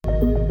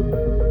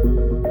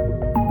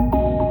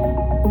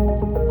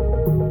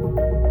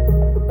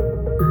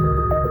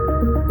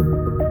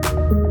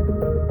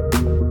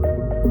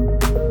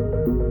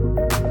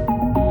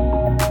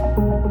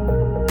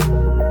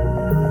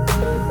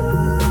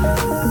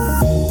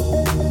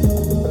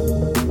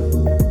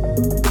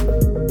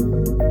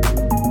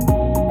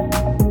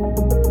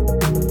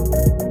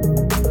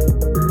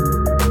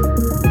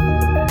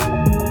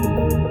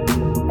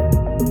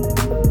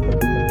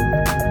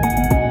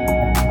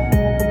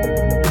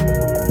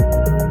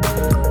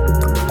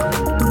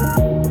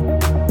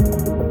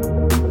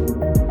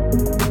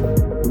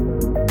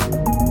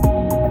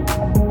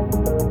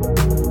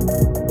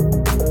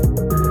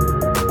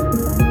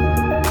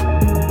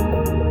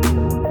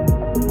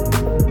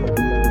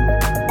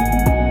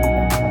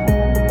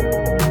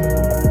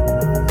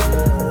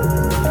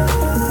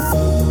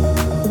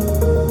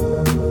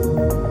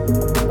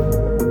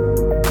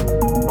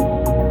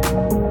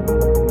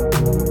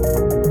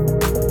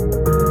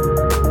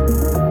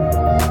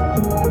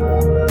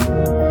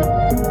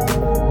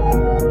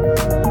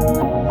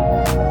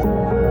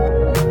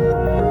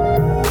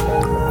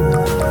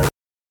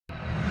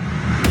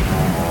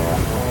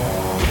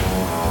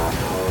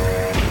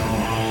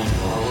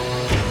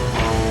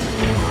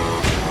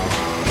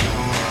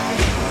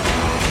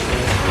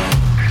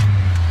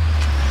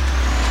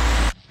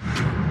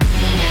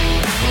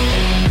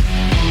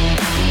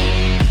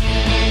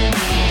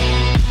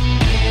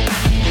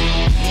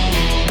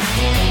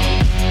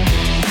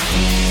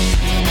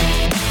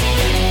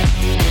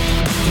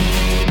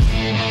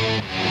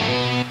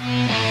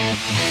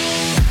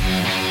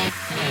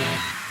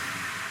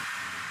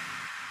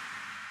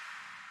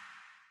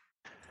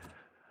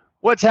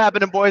What's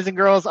happening, boys and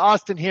girls?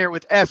 Austin here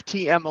with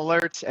FTM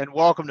Alerts, and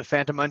welcome to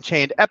Fantom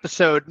Unchained,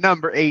 episode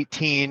number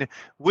 18.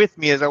 With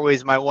me, as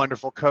always, my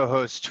wonderful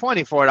co-host,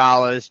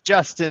 $24,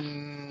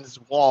 Justin's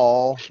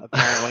Wall.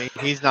 Apparently,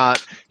 he's not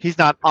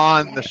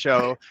on the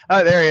show.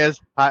 Oh, there he is.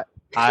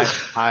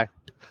 Hi.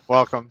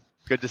 Welcome.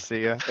 Good to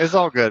see you. It's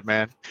all good,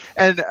 man.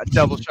 And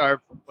Doublesharp,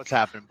 what's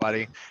happening,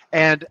 buddy?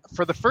 And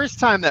for the first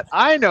time that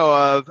I know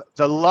of,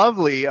 the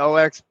lovely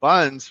OX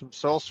Buns from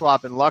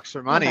Soulswap and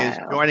Luxor Money is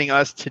joining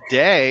us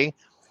today.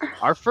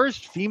 Our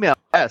first female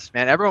guest,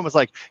 man. Everyone was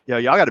like, yo,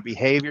 y'all got to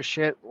behave your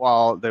shit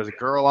while there's a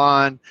girl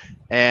on.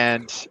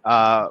 And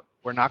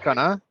we're not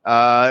gonna.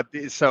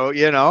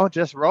 So,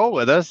 just roll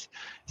with us.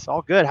 It's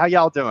all good. How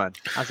y'all doing?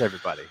 How's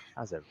everybody?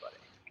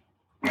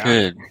 Yeah.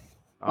 Good.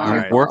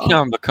 I'm working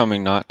on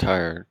becoming not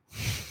tired.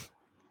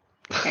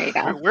 There you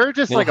go. We're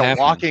just like a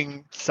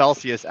walking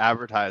Celsius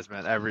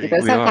advertisement every. Do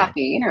those have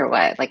caffeine or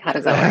what? Like, how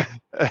does that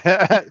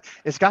work?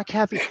 It's got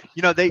caffeine.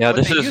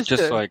 This is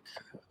just like.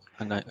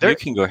 You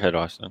can go ahead,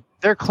 Austin.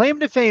 Their claim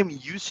to fame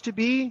used to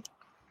be,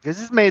 because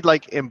this is made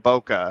like in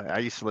Boca. I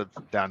used to live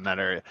down in that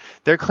area.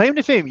 Their claim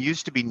to fame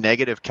used to be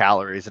negative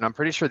calories, and I'm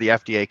pretty sure the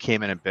FDA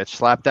came in and bitch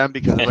slapped them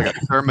because it's like a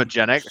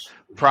thermogenic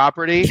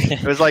property.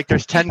 It was like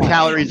there's 10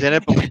 calories in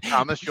it, but we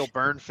promise you'll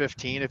burn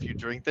 15 if you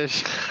drink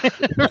this.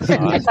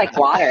 It's like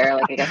water.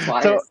 Like, I guess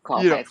water is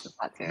qualifies with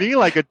that too. Me,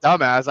 like a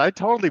dumbass, I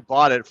totally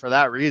bought it for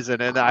that reason,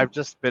 and I've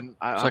just been.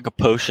 It's like a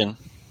potion.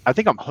 I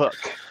think I'm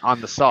hooked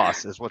on the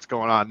sauce is what's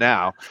going on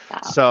now.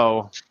 Wow.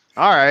 So,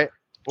 all right.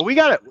 Well, we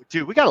got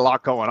a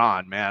lot going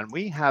on, man.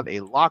 We have a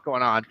lot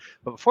going on.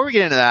 But before we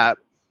get into that,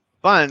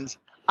 Buns,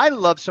 I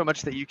love so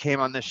much that you came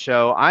on this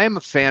show. I am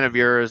a fan of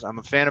yours. I'm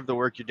a fan of the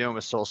work you're doing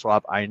with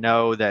Soulswap. I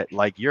know that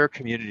like your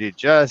community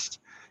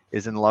just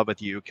is in love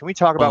with you. Can we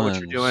talk about what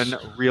you're doing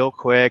real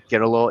quick,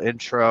 get a little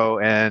intro,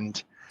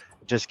 and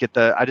just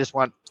I just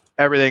want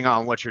everything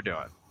on what you're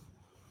doing.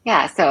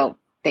 Yeah, so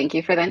thank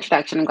you for the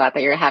introduction. I'm glad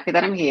that you're happy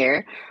that I'm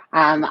here.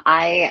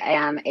 I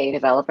am a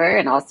developer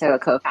and also a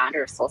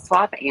co-founder of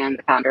Soulswap and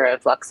the founder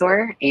of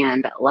Luxor.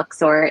 And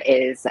Luxor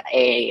is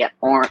an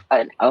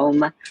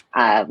Ohm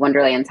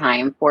Wonderland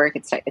Time fork.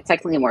 It's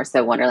technically more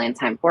so Wonderland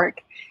Time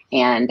fork.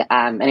 And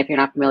if you're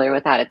not familiar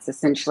with that, it's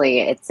essentially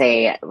it's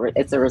a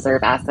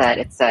reserve asset.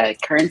 It's a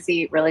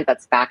currency really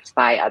that's backed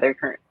by other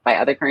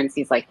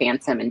currencies like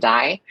Fantom and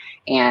DAI,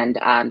 and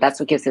that's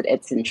what gives it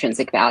its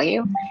intrinsic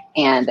value.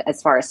 And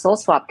as far as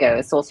Soulswap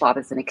goes, Soulswap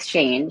is an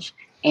exchange,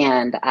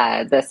 and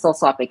the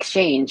Soulswap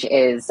exchange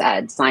is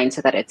designed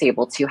so that it's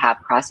able to have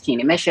cross-chain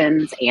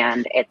emissions,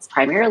 and it's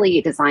primarily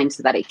designed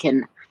so that it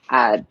can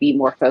be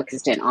more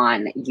focused in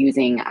on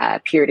using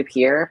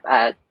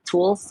peer-to-peer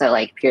tools, so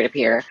like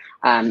peer-to-peer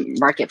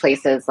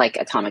marketplaces like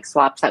Atomic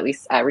Swaps that we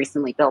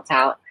recently built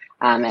out,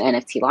 an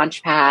NFT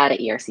Launchpad,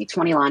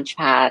 ERC20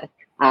 Launchpad.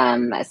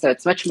 So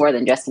it's much more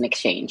than just an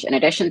exchange. In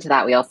addition to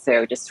that, we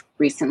also just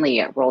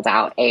recently rolled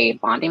out a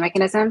bonding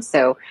mechanism.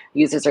 So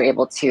users are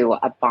able to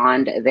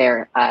bond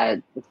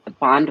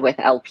with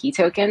LP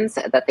tokens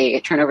that they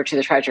turn over to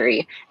the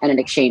treasury, and in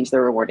exchange,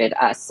 they're rewarded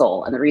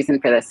SOL. And the reason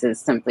for this is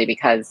simply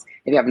because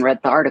if you haven't read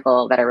the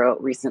article that I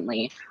wrote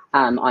recently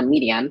on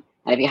Medium,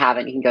 and if you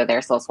haven't, you can go there,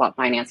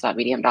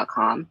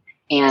 soulswapfinance.medium.com.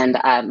 And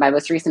my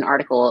most recent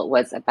article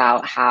was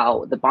about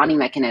how the bonding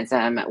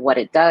mechanism, what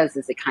it does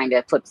is it kind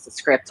of flips the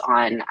script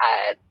on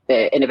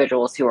the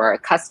individuals who are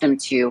accustomed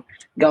to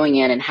going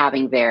in and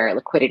having their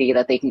liquidity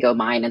that they can go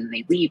mine, and then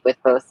they leave with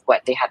both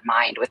what they had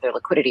mined with their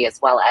liquidity as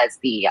well as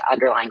the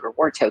underlying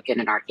reward token,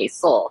 in our case,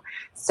 SOL.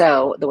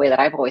 So the way that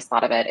I've always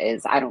thought of it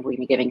is I don't believe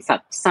in giving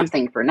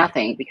something for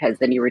nothing, because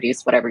then you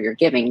reduce whatever you're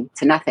giving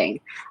to nothing.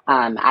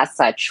 As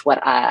such, what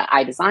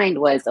I designed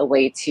was a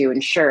way to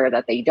ensure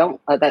that they don't,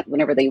 that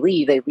whenever they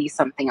leave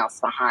something else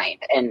behind.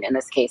 And in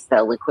this case,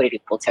 the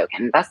liquidity pool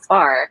token. Thus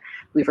far,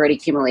 we've already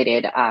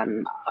accumulated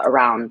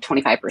around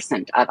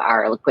 25% of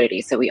our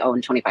liquidity. So we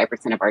own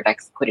 25% of our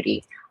DEX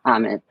liquidity.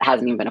 It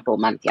hasn't even been a full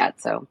month yet.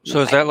 So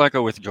is that like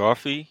a withdrawal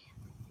fee?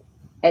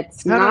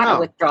 It's not a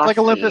withdrawal fee. It's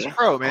like Olympus fee.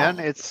 Pro, man.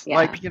 It's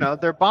like,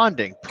 they're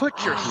bonding.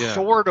 Put your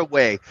sword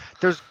away.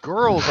 There's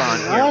girls on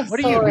here.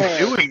 What are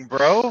you doing,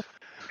 bro?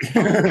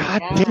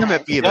 God damn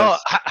it, Bebis. Well,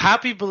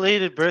 happy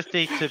belated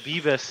birthday to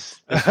Bebis.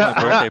 That's my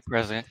birthday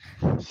present.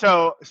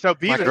 So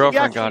Bebis, my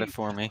girlfriend got it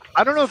for me.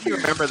 I don't know if you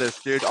remember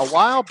this, dude. A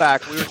while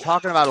back, we were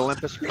talking about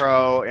Olympus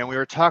Pro, and we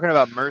were talking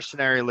about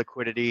mercenary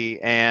liquidity,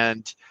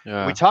 and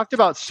we talked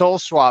about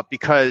Soulswap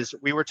because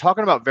we were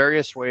talking about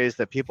various ways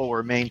that people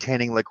were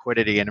maintaining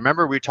liquidity. And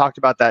remember, we talked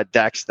about that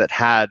DEX that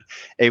had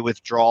a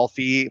withdrawal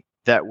fee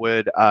that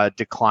would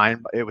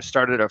decline. It was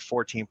started at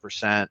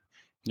 14%.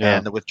 Yeah.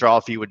 And the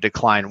withdrawal fee would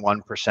decline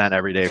 1%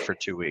 every day for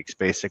 2 weeks,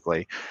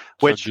 basically.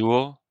 Which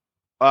Jewel?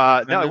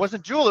 No, it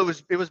wasn't Jewel.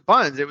 It was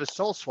Buns. It was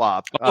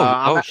Soulswap.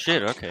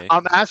 Shit. Okay.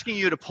 I'm asking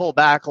you to pull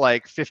back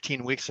like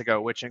 15 weeks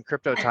ago, which in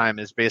crypto time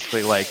is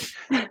basically like,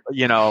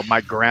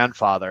 my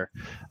grandfather.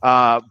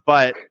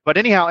 But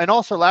anyhow, and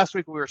also last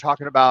week we were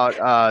talking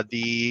about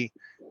the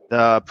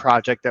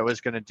project that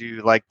was going to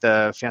do like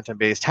the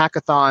Fantom-based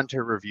hackathon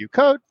to review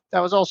code.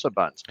 That was also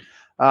Buns.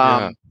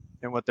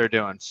 in what they're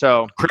doing.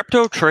 So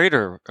Crypto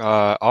Trader,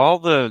 all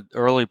the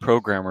early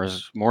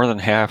programmers, more than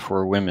half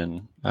were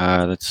women.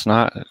 That's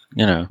not,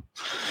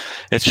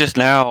 it's just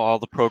now all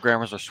the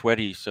programmers are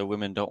sweaty, so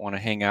women don't want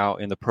to hang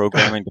out in the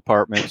programming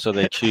department, so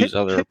they choose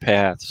other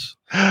paths.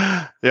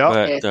 Yeah.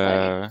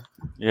 But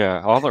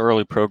all the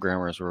early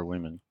programmers were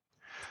women.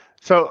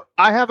 So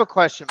I have a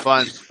question,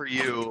 Buns, for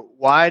you.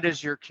 Why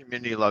does your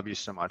community love you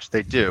so much?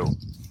 They do.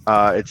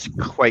 It's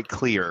quite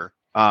clear.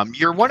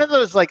 You're one of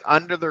those like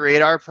under the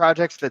radar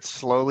projects that's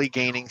slowly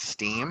gaining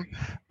steam,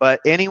 but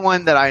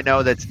anyone that I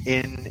know that's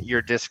in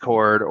your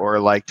Discord or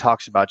like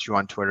talks about you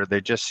on Twitter, they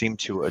just seem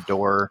to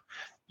adore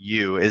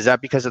you. Is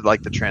that because of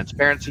like the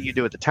transparency you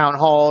do at the town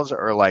halls,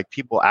 or like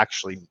people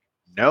actually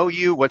know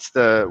you? What's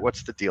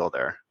the deal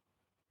there?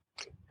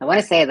 I want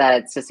to say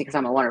that it's just because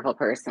I'm a wonderful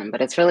person,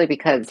 but it's really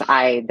because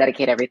I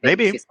dedicate everything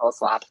to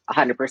Soulswap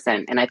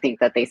 100%. And I think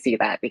that they see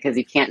that, because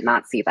you can't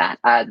not see that.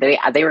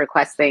 They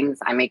request things.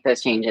 I make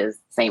those changes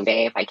same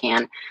day if I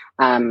can.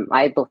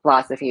 My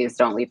philosophy is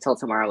don't leave till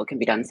tomorrow. What can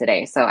be done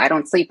today? So I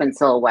don't sleep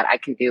until what I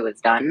can do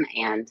is done.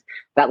 And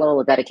that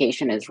level of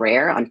dedication is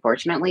rare,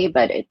 unfortunately,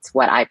 but it's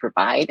what I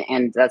provide.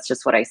 And that's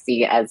just what I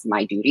see as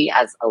my duty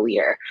as a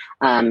leader.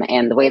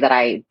 And the way that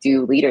I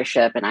do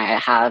leadership, and I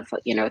have,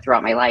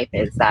 throughout my life,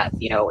 is that,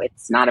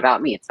 it's not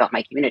about me. It's about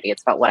my community.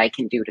 It's about what I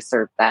can do to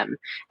serve them.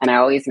 And I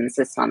always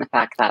insist on the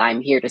fact that I'm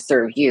here to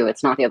serve you.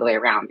 It's not the other way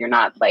around. You're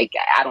not like,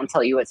 I don't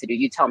tell you what to do.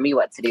 You tell me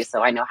what to do.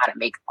 So I know how to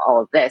make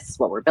all of this,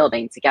 what we're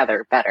building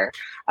together, better.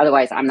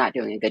 Otherwise, I'm not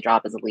doing a good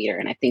job as a leader.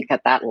 And I think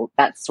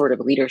that sort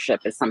of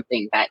leadership is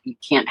something that you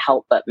can't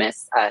help but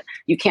miss.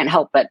 You can't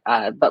help but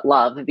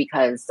love,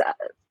 because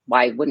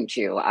why wouldn't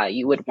you?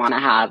 You would want to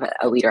have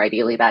a leader,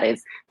 ideally, that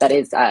is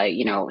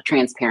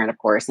transparent, of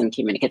course, and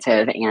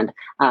communicative, and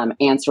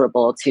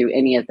answerable to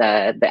any of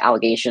the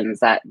allegations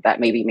that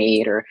may be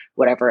made or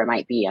whatever it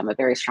might be. I'm a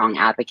very strong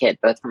advocate,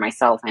 both for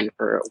myself and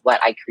for what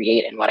I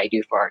create and what I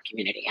do for our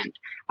community. And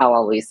I'll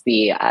always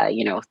be,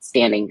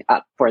 standing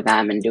up for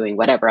them and doing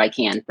whatever I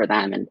can for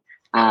them. And,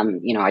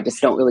 I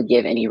just don't really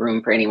give any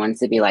room for anyone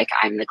to be like,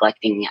 I'm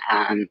neglecting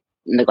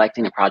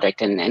the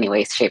project in any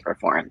way, shape, or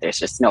form. There's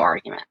just no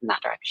argument in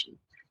that direction.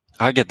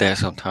 I get that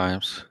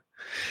sometimes.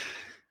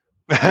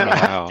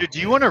 Dude, do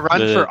you want to run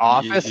for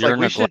office? You're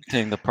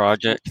neglecting the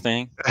project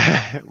thing.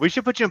 We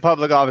should put you in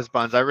public office,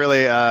 Buns. I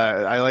really,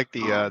 I like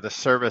the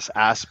service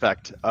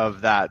aspect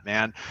of that,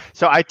 man.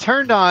 So I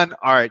turned on.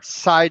 All right.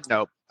 Side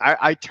note.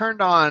 I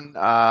turned on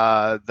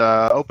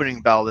the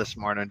opening bell this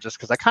morning just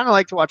because I kind of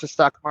like to watch the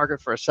stock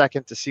market for a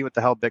second to see what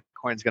the hell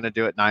Bitcoin's going to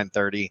do at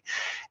 9:30.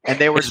 And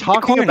they were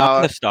talking Bitcoin about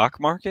on the stock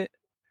market.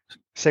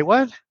 Say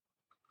what?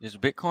 Is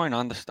Bitcoin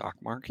on the stock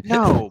market?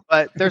 No,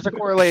 but there's a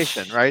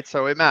correlation, right?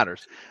 So it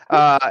matters.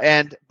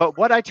 But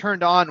what I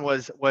turned on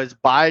was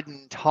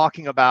Biden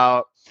talking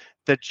about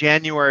the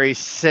January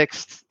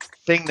 6th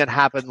thing that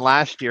happened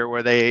last year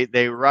where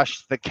they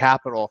rushed the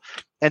Capitol.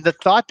 And the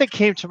thought that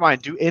came to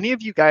mind, do any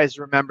of you guys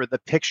remember the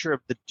picture of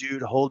the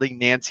dude holding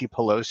Nancy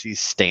Pelosi's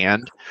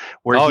stand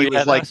where he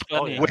was like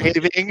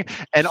waving,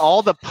 and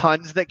all the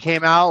puns that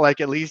came out,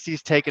 like at least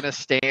he's taking a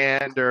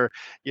stand, or,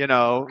 I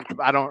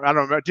don't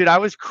remember. Dude, I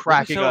was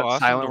cracking up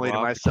silently to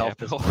myself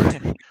this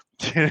morning.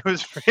 Dude, it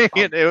was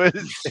freaking,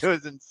 it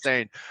was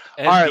insane.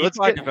 And all right, let's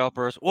get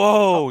developers.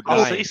 Whoa,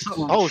 nice.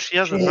 She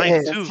has a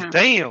knife too.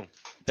 Damn.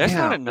 That's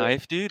not a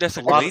knife, dude. That's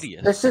a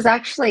gladius. This is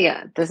actually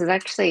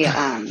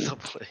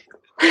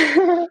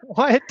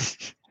what?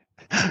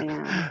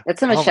 Yeah.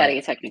 It's a machete,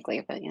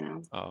 technically, but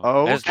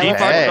As DeFi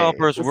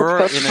developers,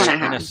 we're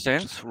in a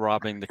sense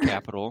robbing the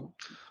Capitol.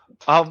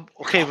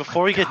 Okay,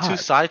 before we get too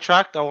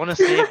sidetracked, I want to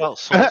say about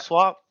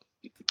Soulswap.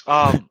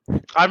 I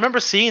remember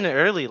seeing it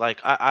early. Like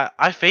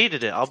I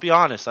faded it. I'll be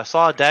honest. I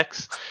saw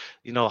Dex,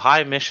 high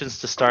emissions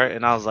to start,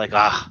 and I was like,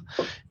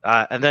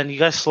 and then you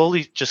guys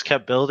slowly just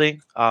kept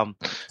building. The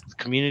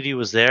community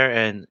was there,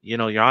 and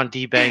you're on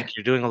DBank.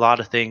 You're doing a lot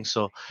of things,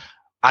 so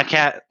I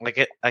can't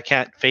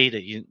fade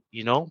it.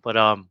 But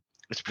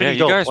it's pretty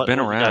dope. You guys been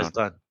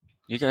around.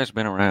 You guys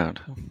been around.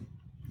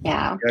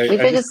 Yeah, we've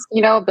been just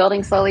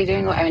building slowly,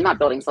 not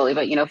building slowly,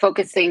 but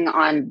focusing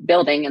on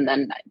building, and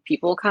then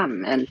people will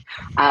come. And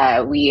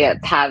we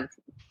have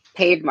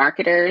paid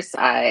marketers.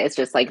 It's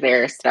just like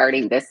they're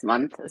starting this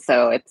month,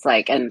 so it's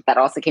like, and that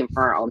also came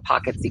from our own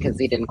pockets because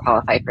we didn't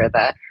qualify for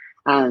the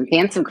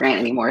Fantom grant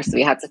anymore, so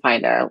we had to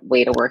find a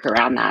way to work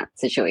around that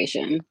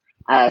situation.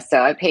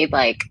 So I paid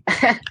like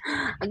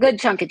a good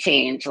chunk of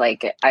change,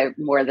 like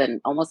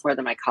almost more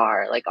than my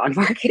car, like on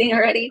marketing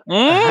already.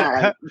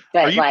 But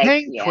are you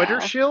paying Twitter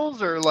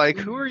shills, or like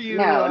who are you?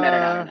 No.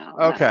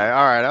 Okay,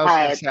 all right.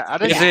 I was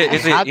gonna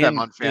say, I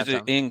didn't is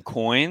it in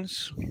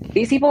coins?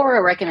 These people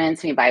were recommended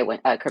to me by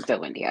Crypto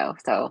Windio,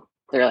 so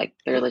they're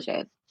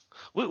legit.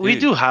 We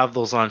do have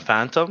those on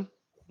Fantom.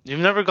 You've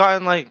never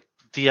gotten like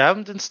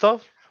DM'd and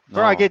stuff?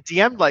 Bro, I get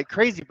DM'd like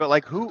crazy, but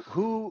like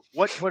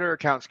what Twitter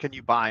accounts can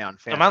you buy on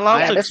Fantom? Am I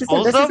allowed to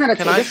expose them?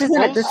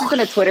 This isn't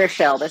a Twitter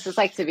shell. This is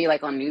like to be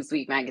like on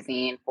Newsweek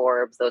magazine,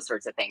 Forbes, those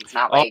sorts of things.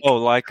 Not like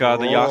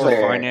the Yahoo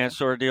Finance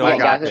sort of deal. Yeah,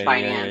 Yahoo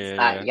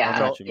Finance.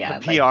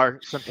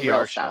 Some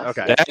PR stuff.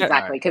 Okay,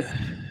 exactly. Because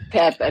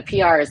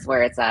PR is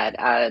where it's at.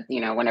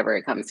 Whenever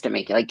it comes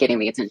to getting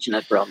the attention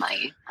of real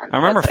money. I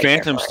remember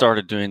Fantom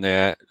started doing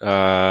that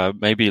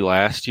maybe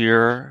last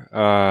year,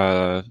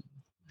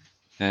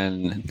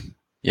 and.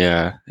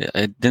 Yeah,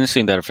 it didn't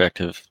seem that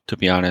effective, to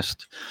be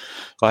honest.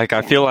 Like,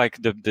 I feel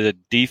like the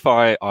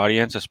DeFi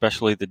audience,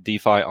 especially the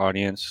DeFi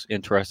audience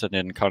interested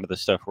in kind of the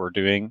stuff we're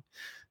doing,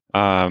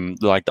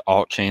 like the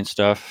alt-chain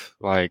stuff,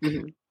 like,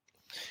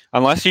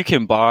 unless you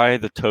can buy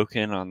the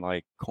token on,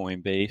 like,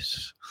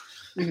 Coinbase,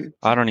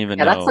 I don't even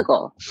know. That's the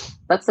goal.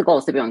 That's the goal,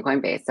 is to be on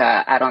Coinbase.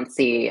 I don't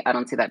see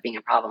that being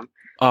a problem.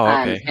 Oh,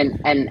 okay.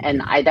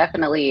 And I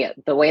definitely,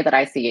 the way that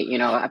I see it,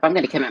 if I'm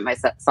going to commit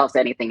myself to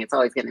anything, it's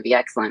always going to be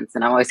excellence,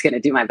 and I'm always going to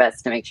do my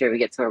best to make sure we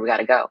get to where we got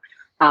to go.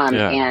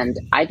 And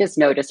I just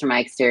know, just from my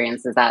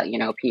experience, is that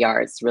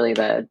PR is really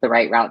the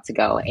right route to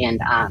go.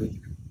 And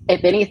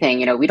if anything,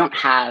 we didn't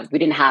have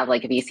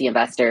like VC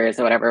investors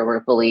or whatever.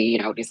 We're fully,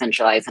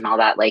 decentralized and all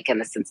that, like in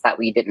the sense that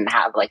we didn't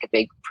have like a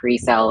big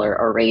pre-sale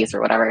or raise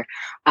or whatever.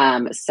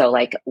 So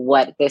like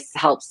what this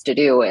helps to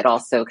do, it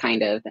also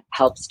kind of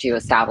helps to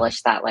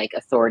establish that like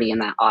authority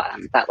and that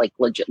like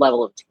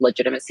level of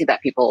legitimacy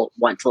that people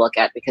want to look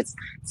at, because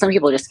some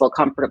people just feel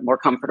more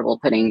comfortable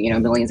putting,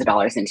 millions of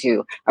dollars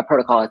into a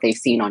protocol that they've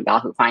seen on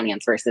Yahoo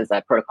Finance versus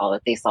a protocol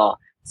that they saw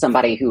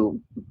somebody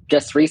who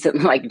just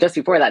recently, like just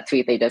before that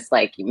tweet, they just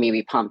like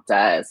maybe pumped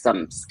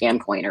some scam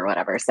coin or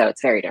whatever. So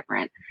it's very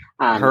different.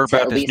 Heard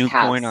about this new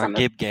coin on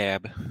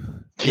GibGab.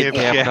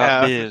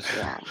 GibGab.biz.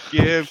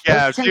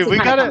 GibGab. Dude,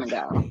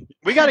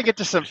 we gotta get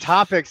to some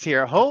topics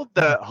here. Hold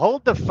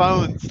the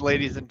phones,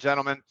 ladies and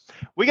gentlemen.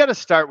 We got to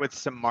start with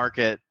some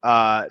market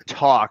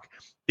talk,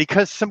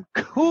 because some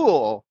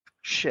cool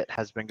shit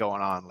has been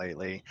going on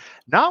lately.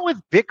 Not with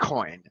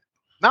Bitcoin.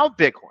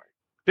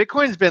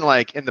 Bitcoin's been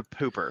like in the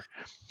pooper,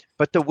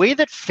 but the way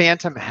that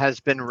Fantom has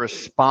been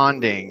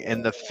responding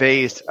in the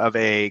face of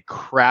a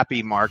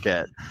crappy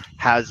market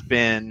has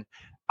been,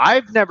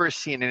 I've never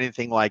seen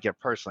anything like it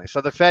personally.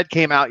 So the Fed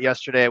came out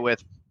yesterday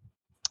with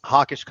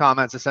hawkish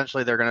comments.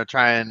 Essentially, they're going to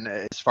try and,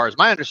 as far as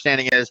my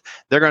understanding is,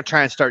 they're going to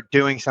try and start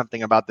doing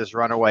something about this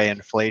runaway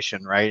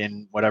inflation, right,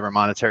 in whatever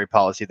monetary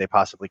policy they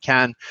possibly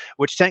can,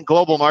 which sent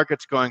global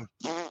markets going.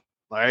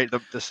 Right,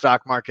 the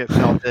stock market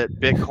felt it,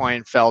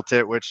 Bitcoin felt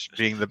it, which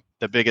being the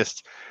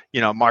biggest,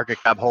 market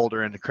cap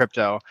holder into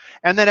crypto,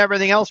 and then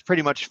everything else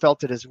pretty much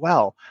felt it as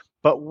well.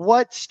 But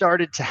what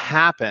started to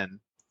happen?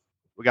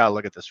 We got to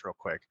look at this real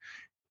quick.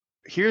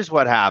 Here's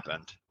what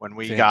happened when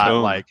we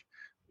got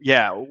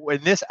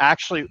when this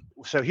actually.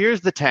 So here's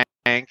the tank,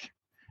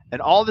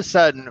 and all of a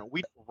sudden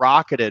we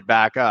rocketed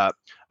back up.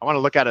 I want to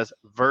look at us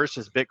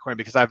versus Bitcoin,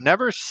 because I've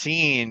never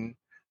seen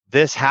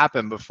this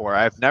happen before.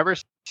 I've never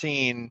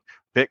seen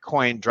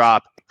Bitcoin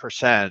drop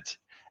 %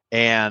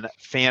 and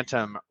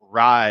Fantom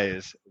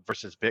rise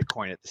versus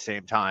Bitcoin at the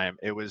same time.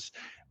 It was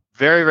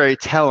very, very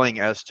telling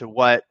as to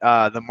what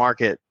the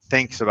market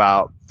thinks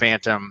about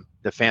Fantom,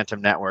 the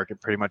Fantom network, and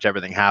pretty much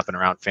everything happened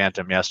around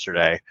Fantom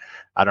yesterday.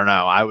 I don't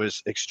know. I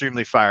was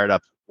extremely fired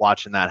up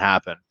watching that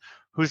happen.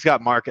 Who's got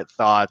market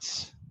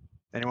thoughts?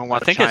 Anyone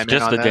want to chime in on this? I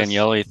think it's just the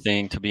Daniele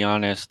thing, to be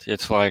honest.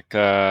 It's like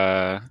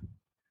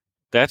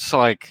that's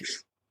like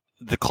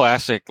the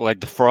classic, like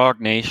the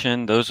Frog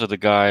Nation. Those are the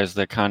guys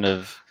that kind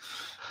of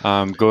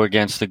go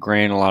against the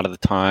grain a lot of the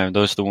time.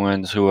 Those are the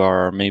ones who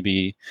are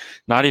maybe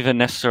not even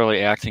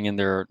necessarily acting in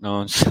their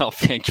own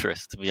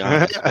self-interest, to be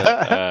honest.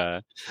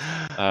 But,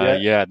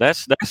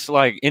 that's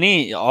like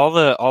all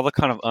the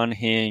kind of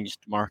unhinged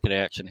market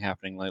action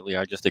happening lately.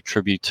 I just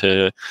attribute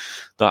to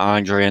the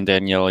Andre and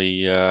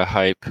Daniele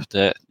hype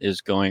that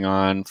is going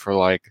on for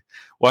like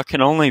what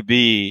can only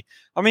be.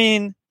 I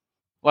mean,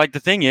 like the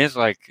thing is,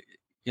 like,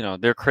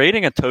 they're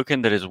creating a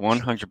token that is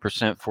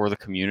 100% for the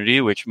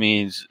community, which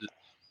means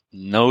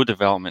no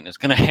development is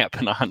going to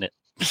happen on it.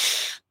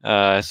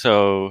 That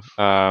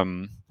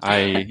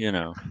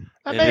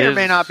may or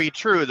may not be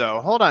true, though.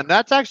 Hold on,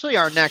 that's actually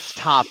our next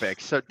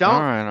topic. So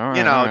don't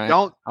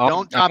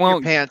don't drop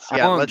your pants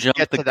yet. Let's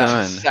get to that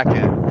in a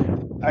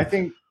second. I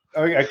think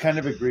I kind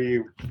of agree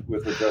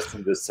with what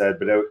Justin just said,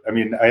 but I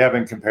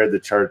haven't compared the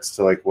charts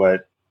to like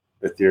what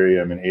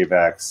Ethereum and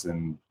AVAX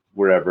and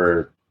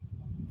wherever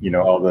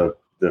all the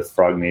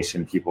Frog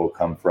Nation people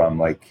come from.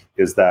 Like,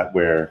 is that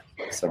where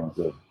some of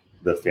the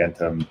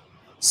Fantom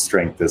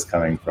strength is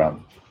coming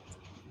from?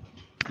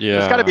 Yeah,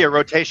 there's got to be a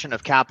rotation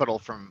of capital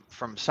from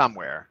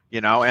somewhere,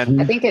 and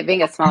I think it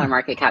being a smaller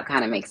market cap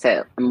kind of makes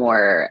it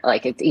more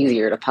like it's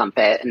easier to pump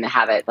it and to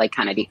have it like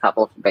kind of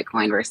decoupled from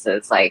Bitcoin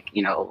versus like,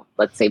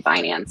 let's say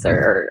Binance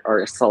or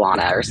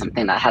Solana or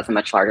something that has a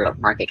much larger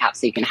market cap.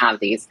 So you can have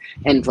these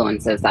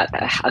influences that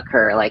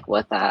occur like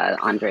with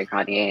Andre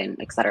Grenier and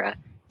et cetera.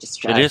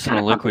 It isn't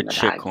a liquid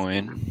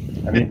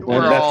shitcoin.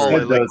 We're all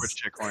liquid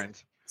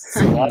shitcoins.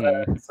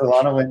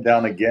 Solana went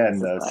down again,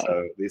 though,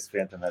 so at least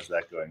Fantom has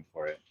that going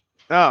for it.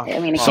 Oh, I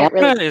mean, it Solana can't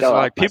really is go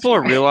like up much people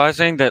are more.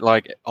 realizing that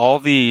like all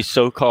the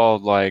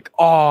so-called like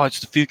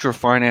it's the future of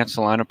finance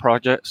Solana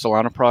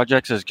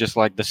projects is just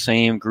like the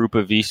same group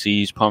of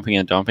VCs pumping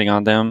and dumping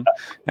on them,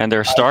 and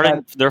they're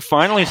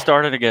finally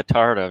starting to get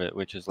tired of it,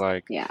 which is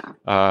like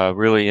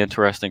really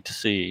interesting to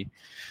see.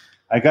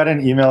 I got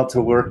an email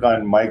to work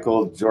on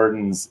Michael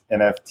Jordan's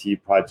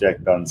NFT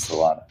project on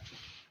Solana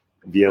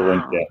via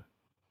LinkedIn.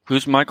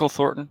 Who's Michael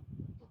Thornton?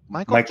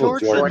 Michael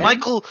Jordan.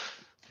 Michael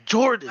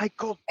Jordan.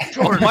 Michael Oh,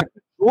 Jordan.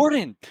 Michael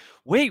Jordan.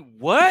 Wait,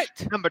 what?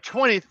 Number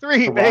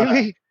 23, Solana.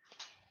 baby.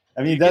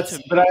 I mean, but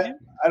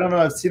I don't know.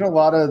 I've seen a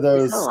lot of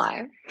those. He's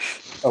alive.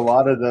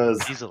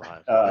 He's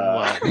alive.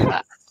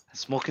 Well,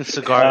 smoking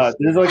cigars.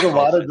 There's like a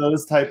lot of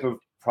those type of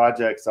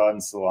projects on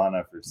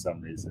Solana for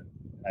some reason.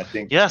 I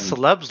think. Yeah,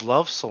 celebs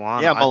love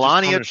Solana. Yeah,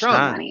 Melania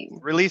Trump Money.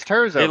 released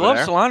hers They over love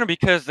there. Solana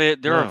because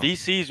there are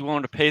VCs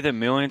willing to pay them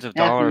millions of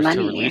They have dollars to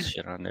money. release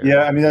shit on there.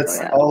 Yeah, I mean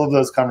all of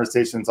those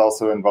conversations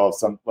also involve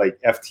some like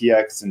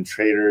FTX and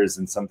traders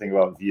and something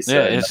about Visa.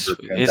 Yeah, and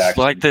it's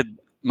like the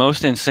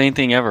most insane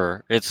thing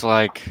ever. It's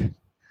like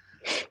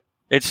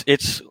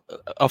it's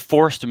a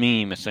forced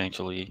meme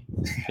essentially.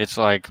 It's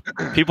like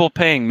people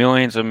paying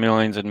millions and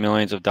millions and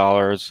millions of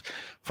dollars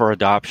for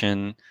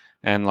adoption.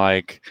 And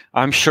like,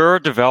 I'm sure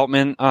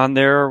development on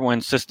there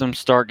when systems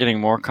start getting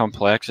more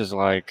complex is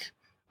like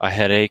a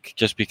headache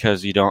just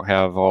because you don't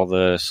have all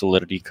the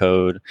Solidity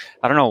code.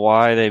 I don't know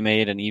why they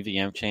made an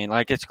EVM chain.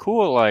 Like, it's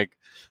cool. Like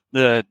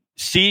the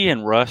C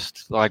and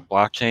Rust, like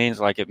blockchains,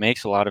 like it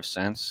makes a lot of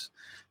sense,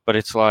 but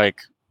it's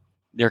like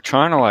they're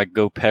trying to like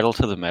go pedal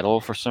to the metal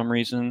for some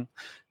reason.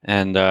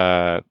 And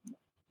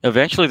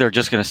eventually they're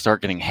just going to start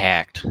getting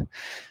hacked.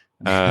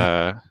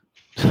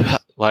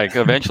 Like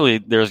eventually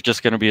there's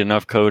just going to be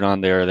enough code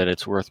on there that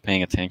it's worth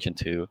paying attention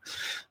to.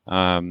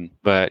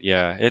 But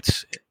yeah,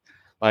 it's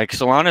like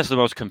Solana is the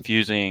most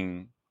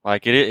confusing.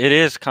 Like it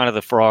is kind of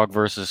the frog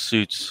versus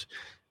suits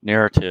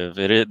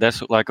narrative.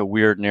 That's like a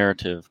weird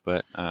narrative,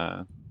 but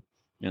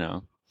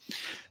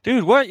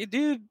dude, what?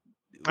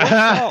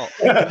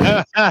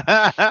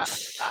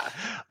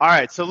 All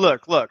right, so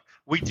look.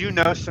 We do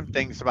know some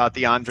things about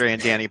the Andre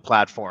and Danny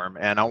platform,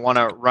 and I want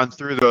to run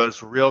through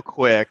those real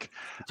quick.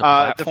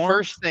 The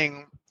first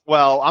thing,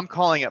 well, I'm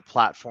calling it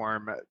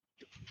platform.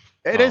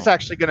 It is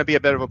actually going to be a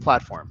bit of a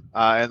platform,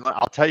 and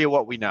I'll tell you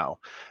what we know.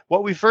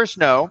 What we first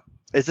know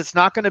is it's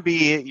not going to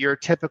be your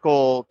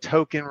typical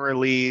token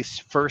release,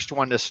 first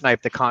one to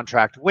snipe the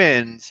contract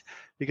wins,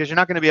 because you're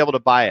not going to be able to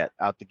buy it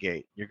out the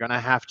gate. You're going to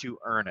have to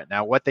earn it.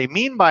 Now, what they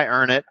mean by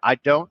earn it, I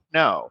don't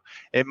know.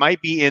 It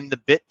might be in the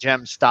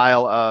BitGem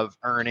style of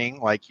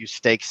earning, like you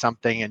stake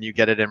something and you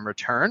get it in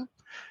return.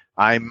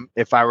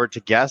 If I were to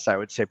guess, I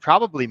would say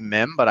probably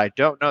MIM, but I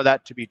don't know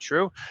that to be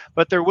true.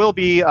 But there will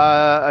be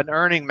an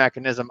earning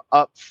mechanism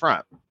up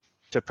front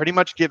to pretty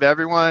much give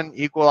everyone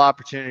equal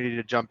opportunity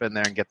to jump in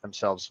there and get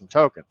themselves some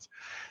tokens.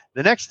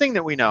 The next thing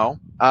that we know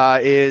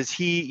is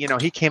he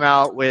came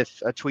out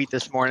with a tweet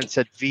this morning that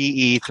said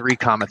VE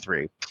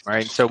 3,3,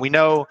 right? So we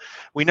know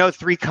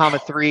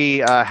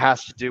 3,3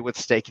 has to do with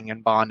staking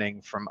and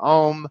bonding from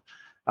Ohm.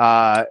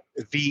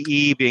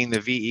 VE being the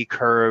VE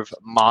curve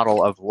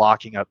model of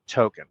locking up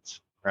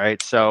tokens,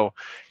 right? So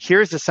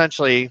here's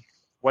essentially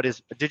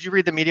did you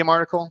read the Medium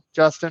article,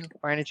 Justin,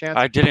 by any chance?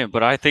 I didn't,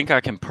 but I think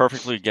I can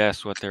perfectly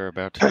guess what they're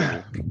about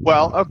to do.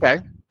 Well,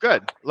 okay.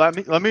 Good. Let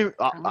me.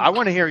 I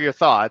want to hear your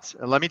thoughts,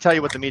 and let me tell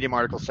you what the Medium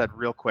article said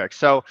real quick.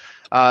 So,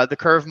 the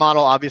curve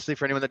model, obviously,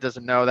 for anyone that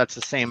doesn't know, that's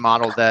the same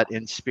model that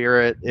in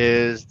Spirit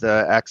is,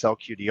 the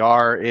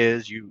XLQDR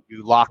is. You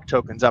lock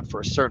tokens up for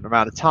a certain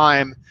amount of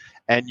time,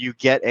 and you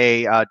get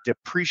a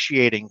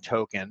depreciating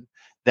token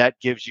that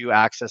gives you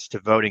access to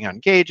voting on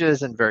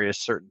gauges and various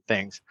certain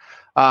things.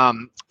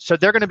 So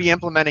they're going to be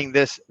implementing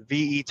this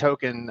VE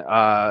token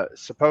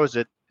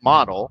supposed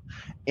model,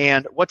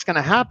 and what's going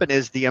to happen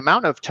is the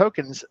amount of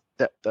tokens,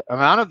 the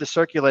amount of the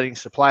circulating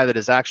supply that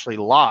is actually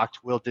locked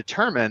will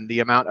determine the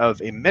amount of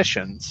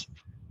emissions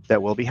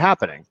that will be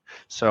happening.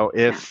 So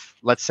if,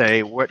 let's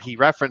say, what he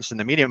referenced in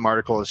the Medium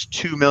article is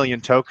 2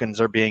 million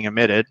tokens are being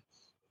emitted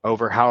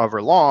over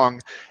however long,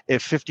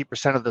 if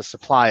 50% of the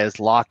supply is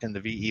locked in the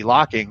VE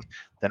locking,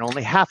 then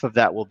only half of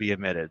that will be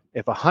emitted.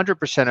 If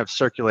 100% of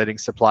circulating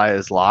supply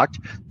is locked,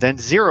 then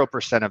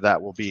 0% of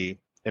that will be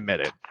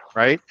emitted,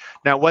 right?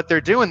 Now, what they're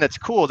doing that's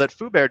cool, that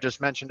Fuber just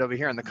mentioned over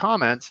here in the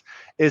comments,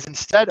 is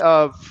instead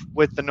of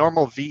with the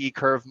normal VE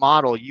curve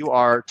model, you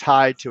are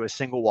tied to a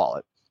single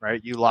wallet,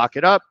 right? You lock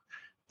it up,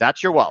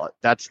 that's your wallet.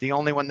 That's the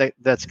only one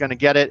that's going to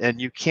get it,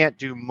 and you can't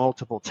do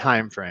multiple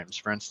time frames.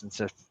 For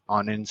instance, if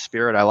in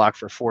Spirit I lock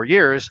for 4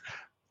 years,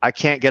 I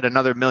can't get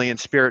another million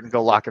Spirit and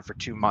go lock it for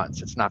 2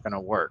 months. It's not going to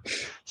work.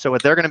 So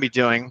what they're going to be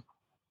doing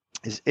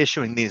is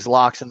issuing these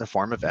locks in the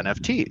form of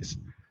NFTs,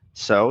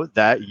 so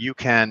that you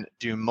can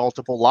do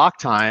multiple lock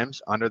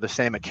times under the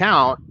same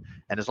account,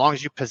 and as long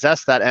as you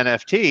possess that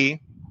NFT,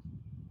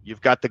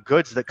 you've got the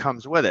goods that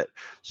comes with it.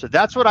 So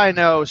that's what I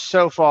know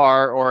so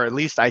far, or at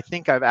least I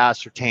think I've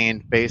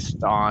ascertained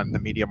based on the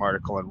Medium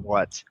article and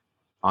what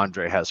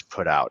Andre has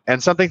put out,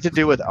 and something to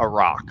do with a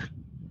rock.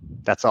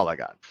 That's all I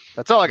got.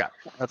 That's all I got.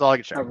 That's all I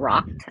can share. A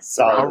rock.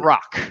 A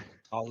rock.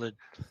 Solid.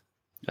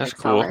 That's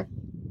Like cool. solid.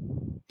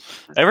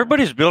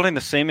 Everybody's building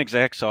the same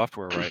exact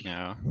software right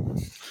now.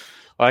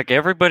 Like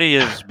everybody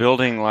is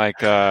building like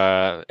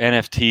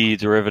NFT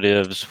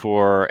derivatives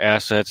for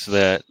assets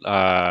that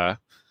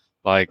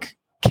like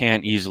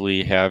can't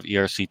easily have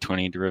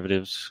ERC20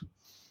 derivatives.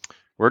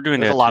 We're doing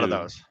There's that a lot too. of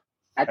those.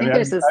 I think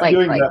there's this I'm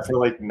doing like that for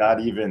like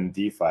not even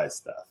DeFi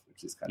stuff,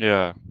 which is kind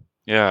of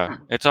Yeah.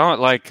 It's on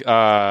like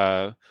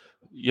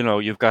you know,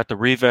 you've got the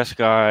Revest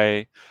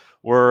guy.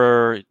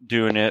 We're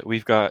doing it.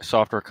 We've got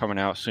software coming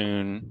out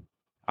soon.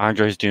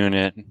 Andre's doing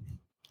it.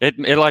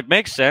 It like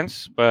makes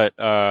sense, but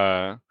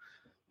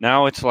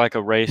now it's like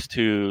a race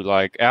to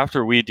like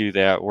after we do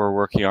that, we're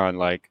working on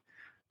like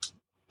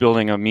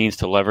building a means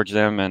to leverage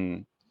them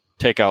and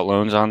take out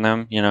loans on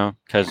them, you know,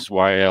 because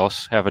why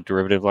else have a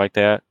derivative like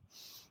that?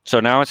 So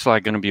now it's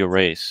like going to be a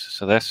race.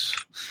 So that's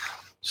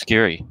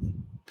scary.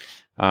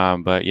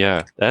 But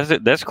yeah,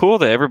 that's cool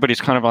that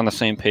everybody's kind of on the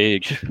same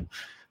page.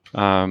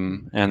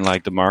 And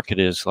like the market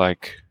is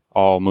like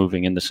all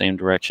moving in the same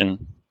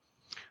direction.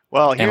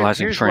 Well,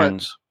 analyzing here's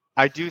trends.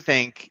 what I do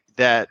think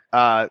that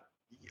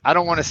I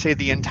don't want to say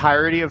the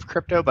entirety of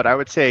crypto, but I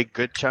would say a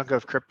good chunk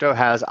of crypto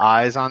has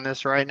eyes on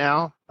this right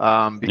now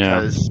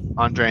because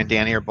Andre and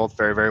Danny are both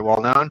very, very well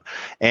known.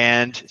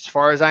 And as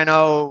far as I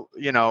know,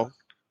 you know,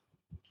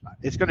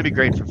 it's going to be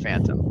great for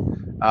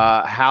Fantom.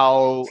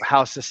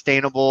 How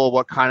sustainable,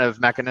 what kind of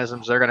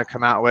mechanisms they're going to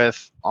come out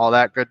with, all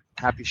that good,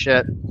 happy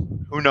shit.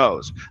 Who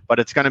knows? But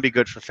it's going to be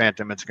good for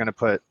Fantom. It's going to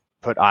put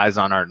eyes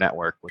on our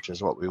network, which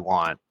is what we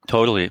want.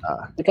 Totally.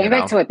 Going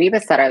back to what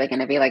Bebis said, are they going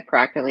to be like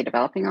proactively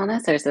developing on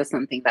this, or is this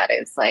something that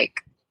is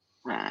like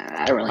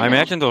I don't really know. I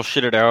imagine they'll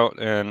shit it out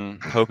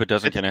and hope it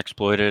doesn't get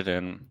exploited,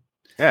 and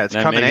yeah, it's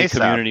then coming maybe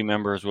ASAP. community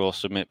members will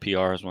submit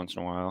PRs once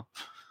in a while.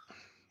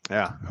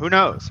 Yeah, who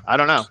knows? I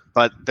don't know,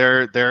 but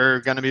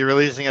they're going to be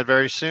releasing it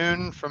very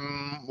soon,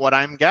 from what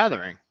I'm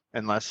gathering,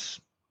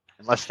 unless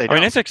they don't. I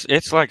mean,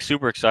 it's like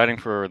super exciting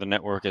for the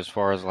network as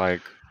far as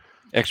like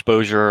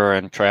exposure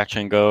and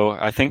traction go.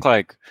 I think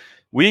like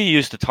we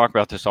used to talk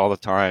about this all the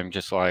time,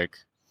 just like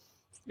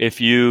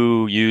if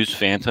you use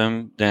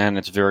Fantom, then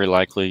it's very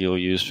likely you'll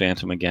use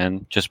Fantom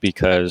again, just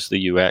because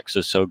the UX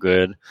is so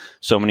good,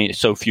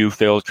 so few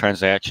failed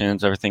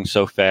transactions, everything's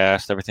so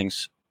fast,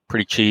 everything's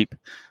pretty cheap.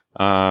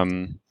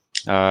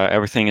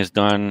 Everything is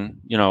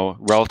done, you know,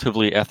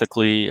 relatively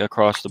ethically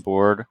across the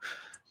board.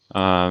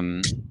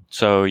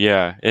 So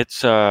yeah,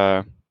 it's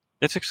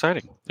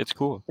exciting. It's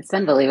cool. It's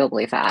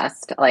unbelievably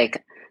fast.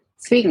 Like,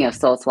 speaking of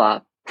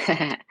Soulswap,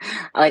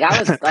 like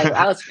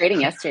I was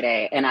trading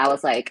yesterday, and I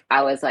was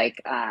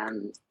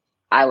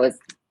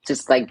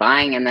just like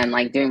buying and then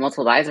like doing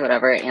multiple buys or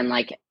whatever, and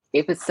like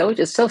it was so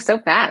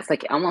fast,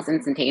 like almost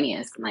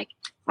instantaneous. And like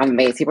I'm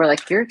amazed. People are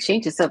like, your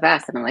exchange is so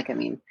fast, and I'm like, I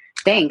mean,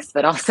 thanks,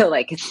 but also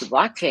like it's the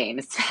blockchain.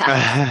 It's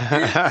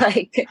fast.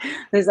 Like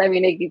there's, I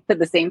mean, you put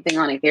the same thing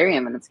on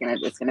Ethereum, and it's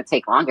gonna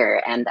take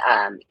longer. And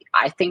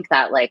I think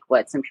that like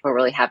what some people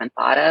really haven't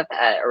thought of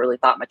or really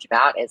thought much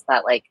about is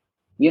that like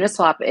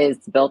Uniswap is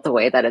built the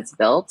way that it's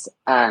built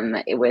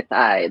with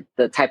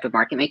the type of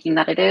market making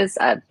that it is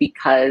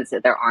because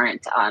there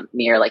aren't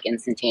mere like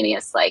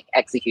instantaneous like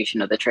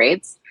execution of the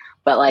trades.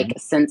 But like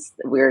since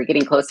we're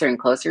getting closer and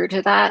closer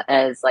to that,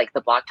 as like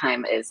the block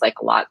time is like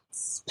a lot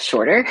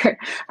shorter.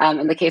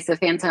 In the case of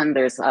Fantom,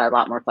 there's a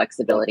lot more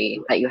flexibility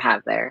that you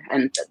have there,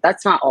 and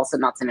that's not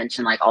to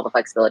mention like all the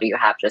flexibility you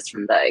have just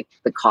from the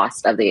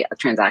cost of the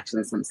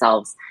transactions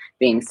themselves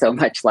being so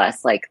much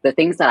less. Like the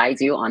things that I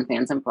do on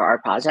Fantom for our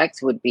project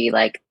would be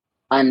like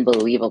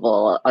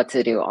unbelievable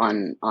to do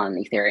on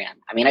Ethereum.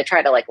 I mean, I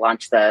tried to like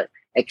launch the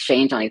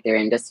exchange on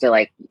Ethereum just to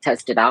like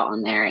test it out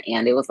on there,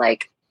 and it was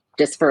like,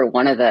 just for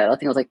one of I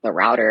think it was like the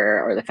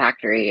router or the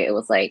factory, it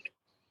was like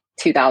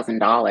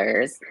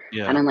 $2,000.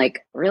 Yeah. And I'm like,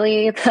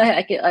 really?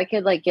 I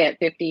could like get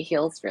 50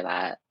 heels for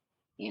that.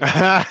 You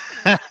know?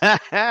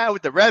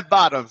 With the red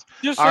bottoms.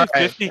 Just All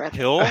say right. 50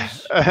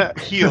 kills?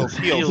 Heels.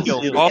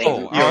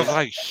 Oh, I was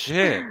like,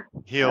 shit.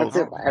 Heels.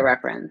 That's a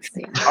reference.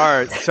 Yeah. All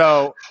right,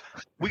 so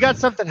we got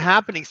something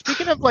happening.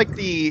 Speaking of like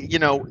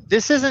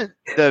this isn't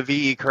the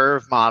VE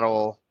curve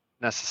model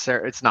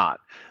necessarily. It's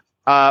not.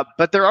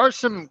 But there are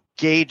some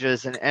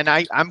gauges, and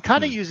I'm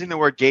kind of using the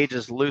word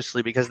gauges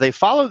loosely because they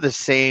follow the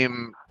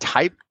same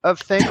type of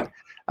thing,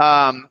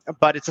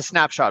 but it's a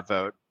snapshot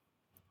vote.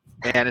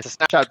 And it's a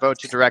snapshot vote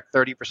to direct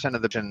 30%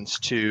 of the gens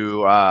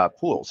to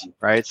pools,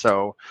 right?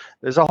 So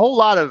there's a whole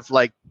lot of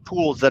like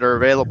pools that are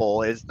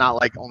available. It's not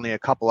like only a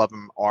couple of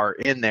them are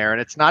in there,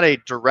 and it's not a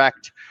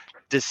direct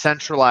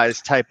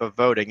decentralized type of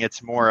voting.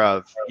 It's more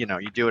of, you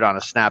do it on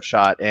a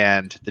snapshot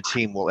and the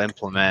team will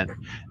implement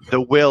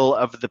the will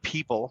of the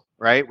people,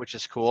 right? Which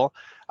is cool.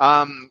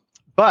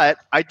 But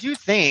I do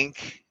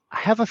think I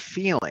have a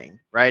feeling,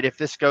 right, if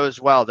this goes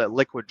well, that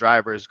Liquid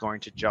Driver is going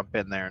to jump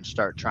in there and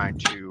start trying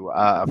to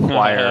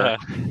acquire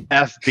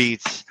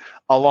FBeats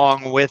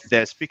along with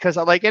this, because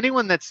like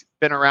anyone that's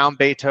been around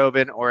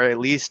Beethoven or at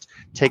least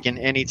taken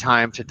any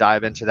time to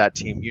dive into that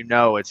team, you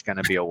know it's going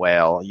to be a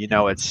whale. You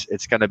know it's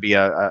going to be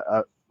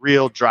a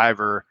real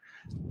driver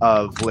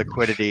of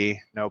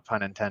liquidity, no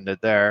pun intended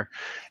there.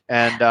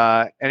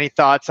 And any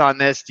thoughts on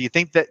this? Do you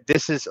think that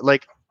this is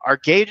like, are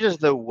gauges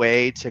the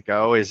way to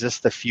go? Is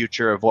this the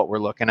future of what we're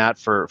looking at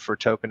for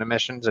token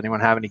emissions? Anyone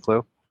have any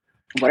clue?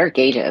 What are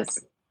gauges?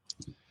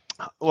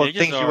 Well,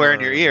 Gauges things you wear in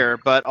your ear,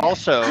 but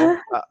also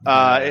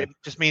it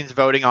just means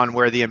voting on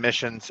where the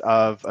emissions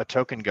of a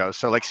token goes.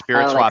 So like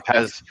SpiritSwap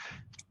has,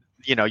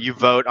 you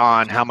vote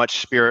on how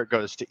much Spirit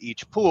goes to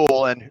each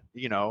pool, and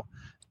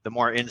the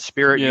more in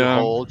Spirit you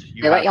hold,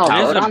 you have y'all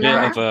It is a bit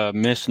that? of a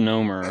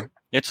misnomer.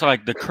 It's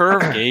like the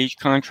curve gauge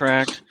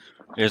contract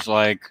is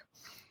like,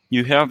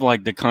 you have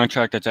like the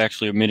contract that's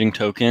actually emitting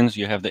tokens.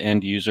 You have the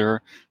end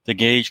user. The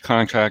gauge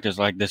contract is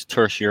like this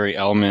tertiary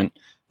element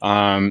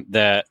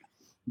that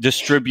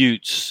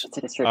distributes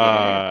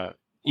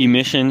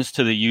emissions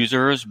to the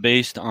users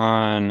based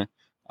on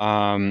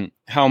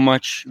how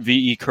much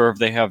VE curve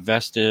they have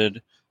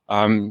vested.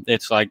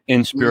 It's like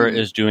InSpirit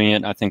is doing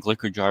it. I think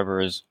Liquid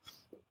Driver is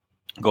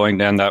going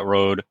down that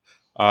road.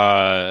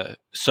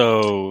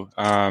 So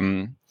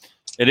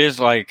it is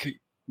like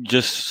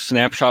just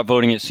snapshot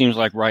voting, it seems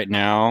like right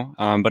now,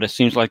 but it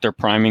seems like they're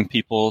priming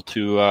people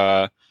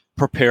to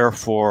prepare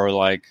for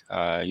like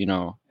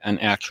an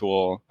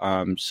actual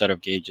set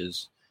of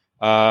gauges.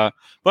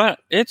 But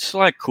it's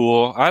like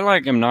cool. I'm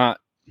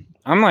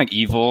like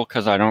evil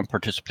because I don't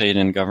participate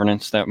in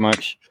governance that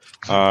much.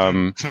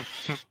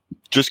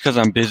 Just because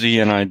I'm busy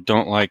and I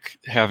don't like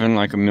having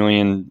like a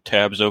million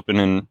tabs open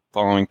and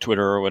following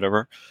Twitter or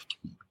whatever.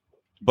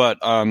 But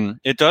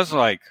it does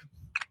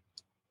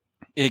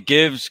it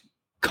gives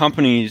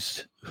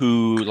companies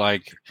who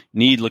like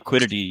need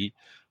liquidity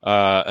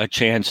a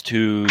chance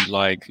to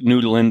like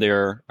noodle in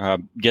there,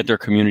 get their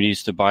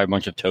communities to buy a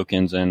bunch of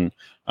tokens and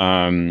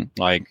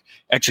like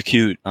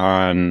execute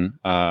on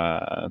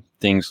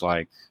things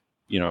like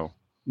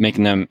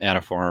making them at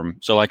a farm.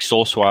 So like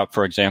Soulswap,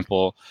 for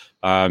example,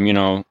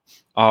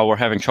 we're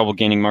having trouble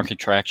gaining market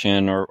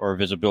traction or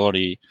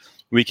visibility.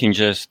 We can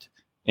just,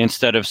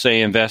 instead of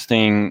say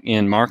investing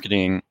in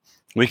marketing,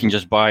 we can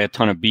just buy a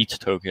ton of Beats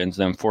tokens,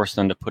 then force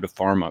them to put a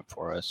farm up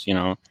for us,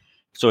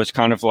 So it's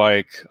kind of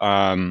like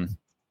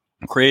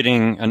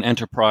creating an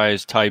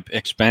enterprise type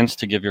expense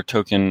to give your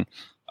token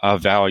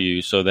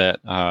value so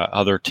that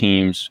other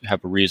teams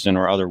have a reason,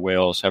 or other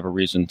whales have a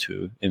reason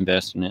to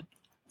invest in it.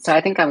 So I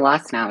think I'm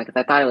lost now because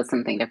I thought it was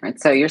something different.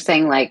 So you're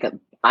saying like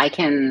I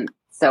can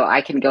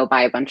go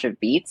buy a bunch of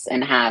Beats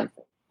and have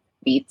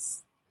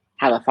Beats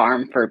have a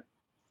farm for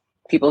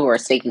people who are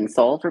staking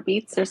Soul for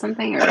Beats or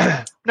something?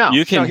 Or no,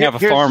 you can have a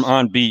farm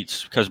on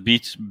Beats because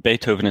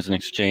Beethoven is an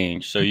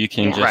exchange, so you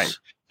can just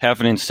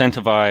have an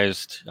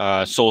incentivized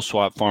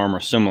Soulswap farm or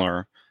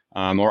similar,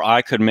 or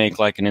I could make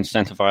like an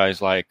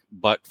incentivized like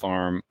butt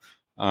farm.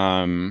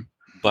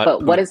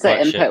 But what is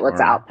the input? What's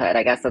the output?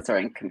 I guess that's where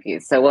I'm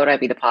confused. So what would I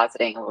be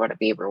depositing, or would it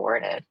be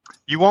rewarded?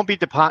 You won't be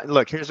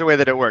Look, here's the way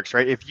that it works,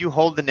 right? If you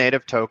hold the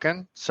native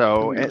token,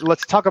 so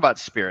let's talk about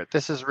Spirit.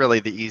 This is really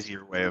the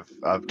easier way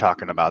of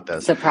talking about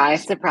this.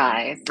 Surprise,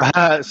 surprise.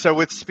 So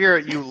with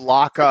Spirit, you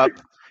lock up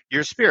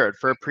your Spirit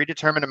for a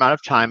predetermined amount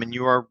of time, and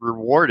you are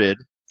rewarded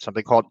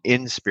something called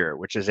in Spirit,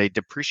 which is a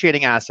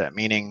depreciating asset,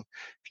 meaning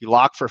if you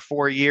lock for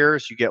 4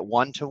 years, you get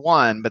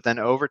 1-to-1, but then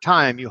over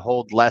time, you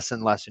hold less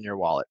and less in your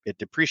wallet. It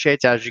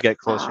depreciates as you get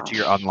closer to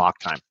your unlock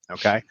time,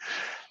 okay?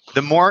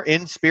 The more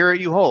in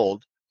Spirit you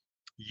hold,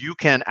 you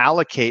can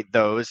allocate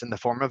those in the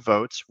form of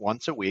votes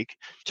once a week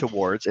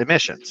towards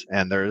emissions.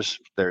 And there's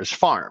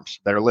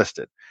farms that are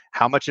listed.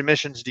 How much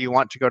emissions do you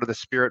want to go to the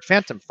Spirit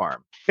Fantom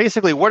farm?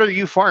 Basically, what are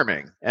you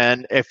farming?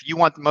 And if you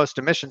want the most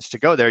emissions to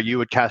go there, you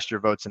would cast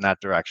your votes in that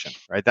direction,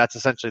 right? That's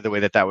essentially the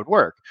way that would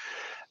work.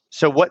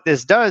 So what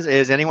this does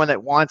is anyone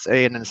that wants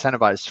an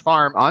incentivized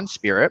farm on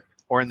Spirit,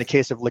 or in the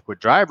case of Liquid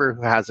Driver,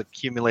 who has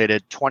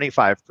accumulated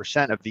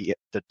 25% of the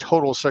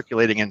total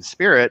circulating in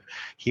Spirit,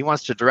 he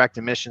wants to direct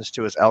emissions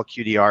to his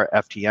LQDR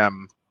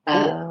FTM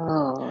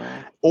pool,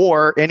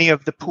 or any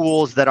of the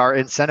pools that are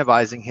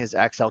incentivizing his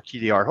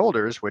XLQDR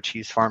holders, which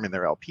he's farming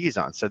their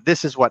LPs on. So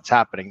this is what's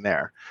happening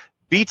there.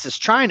 Beats is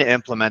trying to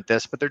implement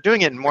this, but they're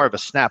doing it in more of a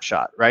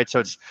snapshot, right?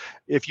 So it's,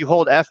 if you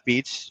hold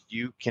FBeats,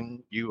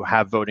 you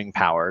have voting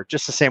power,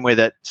 just the same way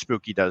that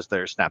Spooky does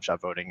their snapshot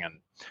voting and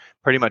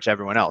pretty much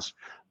everyone else.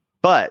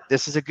 But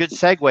this is a good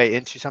segue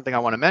into something I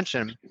want to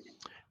mention,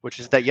 which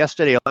is that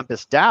yesterday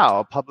Olympus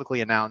DAO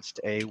publicly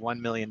announced a $1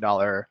 million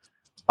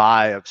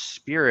buy of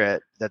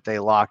Spirit that they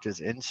locked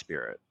as in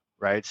Spirit,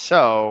 right?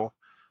 So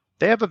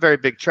they have a very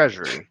big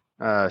treasury,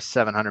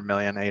 700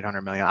 million,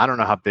 800 million. I don't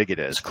know how big it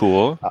is. It's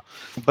cool.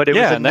 But it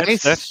was a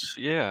nice... That's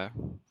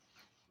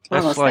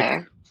like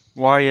there.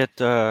 why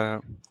it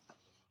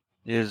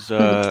is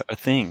a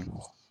thing.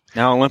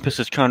 Now Olympus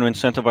is trying to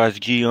incentivize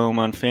Geom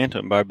on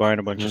Fantom by buying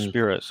a bunch of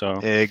Spirit. So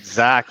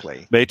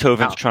exactly.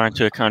 Beethoven's trying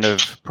to kind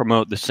of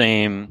promote the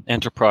same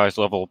enterprise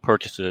level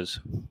purchases,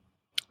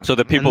 so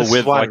that people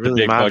with like really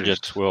the big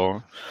budgets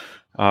will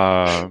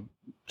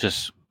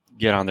just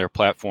get on their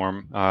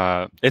platform.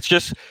 It's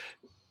just,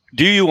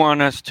 do you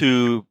want us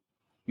to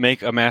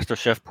make a Master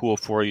Chef pool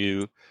for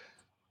you?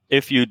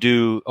 If you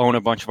do own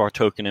a bunch of our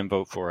token and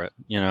vote for it,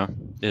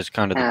 is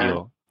kind of the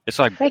deal. It's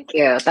like, thank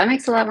you. That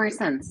makes a lot more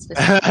sense.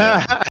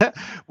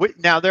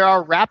 Now there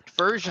are wrapped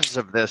versions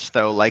of this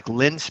though, like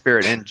Lin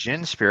Spirit and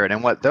Jin Spirit,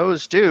 and what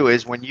those do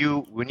is when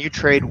you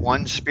trade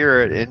one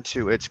spirit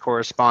into its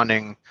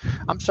corresponding,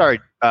 I'm sorry,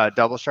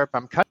 Doublesharp,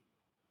 I'm cutting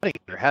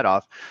your head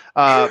off.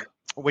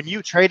 When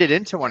you trade it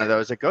into one of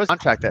those, it goes to a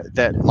contract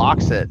that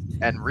locks it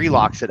and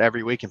relocks it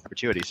every week in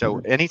perpetuity.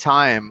 So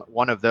anytime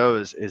one of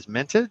those is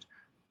minted,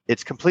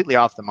 it's completely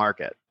off the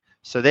market.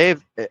 So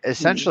they've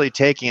essentially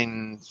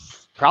taken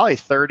probably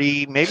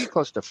 30, maybe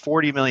close to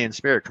 40 million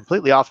Spirit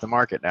completely off the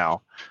market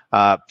now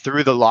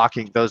through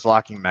those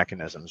locking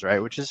mechanisms, right?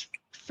 Which is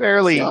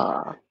fairly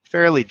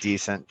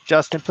decent.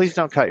 Justin, please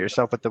don't cut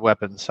yourself with the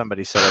weapon.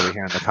 Somebody said over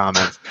here in the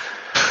comments.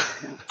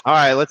 All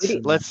right,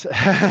 let's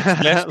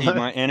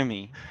my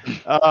enemy.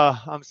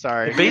 I'm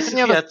sorry.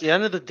 Basically, at the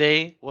end of the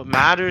day, what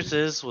matters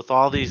is with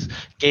all these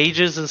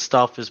gauges and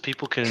stuff is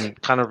people can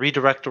kind of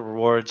redirect the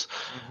rewards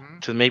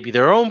to maybe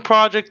their own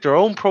project, their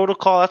own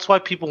protocol. That's why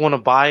people want to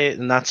buy it,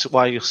 and that's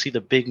why you'll see the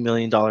big $1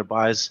 million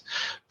buys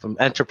from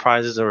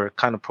enterprises or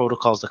kind of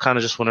protocols that kind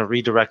of just want to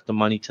redirect the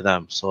money to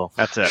them. So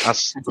that's it.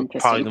 That's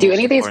interesting. Do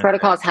any of these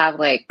protocols have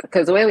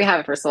because the way we have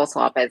it for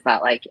Soulswap is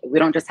that we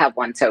don't just have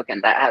one token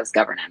that has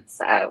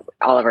governance.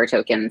 All of our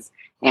tokens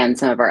and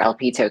some of our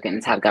LP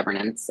tokens have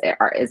governance.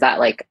 Is that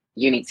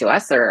unique to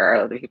us, or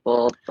are other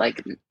people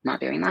not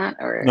doing that?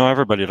 Or no,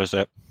 everybody does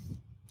that.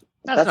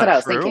 That's what I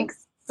was thinking.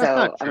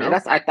 So I mean,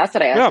 that's what I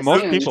assumed. Yeah,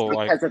 most people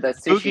because of the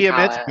Spooky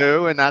emits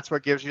Boo, and that's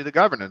what gives you the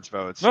governance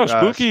votes. No,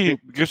 Spooky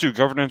gives you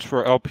governance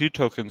for LP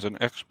tokens and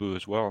X Boo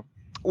as well.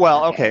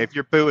 Well, okay, if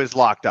your Boo is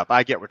locked up,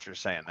 I get what you're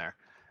saying there.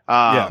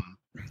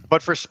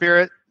 But for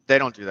Spirit, they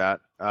don't do that.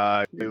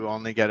 You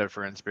only get it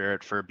for In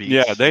Spirit for beats.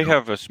 Yeah, they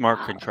have a smart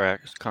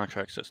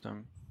contract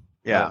system.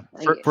 Yeah,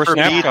 for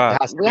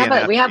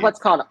Snapshot, we have what's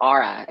called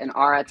Aura, and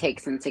Aura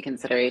takes into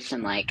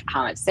consideration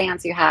how much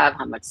Sans you have,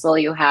 how much Soul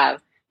you have,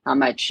 how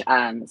much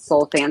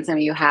Soul Phantom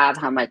you have,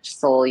 how much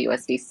Soul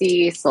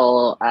USDC,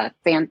 Soul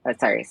Sans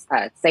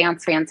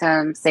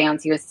Phantom,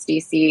 Sans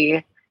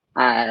USDC,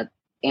 and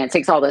it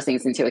takes all those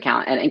things into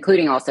account, and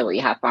including also what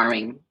you have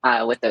farming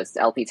with those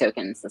LP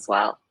tokens as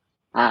well.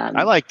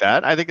 I like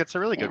that. I think it's a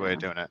really good way of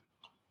doing it.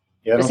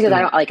 Yeah, just because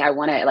I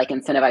want to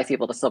incentivize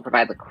people to still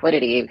provide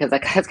liquidity, because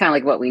that's kind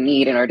of what we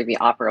need in order to be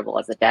operable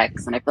as a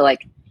DEX. And I feel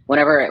like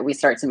whenever we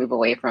start to move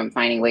away from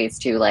finding ways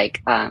to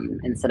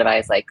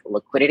incentivize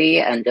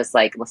liquidity and just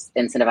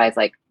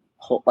incentivize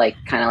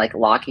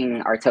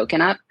locking our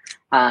token up,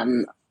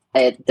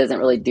 it doesn't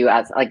really do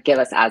give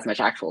us as much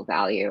actual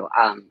value.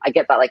 I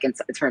get that in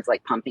terms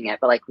of pumping it,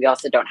 but we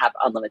also don't have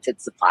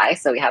unlimited supply,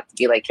 so we have to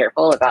be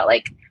careful about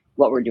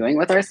what we're doing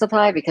with our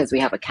supply, because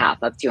we have a cap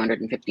of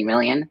 250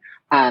 million.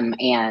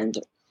 And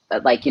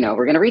we're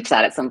going to reach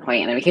that at some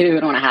point, and we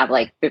don't want to have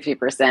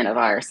 50% of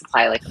our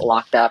supply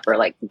locked up or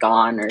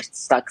gone or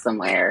stuck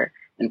somewhere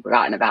and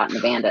forgotten about and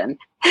abandoned.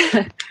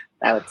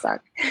 That would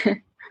suck.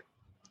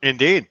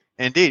 Indeed.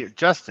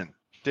 Justin,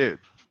 dude.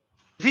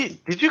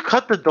 Did you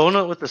cut the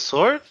donut with the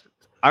sword?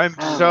 I'm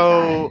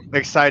so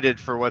excited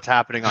for what's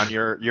happening on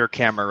your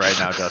camera right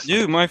now, Justin.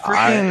 Dude, my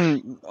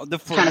freaking the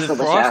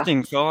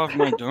frosting fell off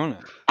my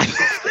donut.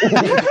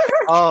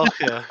 Oh,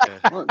 okay.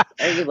 Well,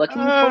 are you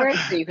looking for it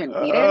so you can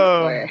eat it?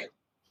 Or?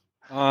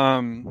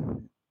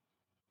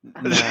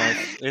 No,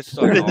 it's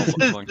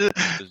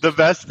the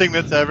best thing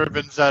that's ever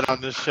been said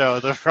on this show.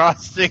 The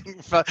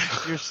frosting,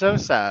 you're so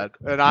sad,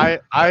 and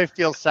I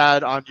feel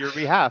sad on your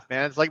behalf,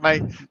 man. It's like my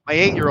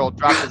 8-year-old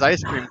dropped his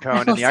ice cream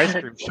cone in the ice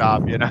cream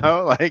shop. Dude,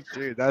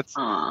 that's.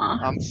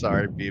 Aww. I'm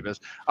sorry, Bebis.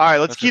 All right,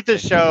 let's keep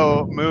this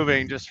show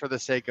moving just for the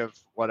sake of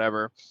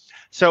whatever.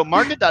 So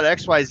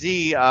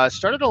Market.xyz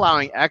started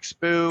allowing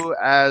XBOO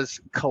as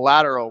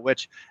collateral,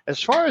 which,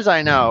 as far as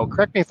I know,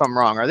 correct me if I'm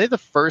wrong, are they the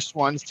first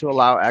ones to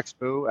allow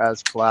XBOO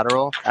as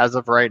collateral as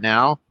of right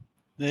now?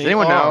 Does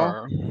anyone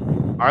know?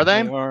 Are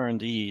they? They are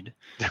indeed.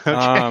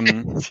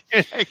 Okay.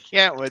 Dude, I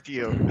can't with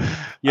you.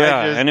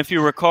 Yeah, and if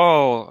you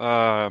recall,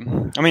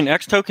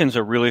 X tokens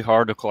are really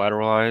hard to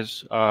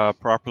collateralize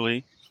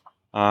properly.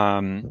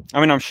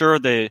 I'm sure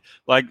they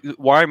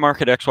why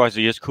Market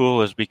XYZ is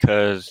cool is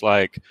because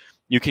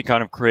you can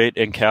kind of create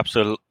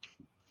encapsulated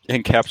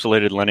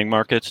lending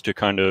markets to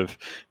kind of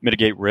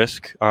mitigate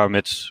risk.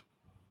 It's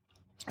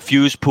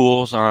fuse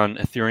pools on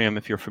Ethereum,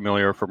 if you're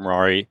familiar, from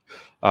Rari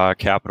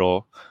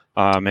Capital,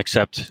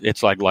 except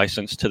it's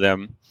licensed to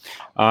them.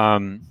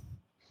 The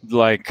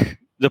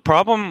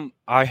problem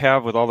I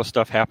have with all the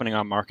stuff happening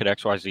on Market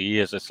XYZ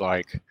is it's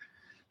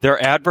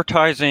they're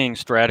advertising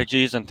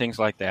strategies and things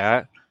like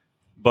that,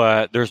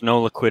 but there's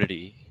no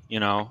liquidity,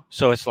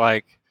 So it's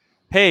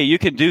hey, you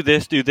can do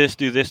this,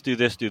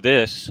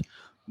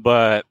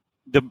 but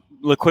the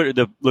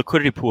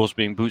liquidity pool is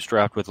being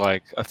bootstrapped with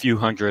like a few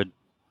 $100,000,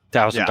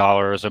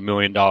 $1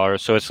 million.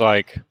 So it's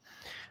like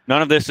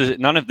none of this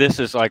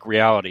is like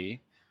reality.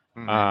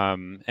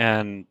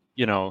 And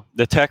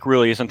the tech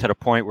really isn't at a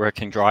point where it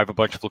can drive a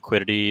bunch of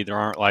liquidity. There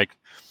aren't like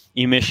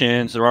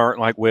emissions. There aren't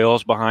like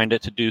whales behind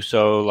it to do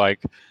so.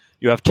 Like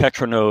you have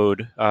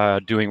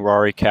Tetranode doing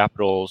Rari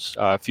Capital's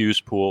fuse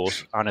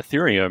pools on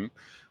Ethereum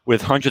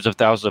with hundreds of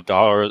thousands of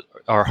dollars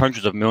or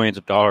hundreds of millions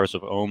of dollars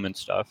of ohm and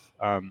stuff.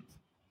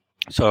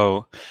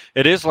 So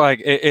it is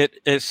like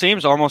it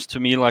seems almost to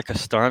me like a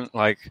stunt.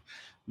 Like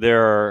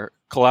they're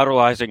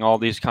collateralizing all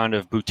these kind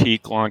of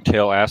boutique long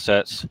tail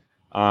assets,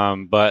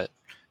 but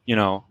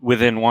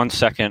within 1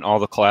 second, all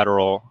the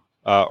collateral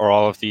or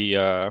all of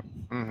the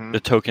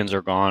tokens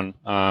are gone,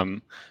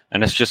 and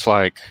it's just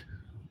like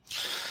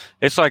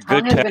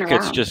good tech.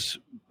 It's just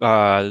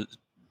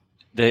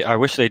I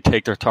wish they'd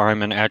take their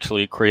time and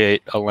actually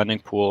create a lending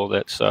pool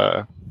that's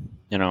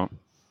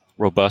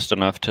robust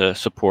enough to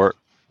support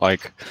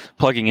like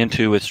plugging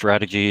into with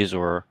strategies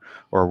or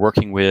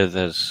working with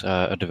as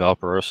a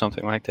developer or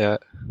something like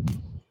that.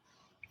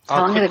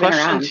 How long have they been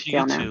around? To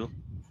you two.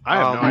 I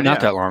have no idea. Not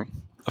that long.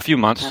 A few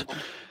months.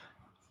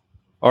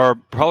 Or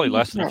probably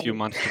less than a few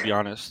months, to be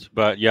honest.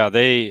 But yeah,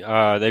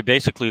 they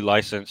basically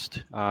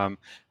licensed.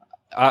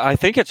 I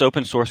think it's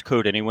open source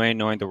code anyway,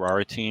 knowing the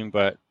Rari team.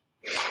 But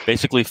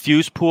basically,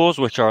 fuse pools,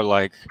 which are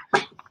like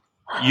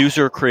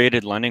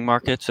user-created lending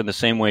markets, in the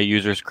same way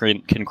users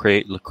can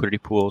create liquidity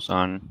pools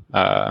on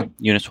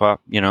Uniswap.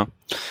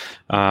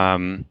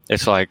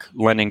 It's like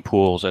lending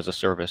pools as a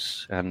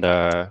service, and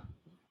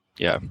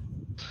yeah.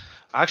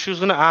 Actually, I was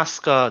going to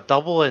ask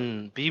Double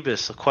and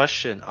Bebis a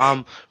question.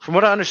 From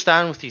what I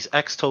understand with these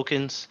X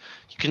tokens,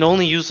 you can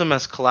only use them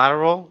as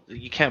collateral.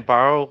 You can't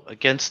borrow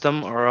against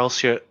them, or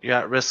else you're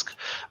at risk.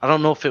 I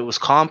don't know if it was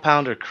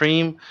Compound or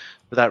Cream,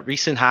 but that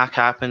recent hack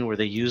happened where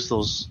they used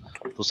those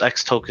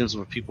X tokens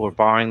where people were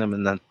borrowing them,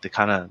 and then they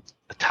kind of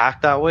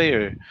attacked that way.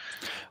 Or can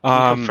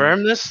you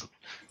confirm this?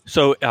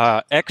 So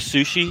X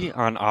Sushi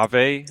on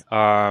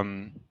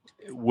Aave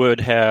would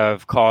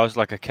have caused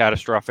like a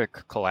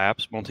catastrophic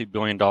collapse,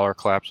 multi-billion-dollar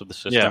collapse of the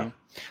system. Yeah.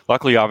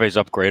 Luckily, Aave is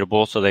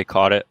upgradable, so they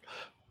caught it,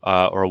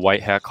 or a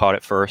white hat caught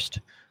it first,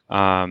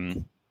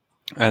 and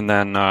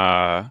then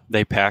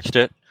they patched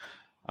it.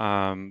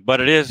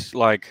 But it is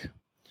like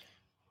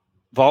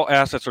vault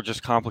assets are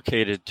just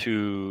complicated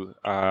to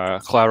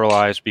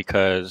collateralize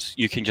because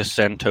you can just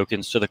send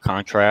tokens to the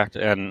contract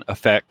and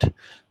affect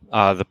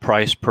the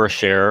price per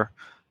share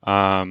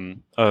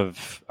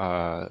of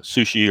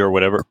Sushi or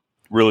whatever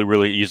really,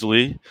 really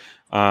easily.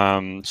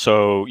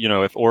 So,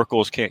 if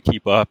oracles can't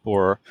keep up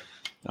or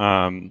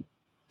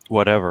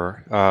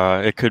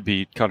whatever, it could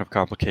be kind of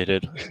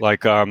complicated.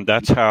 Like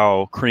that's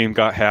how Cream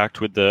got hacked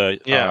with the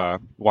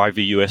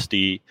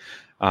YVUSD,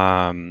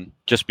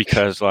 just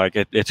because like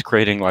it's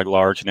creating like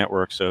large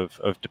networks of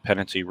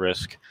dependency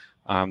risk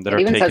that are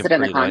taken pretty lightly. It even says it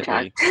in the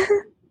contract.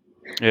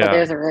 Yeah, but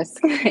there's a risk.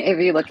 If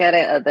you look at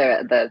it,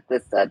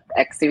 this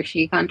X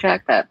Sushi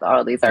contract that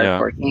all these are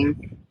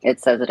forking, it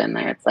says it in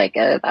there. It's like,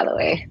 by the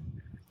way,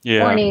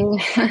 warning.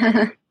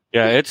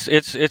 Yeah,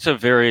 it's a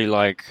very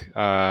like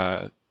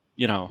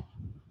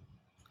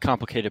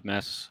complicated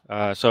mess.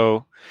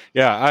 So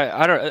yeah,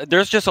 I don't.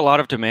 There's just a lot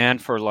of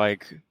demand for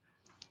like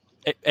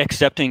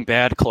accepting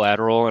bad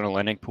collateral in a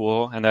lending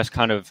pool, and that's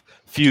kind of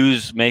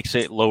Fuse makes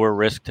it lower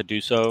risk to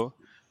do so.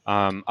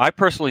 I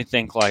personally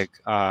think like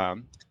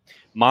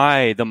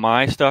the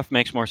My stuff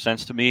makes more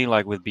sense to me,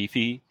 like with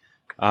Beefy.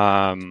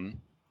 Again,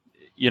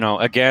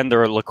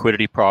 there are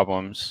liquidity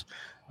problems,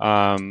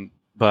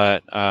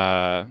 but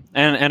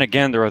and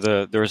again, there's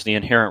the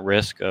inherent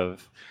risk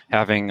of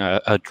having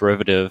a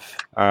derivative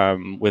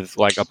with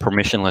like a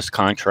permissionless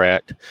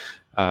contract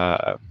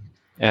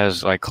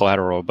as like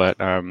collateral. But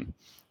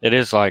it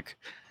is like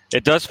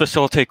it does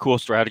facilitate cool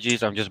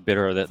strategies. I'm just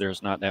bitter that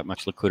there's not that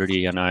much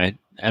liquidity, and I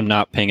am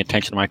not paying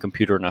attention to my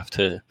computer enough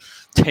to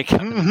take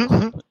it.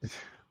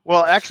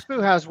 Well,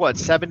 Expo has what,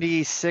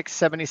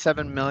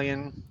 $77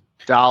 million,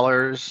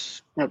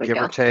 give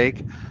or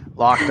take,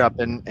 locked up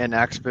in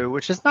Expo,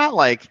 which is not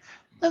like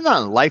not a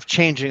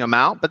life-changing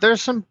amount, but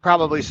there's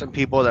probably some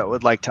people that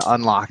would like to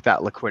unlock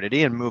that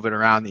liquidity and move it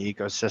around the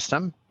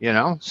ecosystem,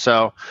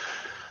 So,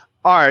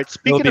 all right,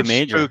 speaking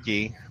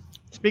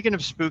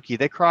of spooky,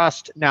 they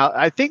crossed. Now,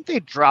 I think they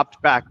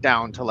dropped back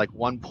down to like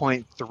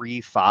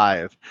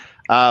 1.35,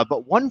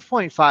 but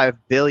 1.5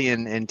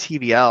 billion in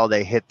TVL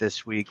they hit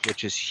this week,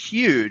 which is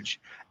huge.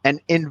 And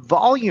in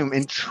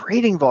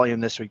trading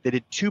volume this week, they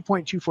did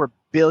 $2.24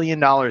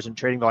 billion in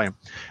trading volume,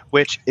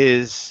 which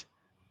is,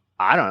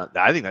 I don't know,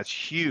 I think that's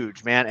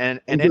huge, man.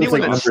 And anyone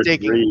like that's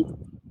staking,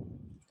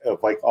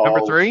 of like all,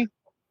 number 3,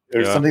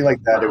 or something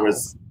like that. There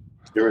was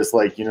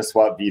like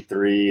Uniswap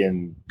V3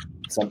 and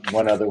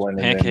one other one,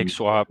 Pancake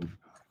Swap, and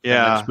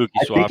then Spooky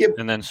Swap,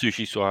 and then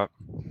Sushi Swap.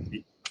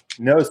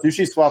 No,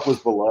 Sushi Swap was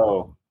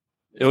below.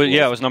 It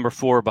was number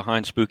 4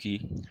 behind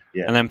Spooky,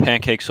 and then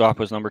Pancake Swap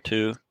was number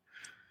 2.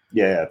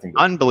 Yeah, I think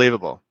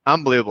unbelievable.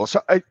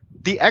 So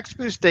the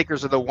XBoost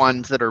stakers are the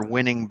ones that are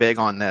winning big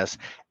on this,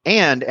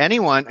 and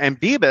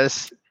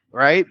Bebis,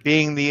 right,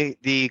 being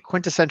the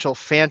quintessential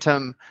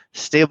Fantom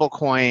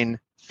stablecoin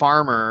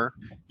farmer,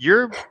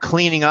 you're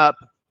cleaning up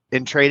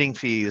in trading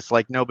fees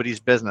like nobody's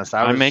business.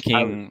 I'm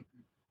making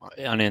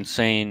an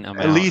insane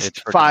amount. At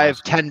least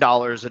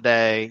 $5-10 a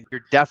day.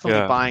 You're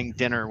definitely buying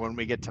dinner when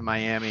we get to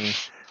Miami.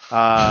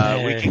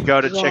 We can go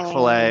to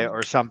Chick-fil-A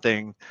or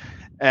something.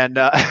 And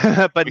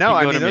but no,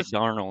 I mean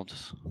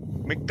McDonald's.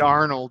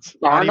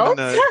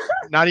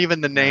 Not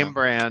even the name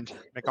brand.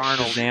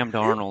 McArnold's. Damn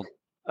Darnold.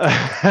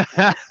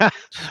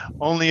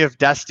 Only if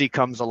Dusty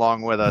comes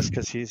along with us,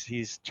 because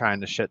he's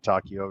trying to shit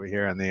talk you over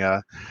here in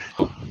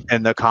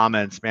the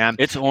comments, man.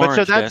 It's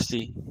orange,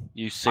 Dusty.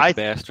 You sick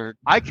bastard.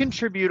 I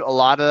contribute a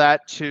lot of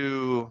that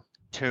to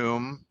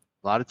Tomb,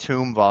 a lot of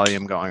Tomb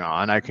volume going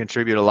on. I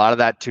contribute a lot of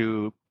that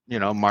to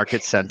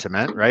market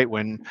sentiment, right?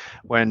 When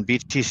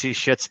BTC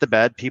shits the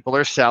bed, people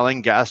are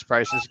selling, gas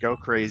prices go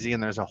crazy,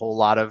 and there's a whole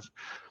lot of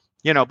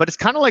but it's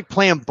kind of like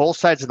playing both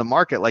sides of the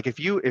market. Like if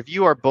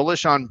you are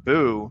bullish on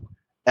Boo,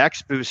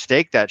 XBoo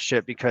stake that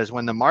shit, because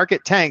when the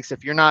market tanks,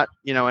 if you're not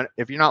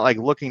like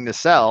looking to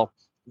sell,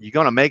 you're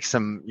gonna make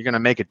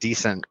a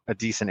decent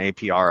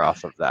APR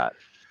off of that.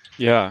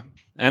 Yeah.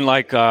 And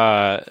like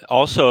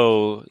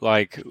also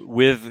like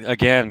with,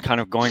 again, kind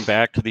of going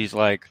back to these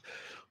like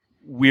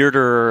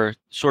weirder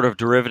sort of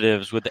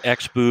derivatives with the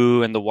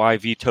XBoo and the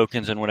YV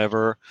tokens and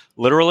whatever,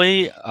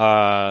 literally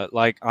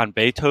like on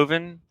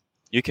Beethoven,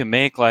 you can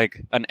make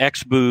like an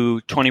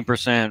XBoo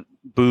 20%,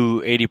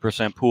 Boo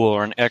 80% pool,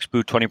 or an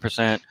XBoo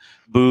 20%,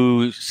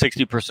 Boo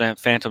 60%,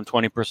 Fantom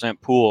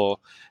 20% pool,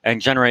 and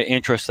generate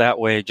interest that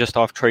way just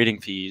off trading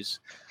fees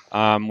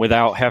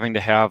without having to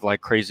have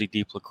like crazy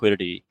deep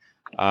liquidity.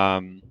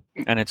 And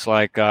it's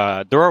like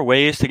there are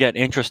ways to get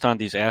interest on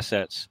these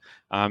assets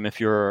if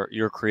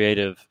you're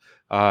creative.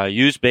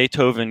 Use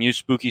Beethoven,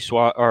 use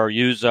SpookySwap, or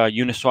use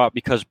Uniswap,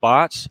 because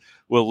bots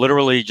will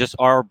literally just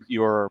arb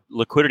your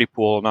liquidity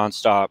pool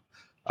nonstop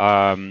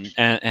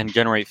and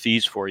generate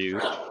fees for you.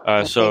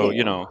 So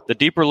the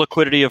deeper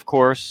liquidity, of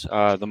course,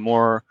 the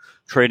more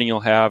trading you'll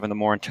have, and the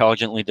more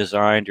intelligently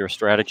designed your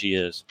strategy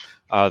is,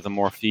 the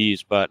more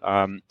fees. But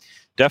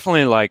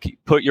definitely like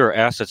put your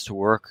assets to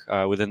work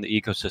within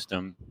the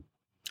ecosystem.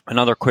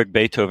 Another quick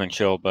Beethoven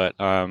chill, but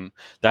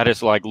that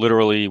is like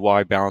literally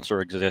why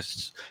Balancer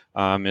exists,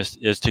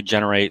 is to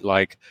generate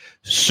like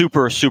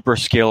super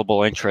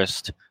scalable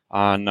interest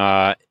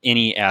on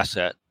any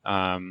asset.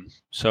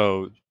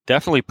 So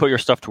definitely put your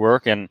stuff to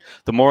work, and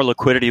the more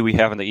liquidity we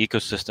have in the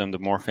ecosystem, the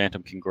more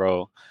Fantom can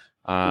grow.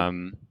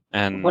 And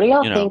what do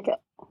y'all think?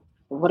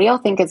 What do y'all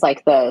think is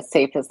like the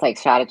safest like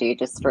strategy,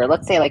 just for,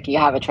 let's say like you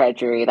have a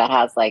treasury that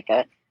has like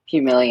a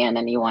few million,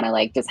 and you want to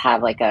like just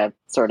have like a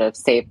sort of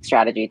safe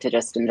strategy to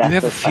just invest? You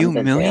have a few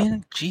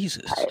million?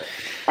 Jesus.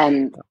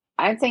 And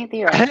I'm saying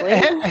theoretically.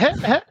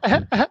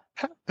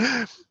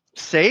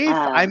 Safe?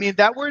 I mean,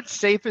 that word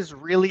safe is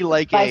really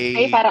like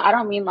safe, I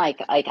don't mean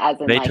like as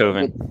in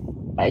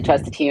Beethoven. I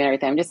trust the team and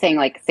everything. I'm just saying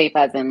like safe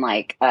as in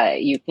like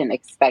you can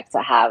expect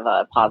to have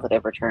a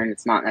positive return.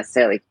 It's not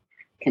necessarily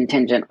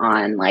contingent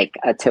on like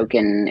a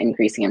token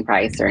increasing in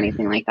price or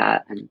anything like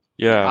that. And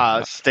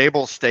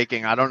stable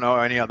staking. I don't know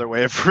any other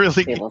way of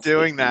really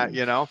doing that,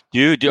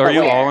 Are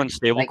you all in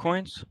stable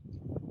coins?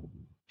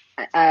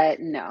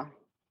 No.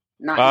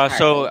 Not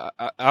so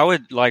I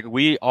would like,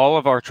 all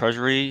of our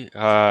treasury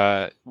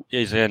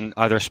is in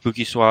either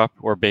SpookySwap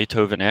or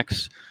Beethoven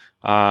X.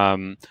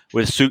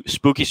 With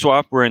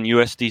SpookySwap, we're in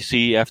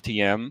USDC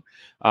FTM,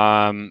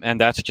 and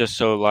that's just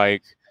so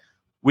like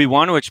we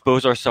want to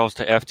expose ourselves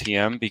to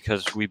FTM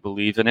because we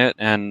believe in it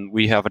and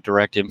we have a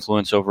direct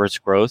influence over its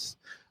growth.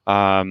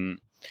 But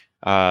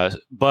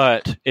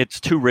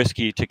it's too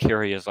risky to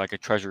carry as like a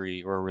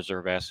treasury or a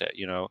reserve asset,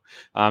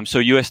 So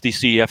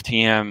USDC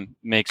FTM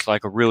makes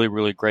like a really,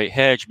 really great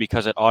hedge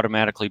because it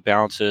automatically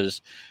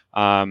balances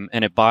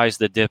and it buys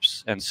the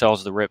dips and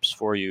sells the rips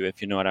for you,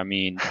 if you know what I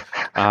mean.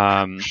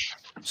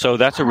 So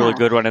that's a really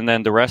good one. And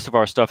then the rest of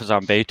our stuff is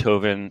on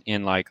Beethoven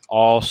in like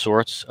all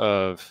sorts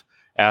of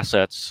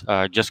assets,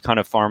 just kind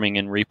of farming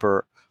in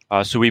Reaper.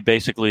 So we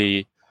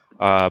basically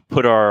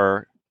put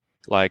our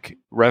like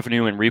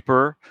revenue in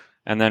Reaper,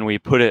 and then we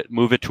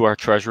move it to our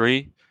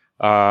treasury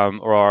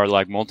or our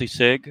like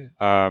multi-sig,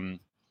 and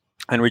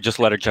we just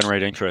let it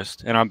generate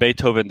interest. And on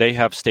Beethoven, they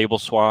have stable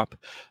swap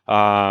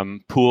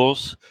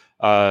pools.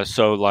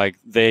 So like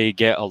they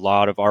get a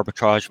lot of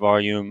arbitrage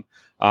volume,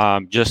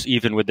 just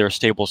even with their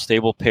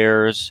stable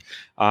pairs.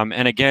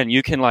 And again,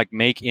 you can like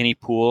make any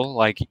pool.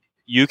 Like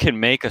you can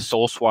make a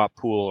Soulswap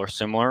pool or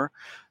similar.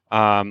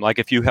 Like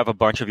if you have a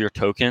bunch of your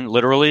token,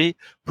 literally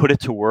put it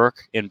to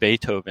work in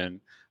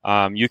Beethoven.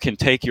 You can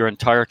take your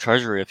entire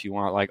treasury if you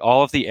want, like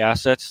all of the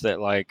assets that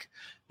like,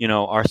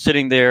 are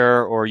sitting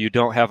there, or you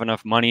don't have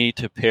enough money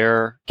to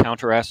pair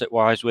counter asset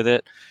wise with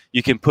it.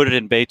 You can put it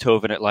in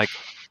Beethoven at like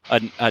a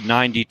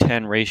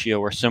 90-10 ratio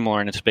or similar.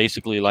 And it's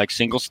basically like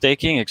single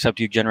staking, except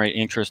you generate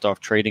interest off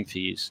trading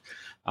fees.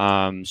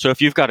 So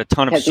if you've got a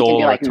ton of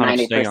Soul, like or a ton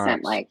 90% of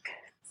Stay-ons, like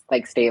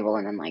like stable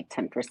and then like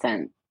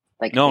 10%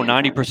 like No,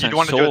 Fantom. 90% You'd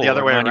want to do it Soul the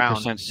other or way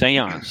 90%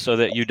 Seance, so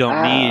that you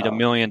don't need $1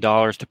 million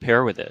to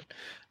pair with it.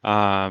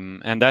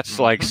 And that's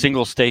like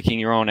single staking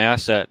your own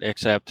asset,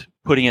 except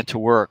putting it to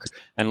work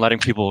and letting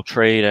people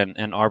trade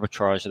and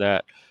arbitrage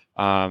that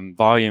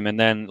volume. And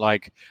then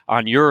like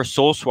on your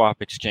Soulswap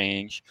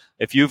exchange,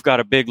 if you've got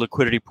a big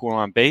liquidity pool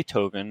on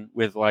Beethoven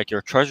with like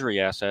your treasury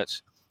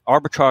assets,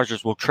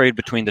 arbitragers will trade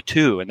between the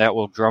two, and that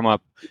will drum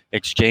up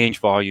exchange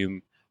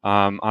volume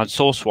on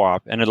Soulswap,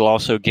 and it'll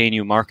also gain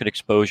you market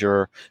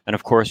exposure. And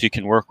of course, you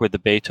can work with the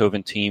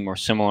Beethoven team or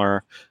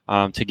similar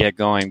to get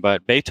going.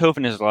 But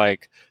Beethoven is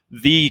like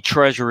the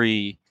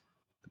treasury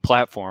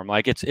platform.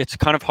 Like it's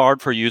kind of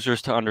hard for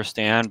users to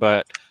understand,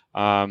 but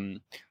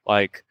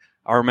like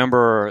I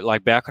remember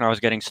like back when I was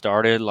getting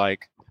started,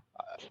 like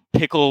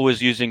Pickle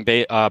was using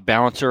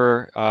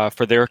Balancer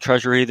for their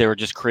treasury. They were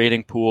just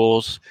creating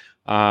pools.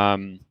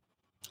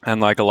 And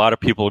like a lot of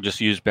people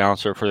just use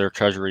Balancer for their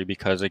treasury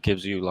because it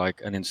gives you like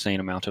an insane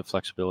amount of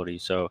flexibility.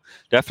 So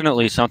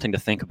definitely something to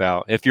think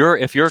about. If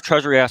your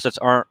treasury assets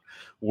aren't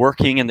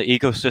working in the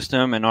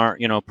ecosystem and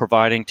aren't,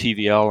 providing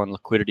TVL and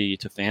liquidity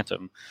to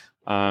Fantom,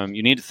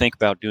 you need to think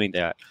about doing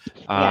that.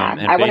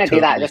 And I want to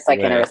do that just like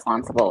in a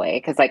responsible way,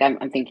 because like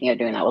I'm thinking of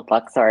doing that with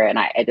Luxor, and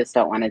I just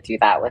don't want to do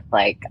that with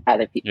like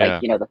other people,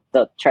 like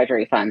the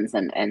treasury funds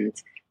and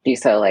do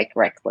so like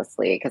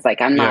recklessly, because like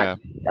I'm not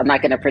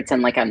going to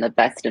pretend like I'm the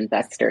best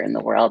investor in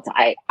the world.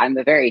 I'm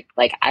a very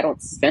like I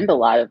don't spend a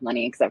lot of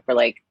money except for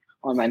like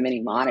on my mini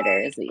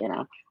monitors,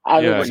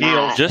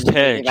 just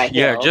hedge.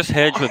 Just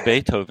hedge with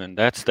Beethoven.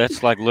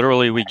 That's like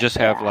literally we just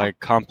have like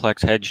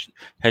complex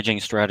hedging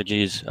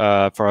strategies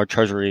for our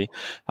treasury,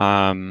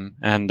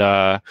 and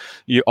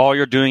all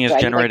you're doing is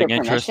generating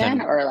interest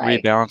and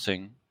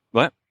rebalancing.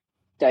 What?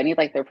 Do I need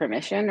like their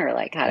permission or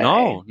like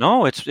how?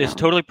 No, it's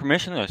totally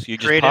permissionless. You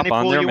just pop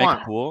on there, make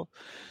a pool.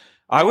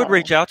 I would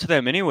reach out to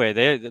them anyway.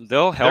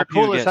 They'll help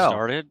you get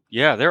started.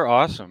 Yeah, they're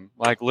awesome.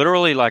 Like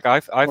literally, like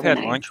I've had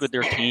lunch with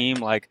their team.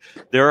 Like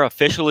they're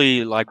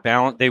officially like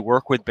they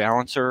work with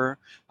Balancer.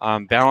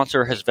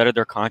 Balancer has vetted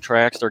their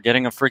contracts. They're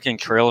getting a freaking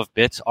Trail of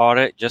Bits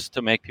audit just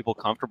to make people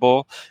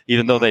comfortable,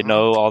 even though they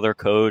know all their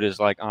code is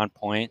like on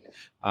point.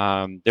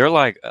 They're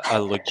like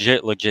a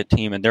legit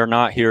team, and they're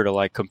not here to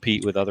like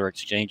compete with other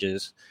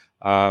exchanges.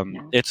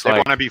 It's they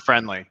like want to be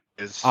friendly.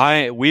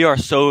 We are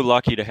so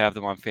lucky to have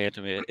them on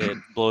Fantom. It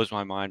blows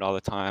my mind all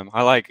the time.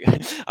 I like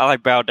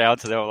bow down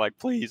to them. I'm like,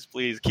 please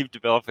keep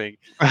developing.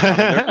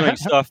 They're doing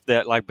stuff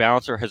that like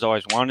Balancer has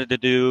always wanted to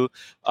do.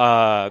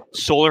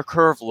 Solar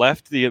Curve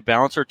left the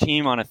Balancer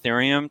team on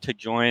Ethereum to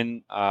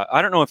join.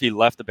 I don't know if he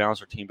left the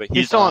Balancer team, but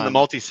he's still on the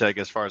multi-sig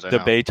as far as I know.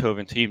 The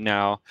Beethoven team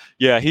now.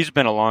 Yeah, he's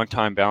been a long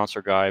time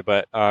Balancer guy,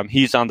 but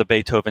he's on the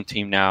Beethoven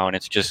team now, and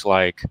it's just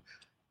like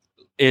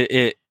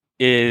it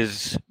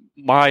is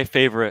my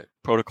favorite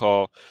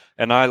protocol.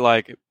 And I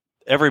like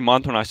every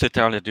month when I sit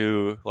down to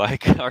do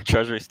like our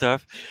treasury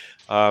stuff,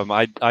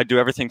 I do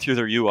everything through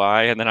their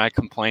UI, and then I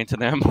complain to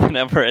them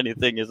whenever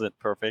anything isn't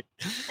perfect.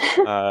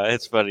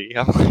 It's funny.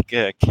 I'm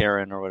like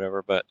Karen or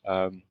whatever, but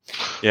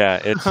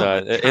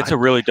it's a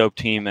really dope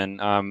team, and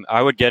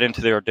I would get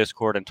into their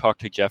Discord and talk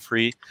to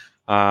Jeffrey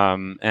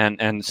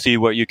and see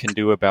what you can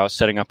do about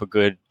setting up a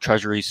good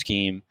treasury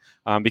scheme.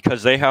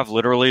 Because they have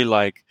literally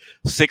like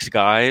 6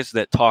 guys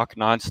that talk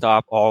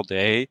nonstop all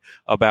day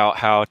about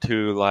how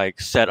to like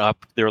set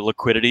up their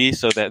liquidity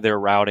so that their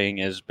routing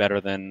is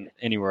better than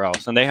anywhere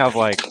else. And they have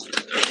like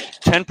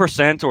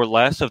 10% or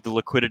less of the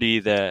liquidity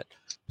that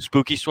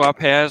SpookySwap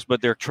has,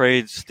 but their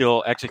trades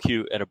still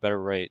execute at a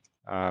better rate.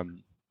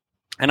 And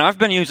I've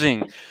been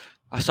using...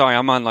 Sorry,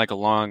 I'm on like a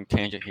long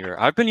tangent here.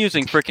 I've been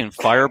using freaking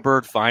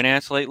Firebird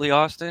Finance lately,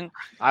 Austin.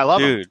 I love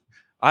Dude,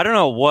 I don't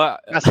know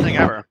what... Best thing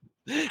ever.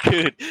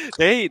 Dude,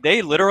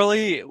 they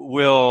literally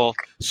will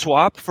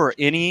swap for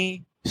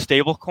any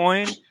stable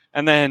coin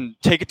and then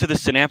take it to the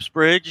Synapse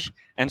bridge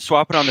and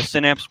swap it on the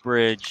Synapse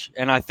bridge.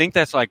 And I think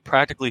that's like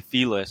practically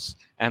feeless.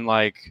 And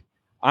like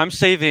I'm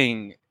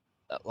saving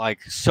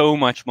like so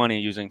much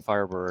money using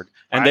Firebird.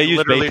 And they use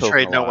literally Beethoven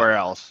trade nowhere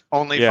else.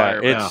 Only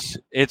Firebird.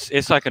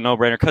 It's like a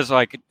no-brainer, because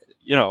like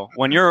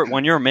when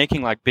you're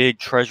making like big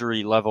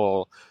treasury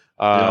level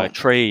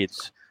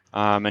trades.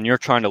 And you're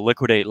trying to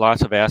liquidate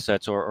lots of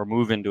assets or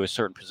move into a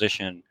certain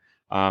position,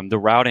 the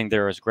routing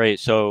there is great.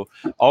 So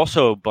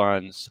also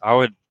Buns, I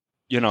would,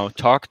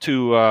 talk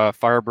to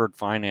Firebird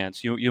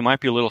Finance. You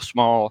might be a little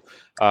small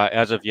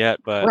as of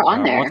yet, but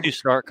once you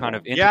start kind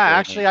of integrating... Yeah,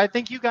 actually, I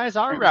think you guys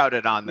are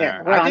routed on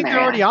there. I think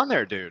they're already on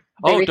there, dude.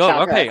 Oh,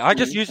 dope. Okay, I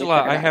just use a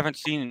lot. I haven't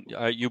seen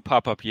you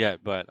pop up yet,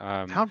 but...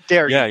 How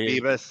dare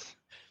you, Bebis?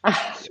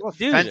 So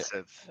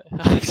offensive.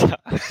 I'm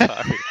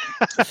sorry.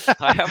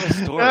 I have a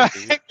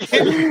story,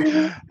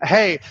 dude.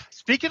 Hey,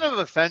 speaking of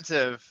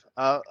offensive,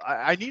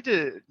 I need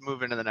to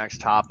move into the next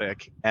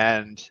topic.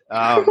 And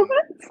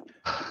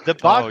the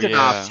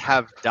Bogdanovs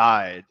have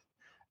died.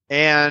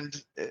 And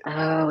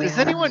does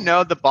anyone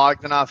know the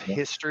Bogdanov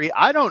history?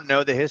 I don't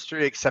know the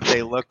history, except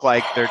they look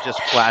like they're just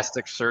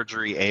plastic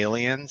surgery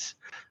aliens.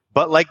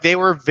 But like they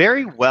were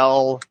very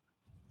well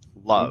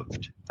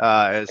loved.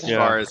 As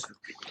far as,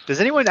 does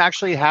anyone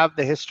actually have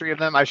the history of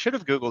them? I should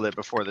have Googled it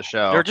before the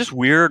show. They're just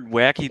weird,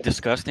 wacky,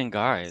 disgusting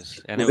guys,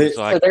 and it was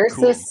like So there's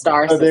cool. this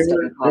star Oh, they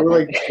system. were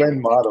like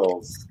twin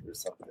models or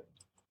something.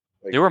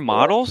 Like, They were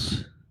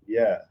models.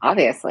 Yeah.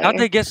 Obviously. How'd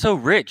they get so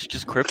rich?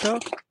 Just crypto?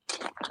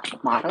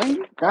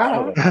 Modeling?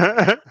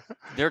 Duh.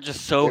 They're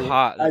just so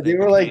hot. that They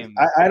were like, became-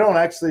 I don't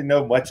actually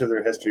know much of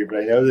their history, but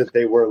I know that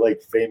they were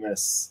like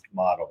famous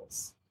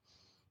models.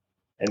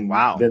 And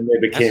Wow. then they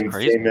became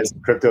crazy. famous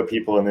crypto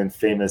people and then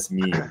famous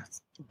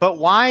memes. But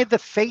why the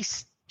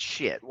face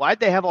shit? Why'd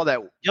they have all that?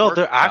 Yo, work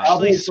they're done? actually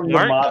Probably from the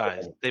smart model.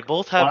 guys. They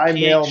both have By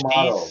male PhDs,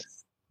 models.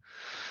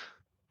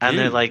 and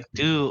they Dude. like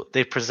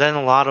they present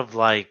a lot of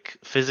like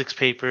physics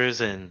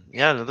papers, and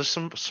there's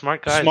some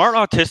smart guys. Smart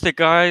autistic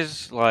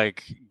guys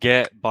like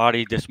get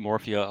body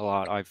dysmorphia a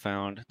lot. I've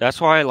found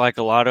that's why like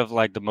a lot of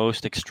like the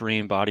most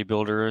extreme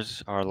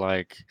bodybuilders are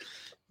like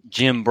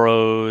gym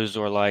bros,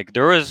 or like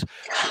there was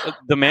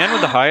the man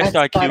with the highest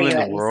That's IQ funny in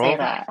that the you say world.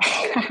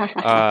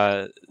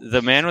 that.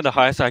 The man with the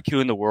highest IQ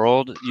in the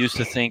world used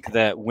to think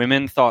that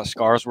women thought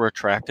scars were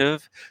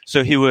attractive,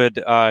 so he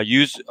would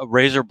use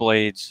razor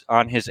blades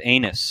on his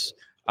anus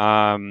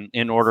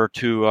in order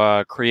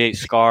to create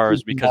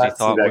scars because he Not see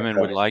thought that women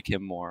would coming. like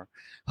him more.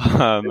 See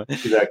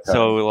that So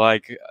coming.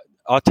 like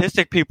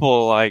autistic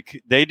people, like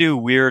they do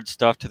weird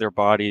stuff to their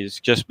bodies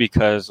just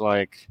because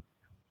like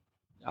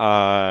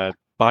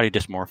body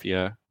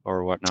dysmorphia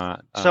or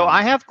whatnot. So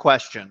I have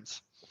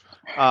questions,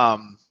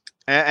 and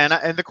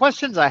the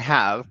questions I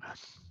have,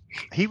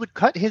 he would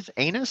cut his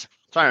anus.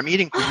 Sorry, I'm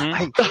eating.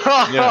 Mhm.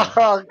 Oh,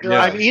 God.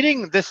 Yeah. I'm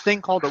eating this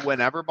thing called a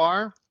Whenever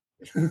bar,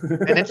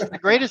 and it's the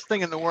greatest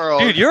thing in the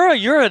world. Dude, you're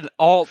an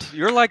alt.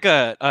 You're like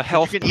a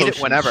health you can eat it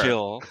potion whenever.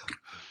 chill.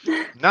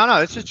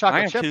 No, it's just I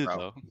chocolate am chip, too, bro.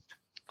 though.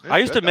 It's I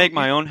used good, to make though.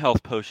 my own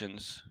health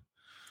potions.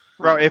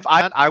 Bro, if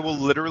I will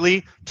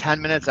literally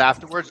 10 minutes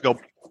afterwards go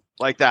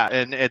like that,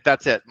 and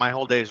that's it. My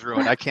whole day is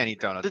ruined. I can't eat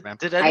donuts, man.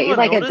 Did I eat anyone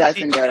like a notice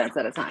dozen he donuts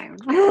at a time.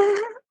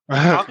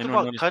 talked Anyone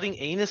about notice- cutting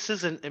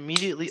anuses and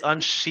immediately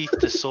unsheathed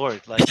the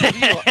sword? Like,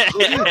 what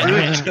are you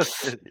doing,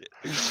 Justin?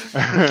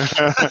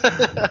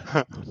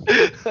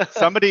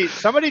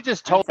 Somebody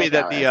just told I'm me so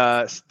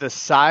that the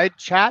side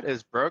chat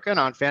is broken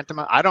on Fantom.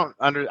 I don't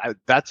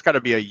that's got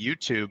to be a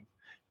YouTube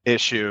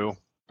issue.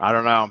 I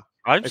don't know.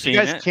 I've If seen you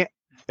guys it. can't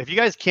if you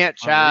guys can't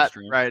On chat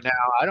Restream. right now,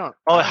 I don't.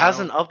 Oh, I it don't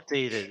hasn't know.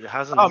 updated. It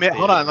hasn't. Oh man,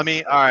 hold updated. on. Let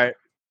me. All right.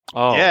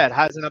 Oh, Yeah, it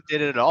hasn't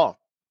updated at all.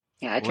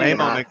 Yeah, I turned it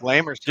Lame-o off.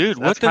 McLamerson. dude,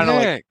 what That's the kinda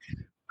heck?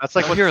 That's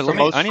like Oh, what's here, the let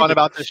me- most I need fun to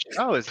about this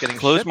show is getting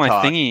Close shit my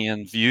talked. thingy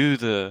and view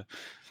the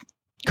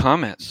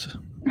comments.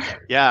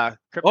 Yeah.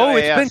 Crypto Oh,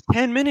 it's AF. been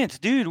 10 minutes,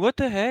 dude. What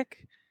the heck?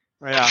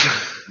 Yeah.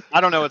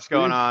 I don't know what's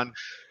going on.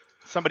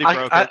 Somebody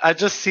broke it. I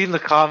just seen the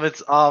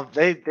comments.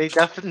 They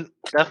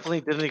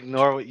definitely didn't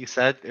ignore what you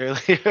said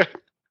earlier.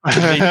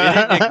 They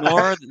didn't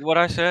ignore what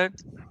I said.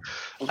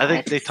 I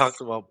think they What? talked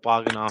about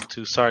bogging off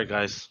too. Sorry,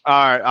 guys. All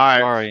right.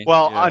 Sorry.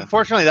 Well, Yeah.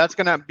 unfortunately, that's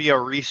going to be a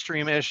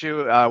restream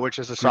issue, which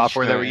is a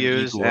software that we and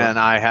use, Igor. and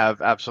I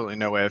have absolutely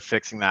no way of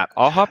fixing that.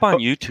 I'll hop on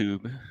But-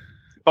 YouTube.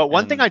 But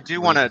one and thing I do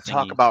want to link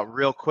talk thingies. about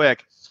real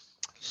quick.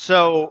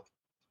 So,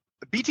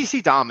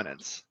 BTC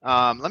dominance.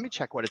 Let me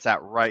check what it's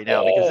at right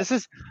now because this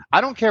is.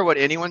 I don't care what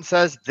anyone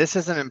says. This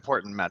is an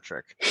important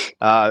metric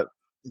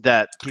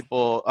that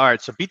people. All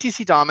right. So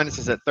BTC dominance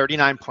is at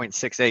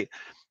 39.68.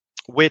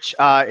 Which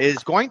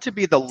is going to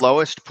be the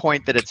lowest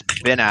point that it's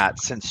been at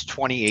since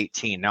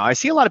 2018. Now, I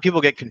see a lot of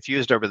people get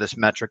confused over this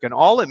metric, and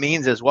all it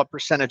means is what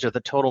percentage of the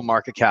total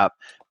market cap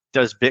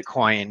does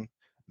Bitcoin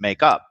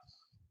make up.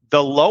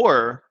 The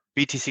lower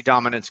BTC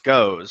dominance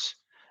goes,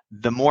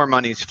 the more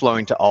money is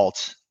flowing to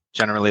alts,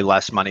 generally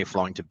less money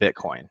flowing to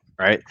Bitcoin,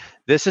 right?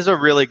 This is a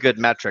really good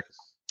metric.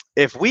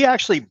 If we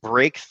actually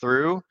break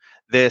through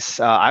this,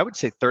 I would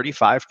say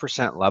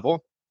 35%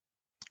 level,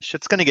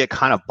 shit's going to get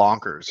kind of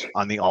bonkers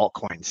on the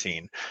altcoin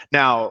scene.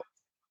 Now,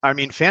 I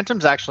mean,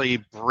 Fantom's actually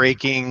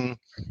breaking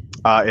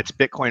its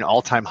Bitcoin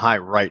all-time high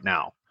right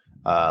now,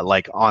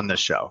 like on the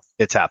show.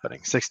 It's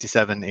happening.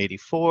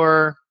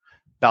 67.84,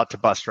 about to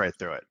bust right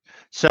through it.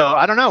 So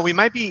I don't know. We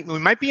might be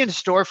in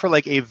store for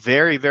like a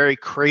very, very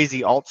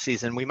crazy alt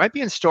season. We might be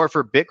in store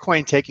for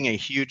Bitcoin taking a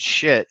huge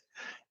shit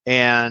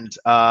and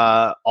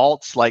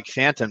alts like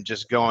Fantom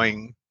just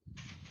going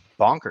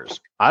bonkers.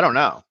 I don't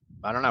know.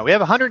 We have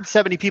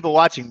 170 people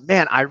watching.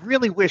 Man, I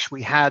really wish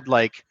we had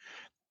like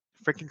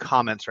freaking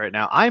comments right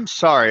now. I'm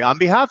sorry. On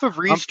behalf of I'm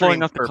pulling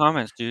Restream, up the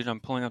comments, dude. I'm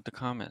pulling up the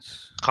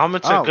comments.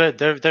 Comments are Oh. good.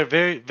 They're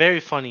very, very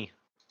funny.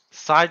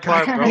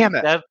 Sidebar, God bro. damn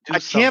it. Dev, do I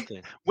can't-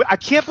 something. I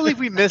can't believe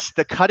we missed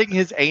the cutting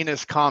his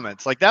anus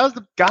comments. Like that was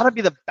gotta be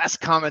the best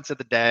comments of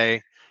the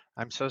day.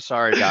 I'm so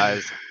sorry,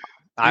 guys.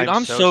 Dude,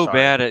 I'm so sorry.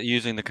 bad at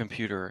using the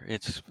computer.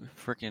 It's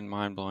freaking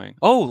mind blowing.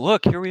 Oh,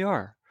 look, here we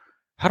are.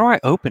 How do I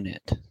open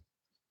it?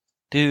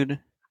 Dude.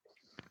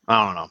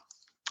 I don't know.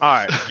 All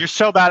right, you're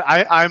so bad.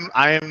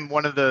 I am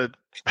one of the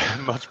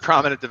most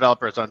prominent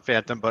developers on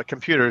Fantom, but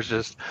computers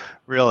just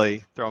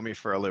really throw me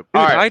for a loop.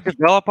 Dude, All right. I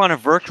develop on a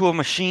virtual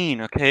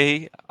machine,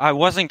 okay? I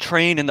wasn't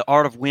trained in the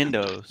art of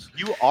Windows.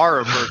 You are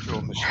a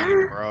virtual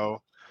machine,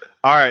 bro.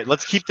 All right,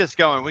 let's keep this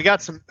going. We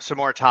got some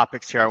more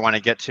topics here I want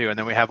to get to, and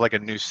then we have like a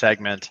new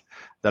segment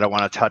that I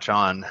want to touch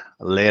on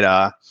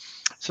later.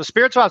 So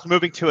SpiritSwap's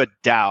moving to a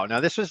DAO.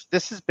 Now this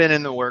has been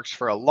in the works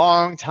for a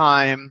long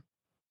time.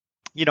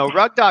 You know,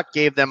 RugDoc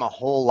gave them a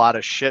whole lot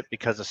of shit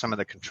because of some of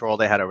the control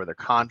they had over their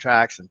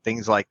contracts and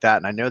things like that.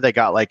 And I know they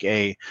got like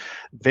a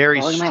very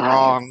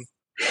strong.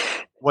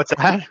 What's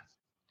that?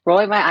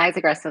 Rolling my eyes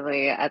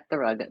aggressively at the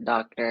rug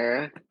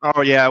doctor.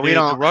 Oh yeah, we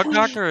don't. The rug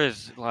doctor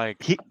is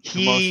like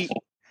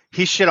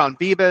he shit on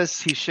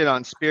Bebis. He shit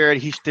on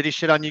Spirit. Did he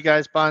shit on you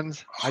guys,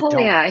 Buns? Oh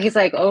yeah, he's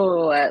like,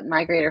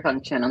 migrator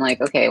function. I'm like,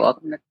 okay,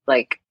 welcome to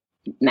like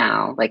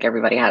now. Like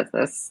everybody has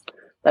this.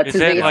 That's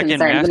his biggest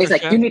concern. And he's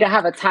like, you need to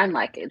have a time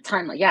lock.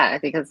 Yeah,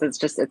 because it's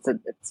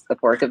the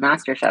fork of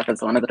MasterChef.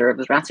 It's one of the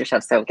derivatives of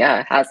MasterChef. So yeah,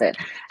 it has it.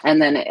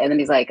 And then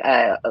he's like,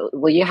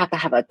 well, you have to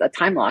have a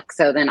time lock.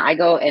 So then I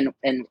go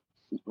and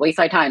waste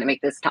my time to make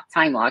this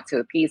time lock to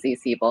appease these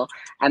people.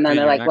 And then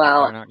they're like,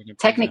 well,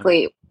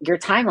 technically your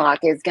time lock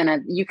is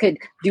you could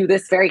do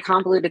this very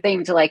convoluted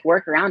thing to like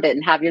work around it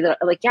and have your,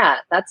 like, yeah,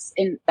 that's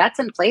in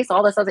place.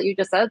 All the stuff that you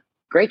just said.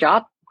 Great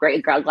job.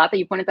 Great. Glad that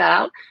you pointed that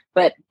out.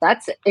 But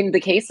that's in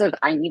the case of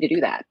I need to do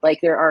that. Like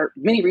there are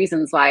many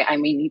reasons why I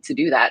may need to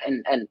do that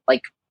and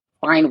like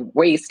find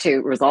ways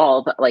to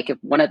resolve, like if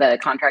one of the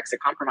contracts are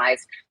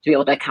compromised, to be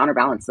able to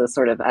counterbalance those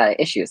sort of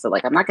issues. So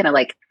like I'm not going to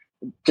like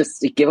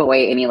just give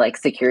away any like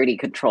security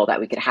control that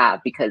we could have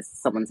because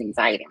someone's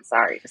anxiety. I'm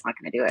sorry, just not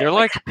going to do it. They're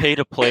like pay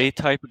to play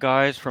type of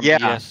guys from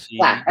BSC.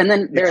 Yeah, and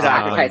then there's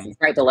advertisements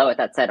right below it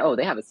that said, "Oh,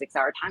 they have a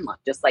 6-hour time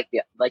lock, just like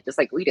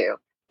we do."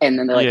 And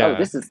then they're like, "Oh,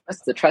 this is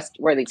a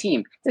trustworthy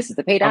team. This is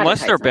the paid."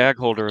 Unless they're bag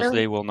holders,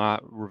 they will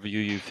not review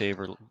you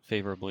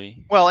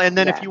favorably. Well, and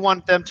then if you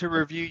want them to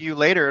review you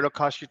later, it'll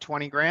cost you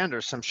 $20,000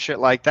 or some shit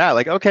like that.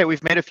 Like, okay,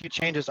 we've made a few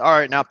changes. All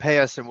right, now pay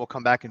us, and we'll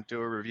come back and do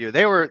a review.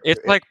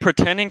 It's like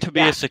pretending to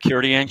be a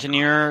security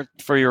engineer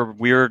for your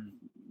weird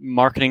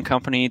marketing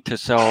company to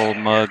sell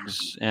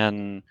mugs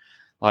and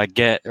like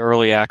get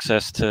early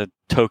access to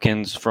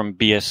tokens from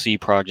BSC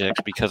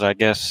projects because I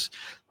guess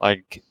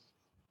like.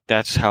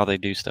 That's how they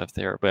do stuff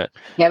there, but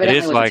it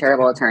is like a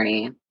terrible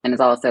attorney and is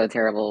also a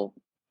terrible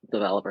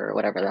developer or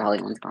whatever the hell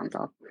he wants to call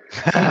himself.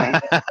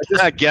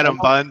 Anyway. Get him,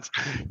 Buns.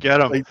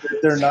 Get him. Like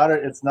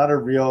it's not a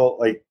real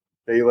like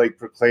they like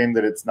proclaim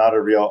that it's not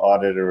a real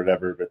audit or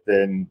whatever, but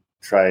then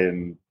try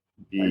and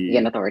be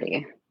an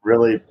authority.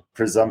 Really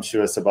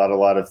presumptuous about a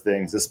lot of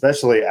things,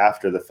 especially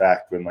after the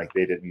fact when like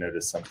they didn't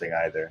notice something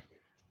either.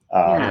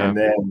 And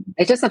then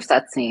it just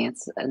upsets me.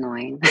 It's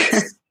annoying.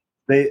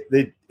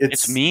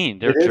 It's mean.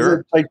 They're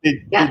jerks. Like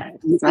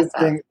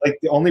like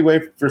the only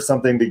way for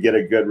something to get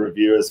a good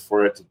review is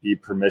for it to be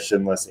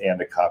permissionless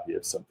and a copy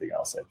of something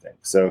else, I think.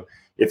 So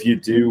if you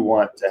do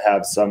want to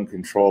have some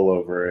control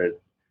over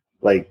it,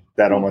 like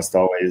that almost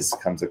always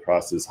comes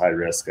across as high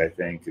risk, I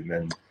think. And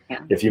then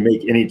if you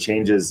make any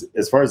changes,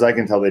 as far as I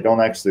can tell, they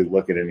don't actually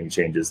look at any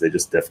changes. They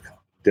just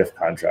diff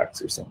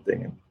contracts or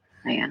something.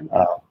 And,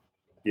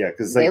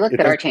 because they looked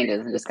at our changes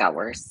and just got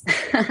worse.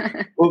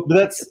 Well,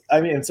 but I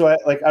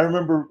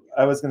remember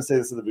I was going to say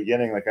this at the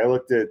beginning. Like I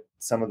looked at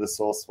some of the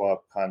Soulswap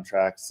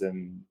contracts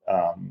and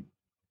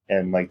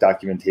like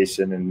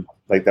documentation, and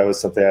like that was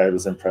something I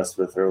was impressed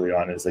with early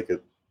on. Is like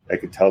I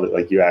could tell that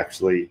like you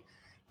actually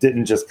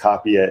didn't just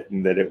copy it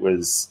and that it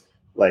was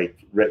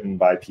like written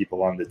by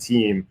people on the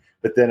team.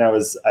 But then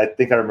I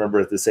think I remember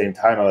at the same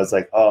time I was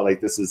like, oh,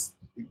 like this is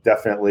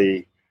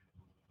definitely.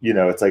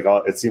 It's like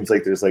it seems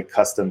like there's like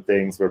custom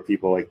things where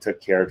people like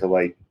took care to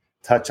like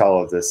touch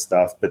all of this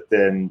stuff, but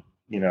then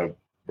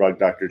Rug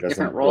Doctor doesn't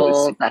different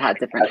roles that had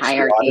different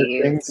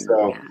hierarchies. Things,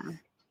 so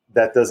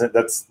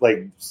that's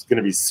like going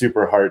to be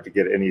super hard to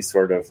get any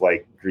sort of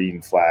like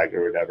green flag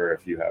or whatever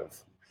if you have.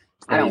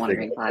 I don't want a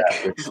green flag.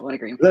 I want a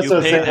green flag.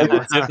 You pay them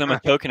or give them a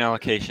token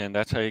allocation.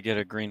 That's how you get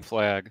a green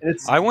flag.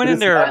 I went in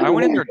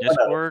their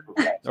Discord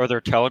or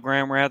their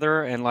Telegram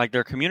rather, and like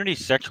their community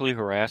sexually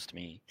harassed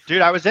me.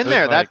 Dude, I was in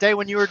there that day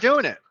when you were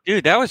doing it.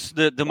 Dude, that was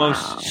the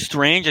most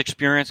strange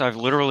experience I've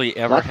literally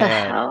ever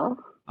had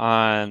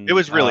on. It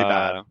was really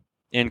bad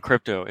in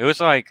crypto. It was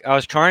like I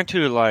was trying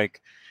to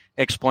like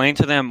explain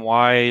to them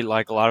why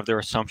like a lot of their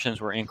assumptions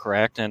were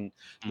incorrect and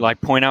like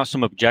point out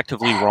some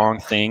objectively wrong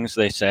things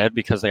they said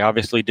because they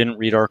obviously didn't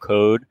read our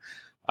code.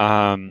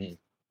 And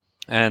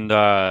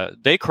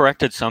they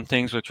corrected some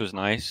things, which was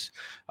nice.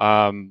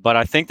 But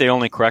I think they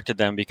only corrected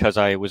them because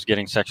I was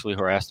getting sexually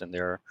harassed in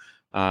there.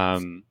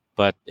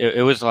 But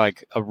it was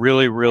like a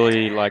really,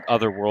 really like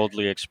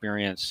otherworldly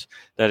experience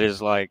that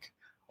is like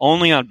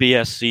only on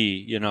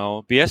BSC,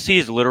 BSC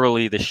is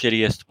literally the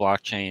shittiest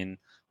blockchain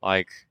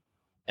like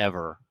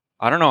ever.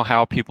 I don't know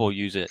how people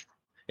use it.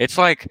 It's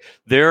like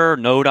their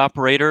node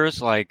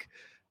operators like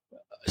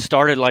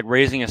started like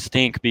raising a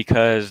stink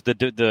because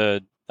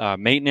the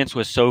maintenance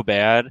was so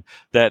bad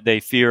that they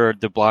feared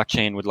the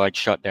blockchain would like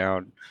shut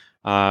down.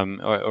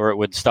 or it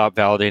would stop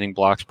validating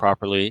blocks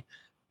properly.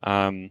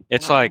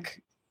 It's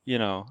like,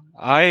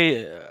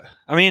 I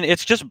mean,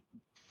 it's just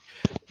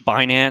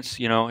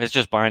Binance, it's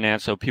just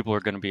Binance, so people are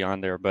going to be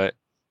on there. But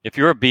if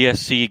you're a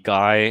BSC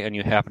guy and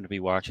you happen to be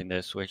watching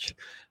this, which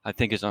I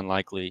think is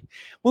unlikely,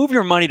 move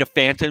your money to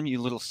Fantom,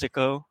 you little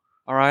sicko.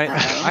 All right?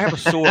 I have a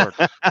sword.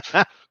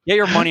 Get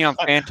your money on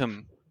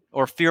Fantom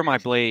or Fear My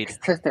Blade.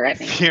 So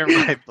threatening. Fear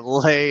My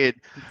Blade.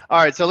 All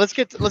right, so let's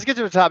get to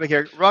the topic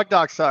here.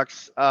 RugDoc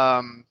sucks.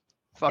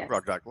 Fuck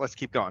RugDoc. Let's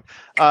keep going.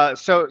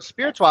 So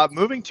SpiritSwap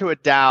moving to a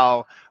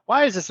DAO.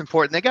 Why is this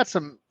important? They got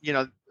some,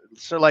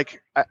 so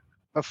like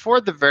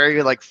before the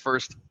very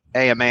first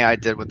AMA I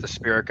did with the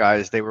Spirit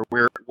guys, they were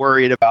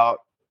worried about,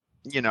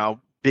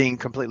 being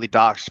completely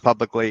doxxed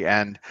publicly,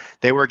 and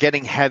they were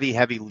getting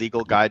heavy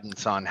legal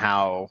guidance on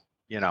how,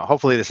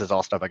 hopefully this is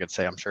all stuff I could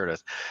say, I'm sure it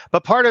is.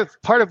 But part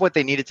of what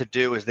they needed to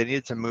do is they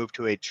needed to move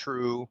to a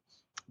true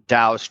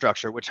DAO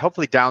structure, which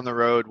hopefully down the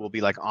road will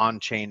be like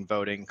on-chain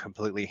voting,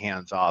 completely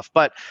hands-off.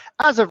 But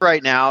as of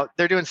right now,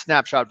 they're doing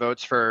snapshot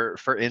votes for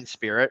in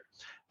Spirit.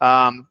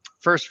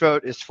 First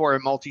vote is for a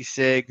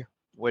multi-sig,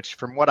 which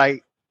from what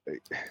I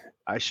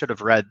should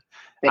have read.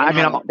 They don't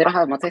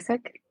have a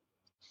multi-sig?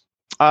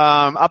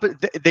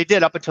 They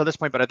did up until this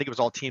point, but I think it was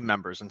all team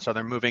members, and so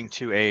they're moving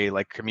to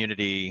a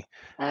community.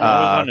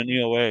 On an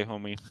EOA,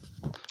 homie.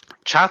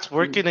 Chat's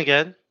working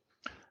again.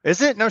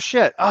 Is it? No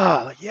shit.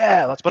 Oh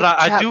yeah, let's. But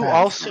I do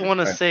also want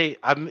to say,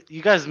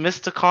 you guys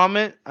missed a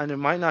comment, and it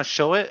might not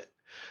show it.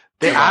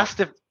 They asked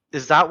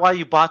is that why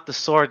you bought the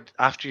sword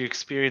after your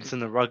experience in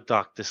the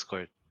RugDoc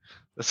Discord?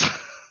 That's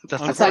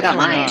how I got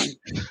mine.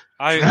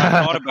 I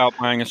thought about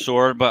buying a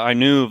sword, but I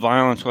knew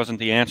violence wasn't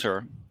the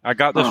answer. I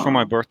got this for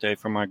my birthday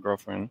from my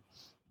girlfriend.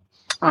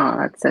 Oh,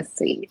 that's so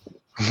sweet.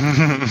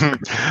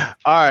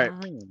 All right,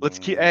 let's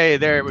keep. Hey,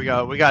 there we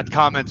go. We got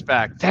comments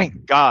back.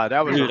 Thank God.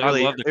 That was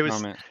really. I love the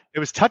comment. It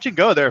was touch and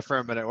go there for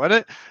a minute,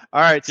 wasn't it?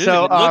 All right, dude,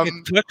 so look, it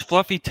took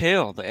Fluffy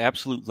Tail, the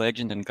absolute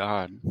legend and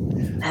god.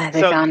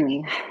 They found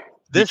me.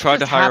 He tried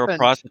to hire a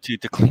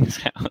prostitute to clean his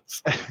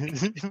house.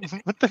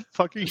 What the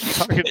fuck are you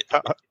talking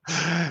about?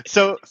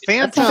 So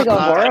Fantom sounds like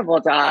a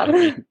horrible job.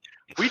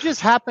 This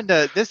just happened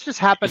to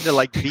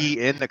be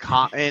in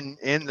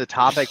the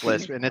topic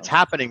list, and it's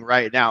happening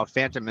right now.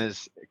 Fantom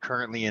is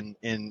currently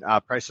in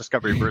price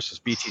discovery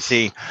versus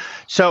BTC.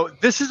 So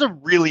this is a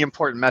really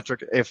important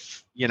metric.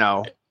 If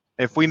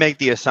we make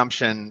the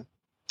assumption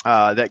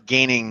that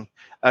gaining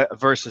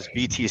versus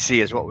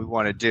BTC is what we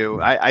want to do,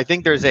 I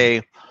think there's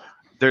a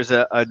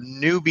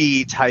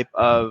newbie type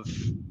of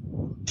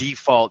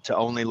default to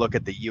only look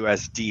at the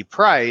USD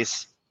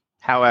price.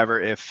 However,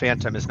 if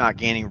Fantom is not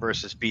gaining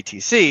versus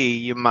BTC,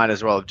 you might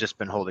as well have just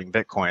been holding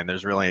Bitcoin.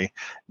 There's really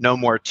no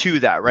more to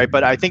that, right?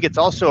 But I think it's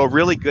also a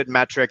really good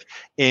metric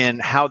in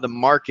how the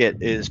market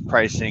is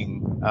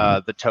pricing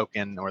the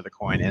token or the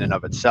coin in and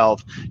of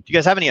itself. Do you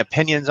guys have any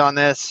opinions on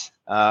this?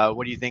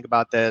 What do you think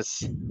about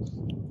this?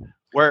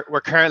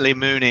 We're currently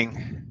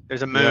mooning.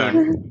 There's a moon.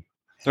 Yeah.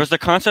 There's the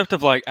concept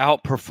of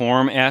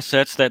outperform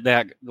assets that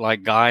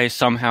guy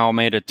somehow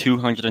made a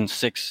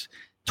 206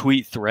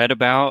 tweet thread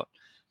about.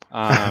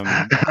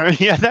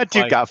 Yeah, that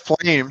dude got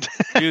flamed.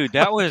 Dude,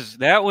 that was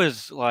it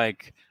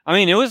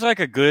was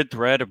a good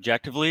thread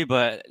objectively,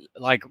 but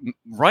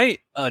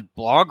write a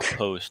blog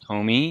post,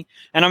 homie.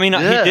 And he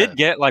did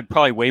get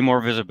probably way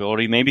more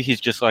visibility. Maybe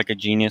he's just a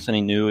genius and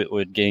he knew it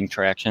would gain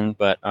traction.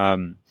 But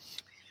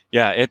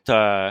it's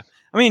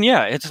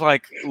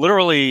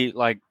literally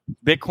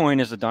Bitcoin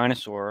is a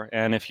dinosaur,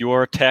 and if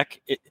your tech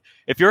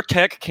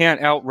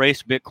can't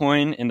outrace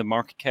Bitcoin in the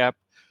market cap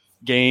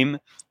game,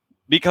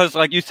 because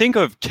you think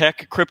of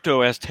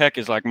crypto as tech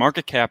is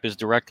market cap is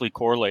directly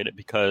correlated,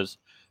 because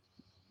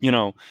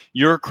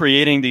you're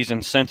creating these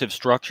incentive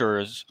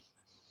structures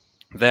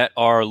that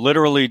are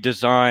literally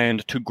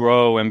designed to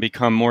grow and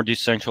become more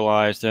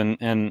decentralized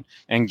and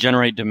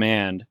generate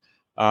demand.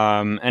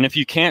 And if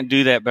you can't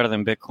do that better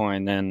than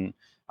Bitcoin, then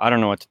I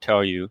don't know what to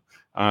tell you.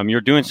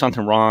 You're doing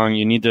something wrong.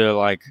 You need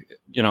to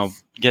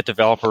get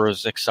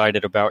developers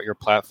excited about your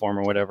platform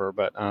or whatever.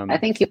 But I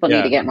think people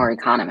need to get more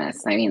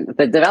economists.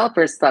 The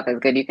developers stuff is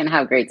good. You can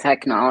have great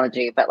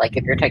technology, but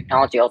if your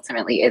technology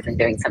ultimately isn't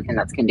doing something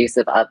that's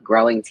conducive of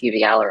growing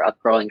TVL or of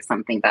growing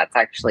something that's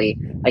actually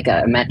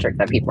a metric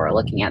that people are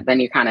looking at, then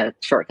you're kind of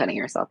shortcutting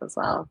yourself as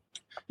well.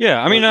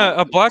 Yeah,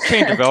 a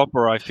blockchain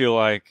developer, I feel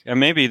and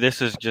maybe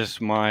this is just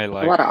my a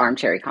lot of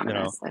armchair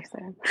economists.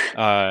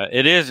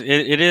 It is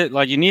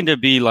you need to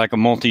be a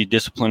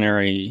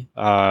multidisciplinary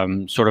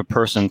sort of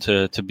person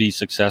to be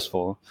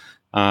successful,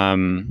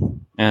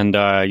 and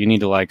you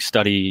need to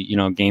study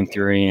game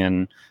theory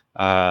and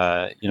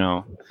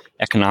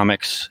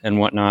economics and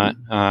whatnot.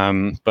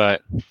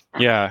 But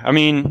yeah,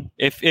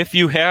 if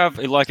you have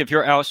if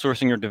you're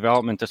outsourcing your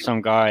development to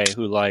some guy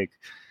who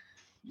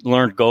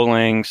learned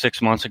Golang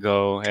 6 months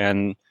ago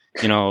and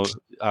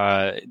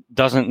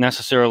doesn't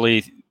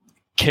necessarily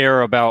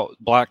care about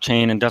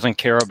blockchain and doesn't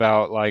care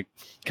about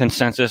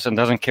consensus and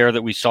doesn't care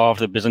that we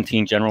solved the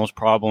Byzantine generals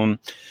problem,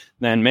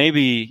 then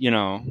maybe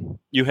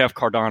you have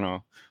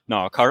Cardano.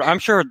 No, I'm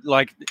sure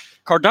like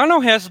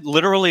Cardano has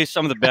literally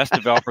some of the best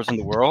developers in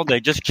the world. They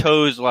just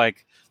chose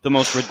like the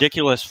most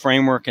ridiculous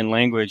framework and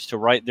language to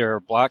write their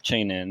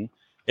blockchain in.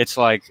 It's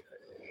like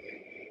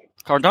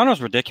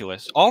Cardano's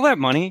ridiculous. All that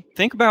money,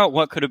 think about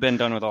what could have been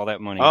done with all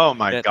that money. Oh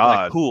my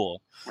God. Like,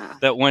 cool.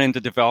 That went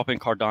into developing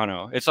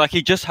Cardano. It's like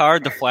he just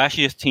hired the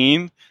flashiest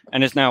team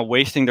and is now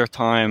wasting their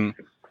time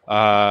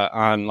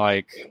on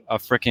like a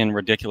freaking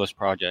ridiculous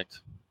project.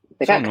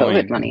 They got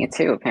COVID money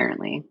too,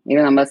 apparently.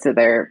 Even though most of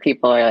their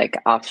people are like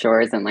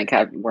offshores and like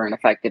weren't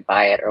affected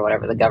by it or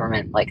whatever, the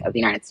government like of the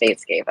United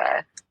States gave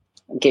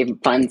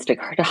funds to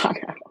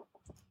Cardano.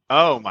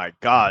 Oh my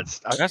God!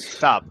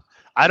 Stop!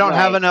 I don't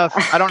have enough.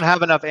 I don't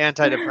have enough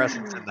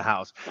antidepressants in the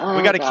house.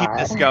 We got to keep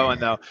this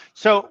going though.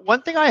 So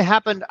one thing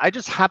I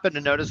just happened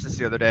to notice this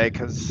the other day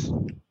because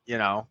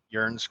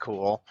Yearn's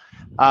cool.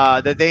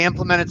 That they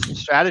implemented some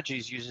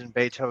strategies using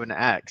Beethoven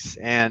X,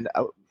 and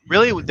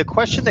really the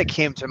question that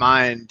came to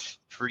mind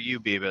for you,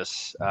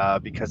 Bebis,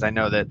 because I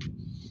know that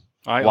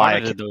I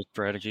audited those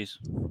strategies.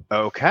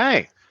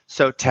 Okay,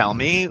 so tell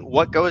me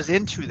what goes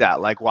into that.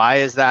 Like, why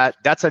is that?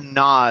 That's a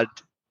nod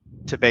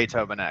to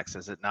Beethoven X,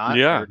 is it not?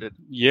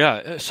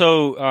 Yeah.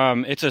 So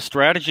it's a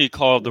strategy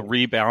called the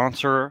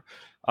rebalancer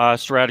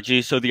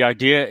strategy. So the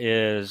idea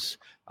is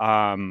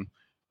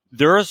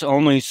there's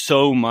only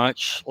so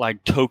much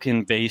like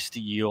token-based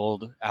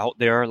yield out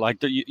there. Like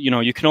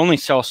you can only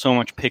sell so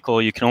much pickle,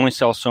 you can only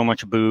sell so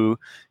much boo,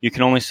 you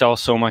can only sell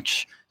so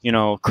much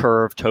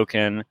curve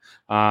token,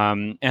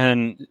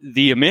 and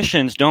the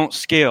emissions don't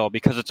scale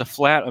because it's a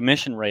flat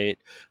emission rate,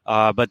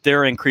 but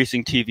they're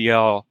increasing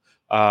TVL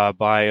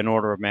by an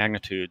order of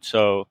magnitude.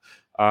 So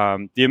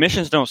the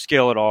emissions don't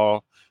scale at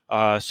all.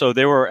 So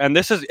they were, and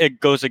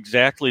it goes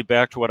exactly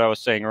back to what I was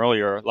saying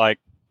earlier. Like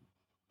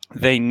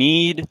they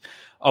need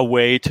a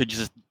way to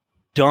just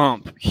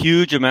dump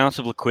huge amounts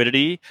of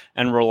liquidity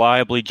and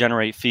reliably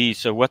generate fees.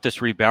 So what this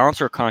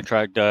rebalancer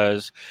contract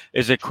does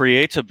is it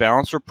creates a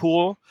balancer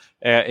pool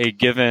at a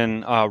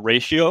given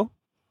ratio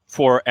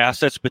for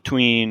assets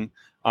between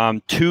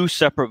two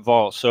separate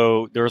vaults.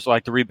 So there's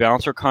like the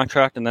rebalancer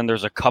contract, and then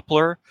there's a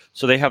coupler.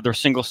 So they have their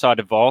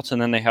single-sided vaults,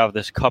 and then they have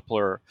this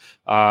coupler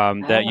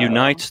that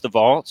unites the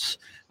vaults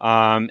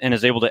and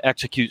is able to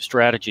execute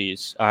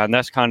strategies. And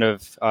that's kind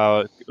of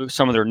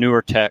some of their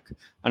newer tech.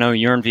 I know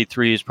Yearn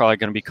V3 is probably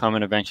going to be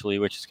coming eventually,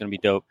 which is going to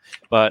be dope.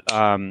 But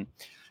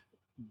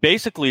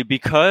basically,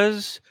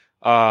 because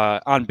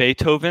on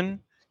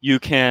Beethoven, you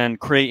can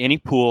create any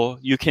pool,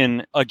 you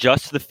can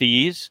adjust the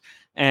fees,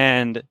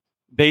 and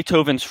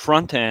Beethoven's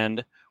front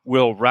end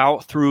will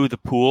route through the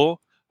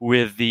pool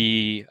with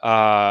the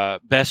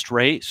best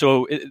rate.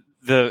 So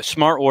the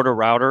smart order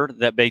router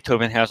that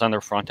Beethoven has on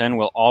their front end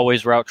will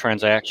always route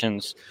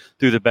transactions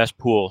through the best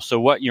pool. So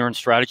what Yearn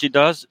strategy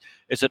does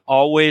is it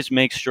always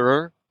makes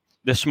sure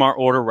the smart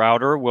order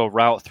router will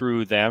route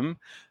through them.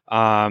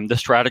 The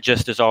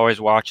strategist is always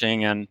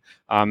watching and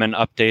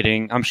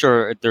updating. I'm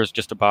sure there's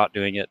just a bot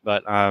doing it,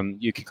 but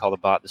you can call the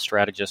bot the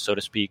strategist, so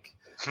to speak.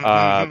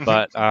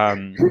 But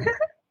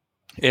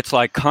it's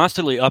like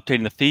constantly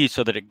updating the feed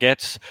so that it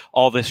gets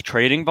all this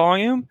trading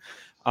volume.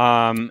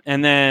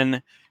 And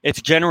then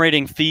it's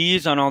generating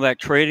fees on all that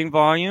trading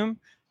volume.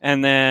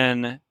 And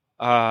then,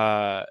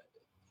 those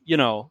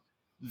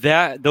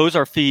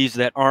are fees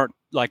that aren't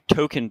like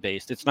token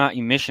based. It's not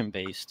emission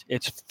based.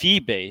 It's fee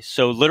based.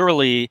 So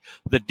literally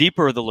the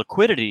deeper the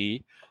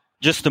liquidity,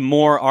 just the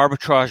more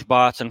arbitrage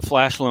bots and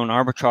flash loan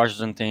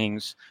arbitrages and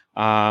things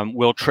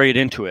will trade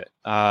into it,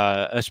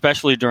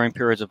 especially during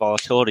periods of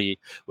volatility,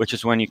 which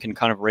is when you can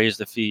kind of raise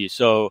the fees.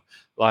 So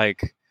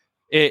like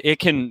it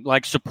can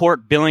like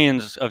support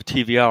billions of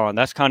TVL, and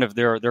that's kind of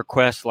their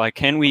quest. Like,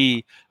 can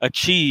we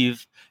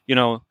achieve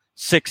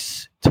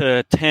 6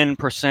 to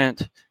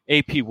 10%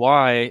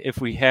 APY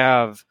if we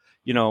have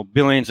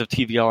billions of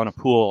TVL in a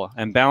pool?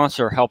 And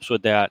Balancer helps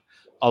with that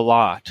a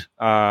lot.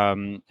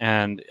 Again,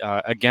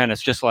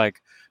 it's just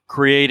like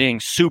creating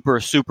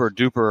super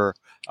duper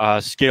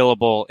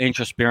scalable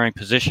interest-bearing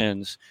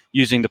positions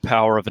using the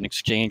power of an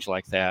exchange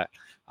like that.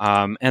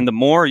 And the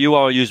more you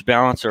all use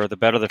Balancer, the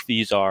better the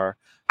fees are.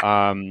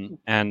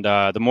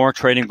 The more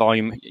trading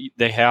volume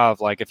they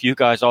have, like if you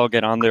guys all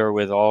get on there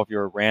with all of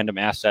your random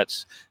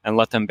assets and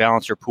let them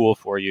balance your pool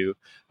for you,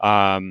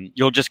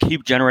 you'll just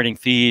keep generating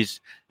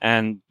fees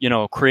and,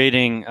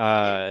 creating,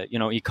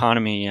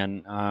 economy.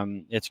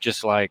 And it's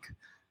just like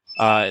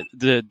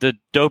the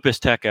dopest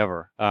tech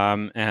ever.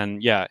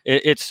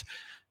 It's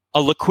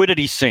a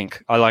liquidity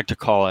sink, I like to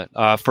call it,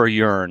 for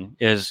Yearn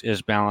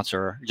is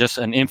Balancer. Just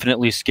an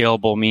infinitely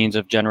scalable means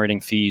of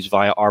generating fees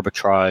via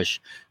arbitrage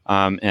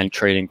and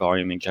trading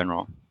volume in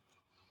general.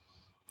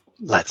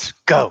 Let's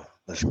go.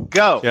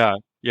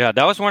 Yeah,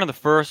 that was one of the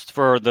first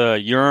for the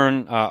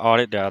Yearn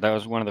audit DAO. That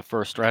was one of the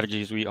first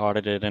strategies we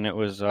audited, and it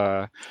was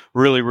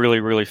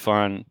really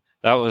fun.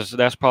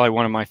 That's probably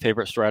one of my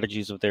favorite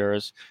strategies of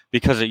theirs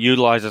because it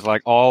utilizes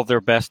like all their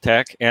best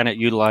tech and it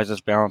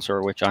utilizes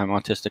Balancer, which I'm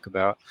autistic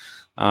about.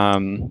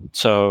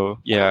 So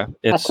yeah,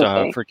 it's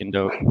freaking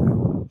dope.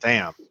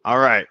 Damn. All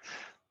right.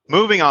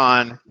 moving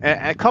on,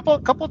 a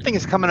couple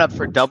things coming up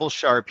for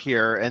Doublesharp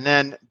here, and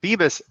then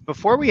Bebis.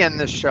 Before we end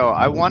this show,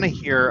 I want to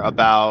hear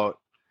about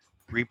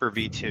Reaper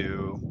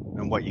V2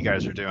 and what you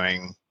guys are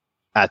doing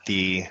at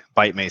the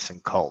Byte Mason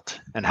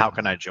cult, and how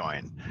can I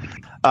join?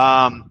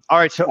 All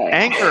right, so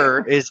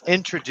Anchor is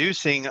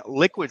introducing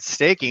liquid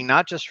staking,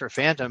 not just for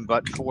Fantom,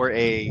 but for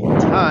a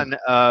ton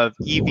of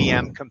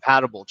EVM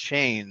compatible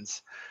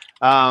chains.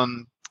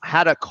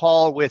 Had a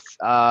call with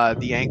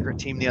the Anchor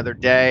team the other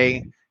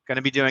day. Going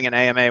to be doing an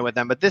AMA with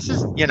them, but this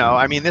is,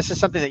 this is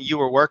something that you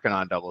were working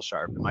on,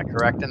 Doublesharp. Am I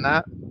correct in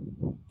that?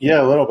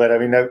 Yeah, a little bit. I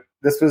mean,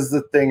 this was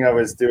the thing I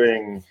was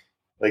doing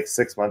like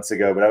 6 months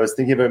ago, but I was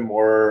thinking of it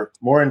more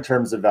in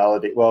terms of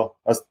validate. Well,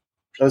 I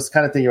was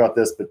kind of thinking about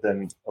this, but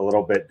then a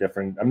little bit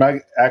different. I'm not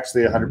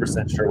actually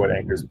 100% sure what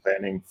Anchor's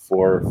planning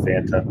for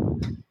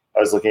Fantom. I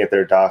was looking at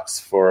their docs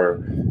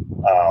for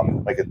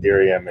like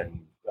Ethereum and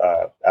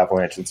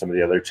Avalanche and some of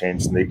the other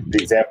chains. And the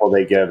example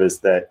they give is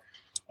that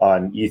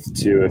on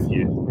ETH2, if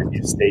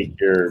you stake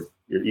your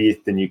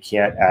ETH, then you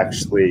can't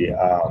actually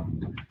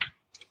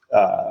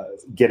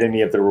get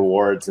any of the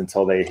rewards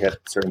until they hit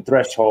certain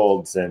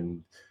thresholds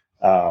and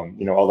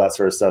all that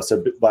sort of stuff.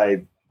 So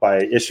by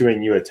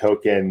issuing you a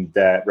token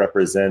that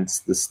represents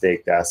the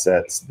staked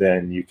assets,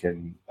 then you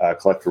can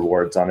collect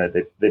rewards on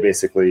it. They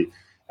basically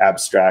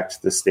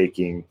abstract the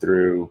staking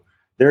through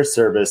their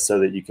service so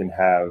that you can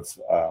have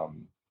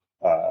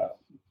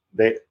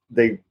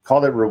they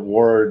called it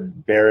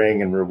reward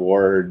bearing and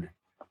reward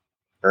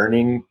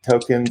earning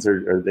tokens,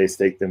 or they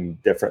stake them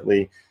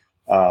differently.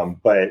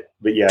 But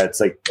yeah, it's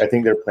like, I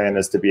think their plan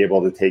is to be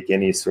able to take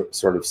any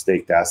sort of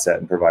staked asset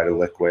and provide a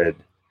liquid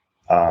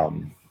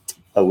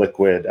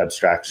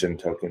abstraction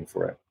token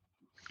for it.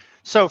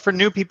 So for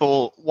new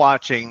people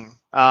watching,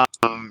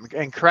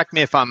 and correct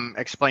me if I'm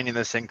explaining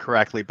this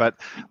incorrectly, but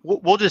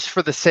we'll just,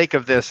 for the sake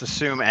of this,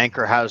 assume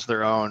Anchor has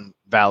their own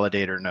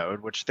validator node,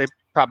 which they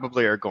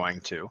probably are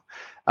going to.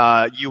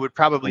 You would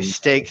probably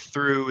stake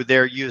through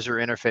their user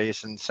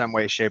interface in some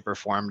way, shape, or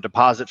form,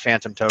 deposit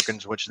Fantom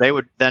tokens, which they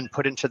would then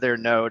put into their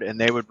node, and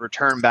they would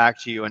return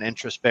back to you an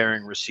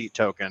interest-bearing receipt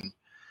token,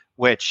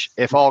 which,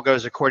 if all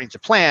goes according to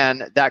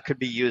plan, that could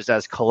be used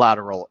as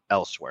collateral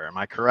elsewhere. Am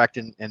I correct?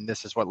 And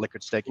this is what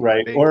liquid staking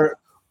right? Would be? Or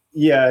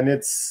yeah, and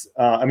it's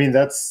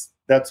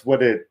that's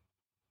what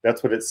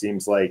it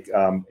seems like.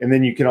 And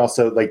then you can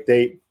also, like,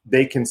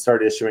 they can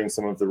start issuing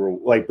some of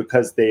the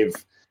because they've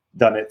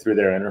done it through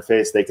their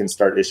interface, they can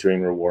start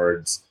issuing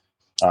rewards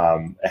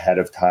ahead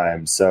of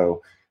time.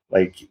 So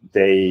like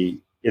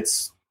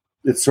it's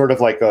sort of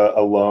like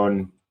a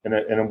loan in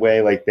a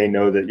way. Like, they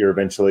know that you're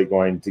eventually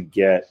going to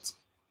get,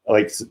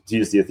 like, to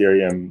use the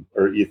Ethereum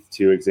or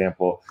ETH2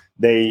 example,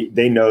 they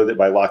know that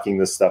by locking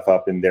this stuff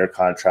up in their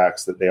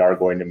contracts that they are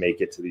going to make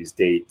it to these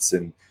dates,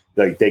 and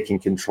like they can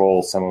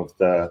control some of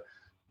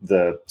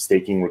the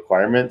staking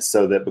requirements,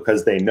 so that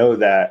because they know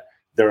that,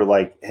 they're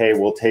like, hey,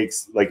 we'll take,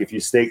 like, if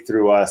you stake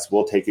through us,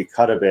 we'll take a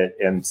cut of it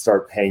and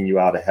start paying you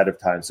out ahead of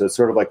time. So it's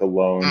sort of like a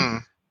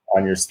loan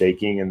on your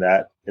staking in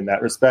that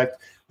respect.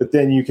 But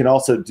then you can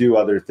also do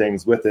other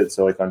things with it.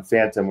 So like on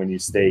Fantom, when you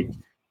stake,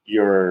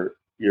 your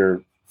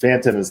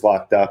Fantom is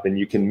locked up and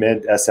you can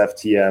mint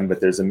SFTM,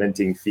 but there's a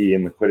minting fee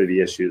and liquidity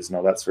issues and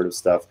all that sort of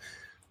stuff,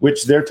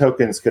 which their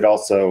tokens could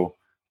also,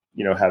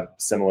 have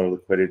similar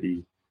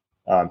liquidity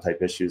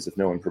type issues if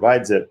no one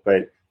provides it.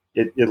 But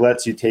it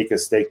lets you take a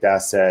staked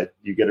asset,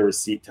 you get a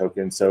receipt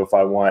token. So if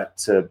I want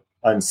to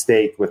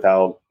unstake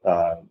without,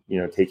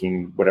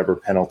 taking whatever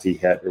penalty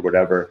hit or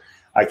whatever,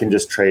 I can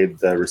just trade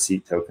the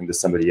receipt token to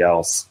somebody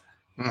else.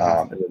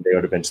 And then they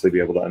would eventually be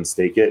able to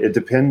unstake it. It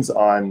depends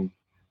on,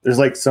 there's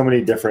like so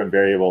many different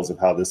variables of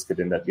how this could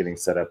end up getting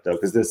set up, though,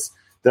 because this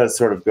does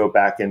sort of go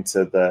back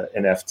into the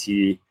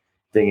NFT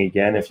thing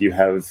again. If you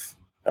have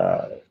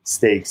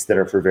stakes that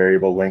are for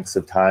variable lengths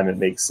of time, it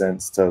makes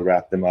sense to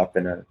wrap them up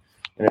in an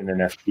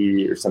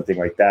NFT or something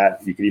like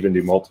that. You could even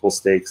do multiple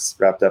stakes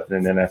wrapped up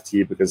in an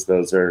NFT because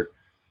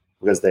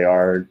they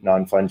are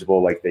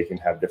non-fungible, like they can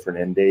have different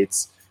end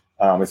dates.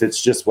 If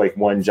it's just like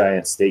one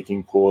giant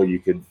staking pool, you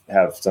could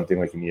have something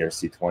like an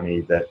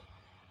ERC20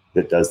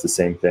 that does the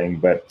same thing.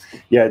 But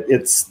yeah,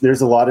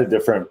 there's a lot of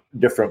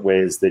different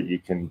ways that you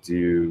can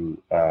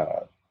do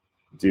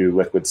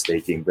liquid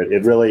staking, but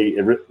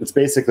it's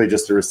basically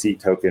just a receipt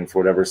token for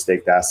whatever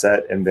staked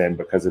asset, and then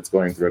because it's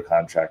going through a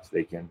contract,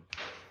 they can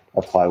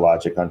apply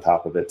logic on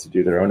top of it to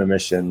do their own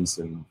emissions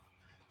and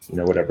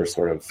whatever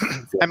sort of.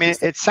 I mean,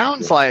 it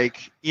sounds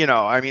like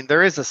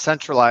there is a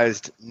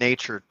centralized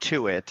nature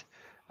to it,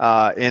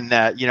 in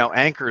that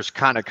Anchor's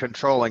kind of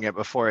controlling it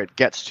before it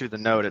gets to the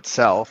node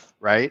itself,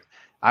 right?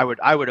 I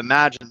would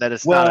imagine that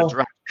it's not a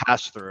direct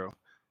pass through.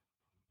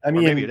 I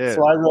mean, maybe it is.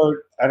 So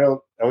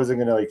I wasn't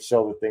going to like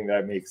show the thing that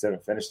I made because I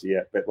haven't finished it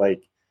yet, but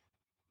like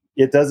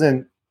it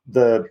doesn't,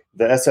 the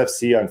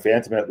SFC on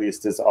Fantom at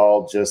least is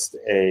all just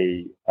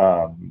is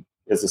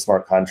a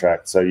smart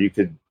contract. So you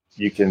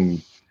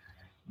can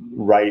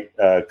write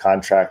a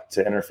contract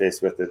to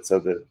interface with it so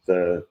that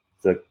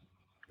the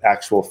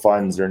actual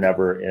funds are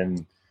never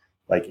in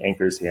like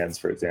Anchor's hands,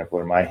 for example,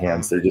 or my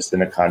hands. They're just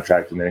in a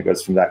contract, and then it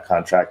goes from that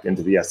contract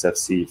into the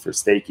SFC for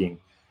staking.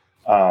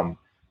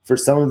 For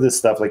some of this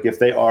stuff, like if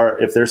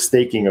they're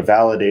staking a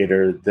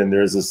validator, then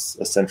there's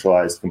a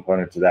centralized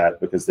component to that,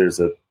 because there's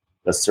a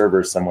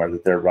server somewhere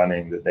that they're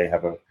running that they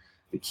have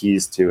the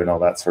keys to and all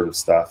that sort of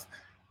stuff.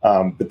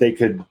 But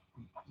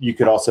you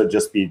could also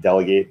just be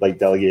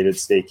delegated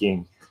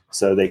staking.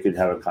 So they could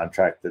have a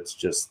contract that's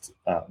just,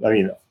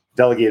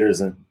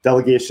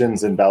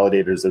 delegations and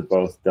validators are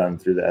both done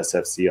through the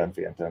SFC on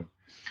Fantom.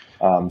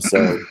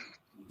 So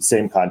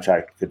same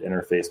contract could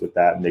interface with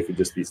that, and they could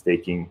just be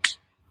staking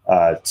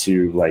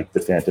to like the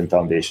Fantom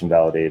Foundation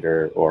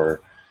validator or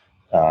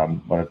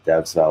one of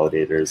Dev's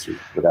validators or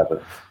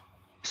whatever.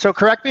 So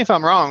correct me if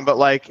I'm wrong, but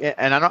like,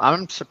 and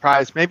I'm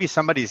surprised, maybe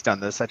somebody's done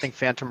this. I think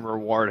Fantom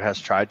Reward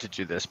has tried to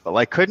do this, but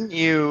like, couldn't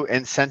you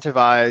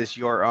incentivize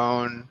your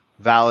own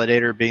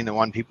validator being the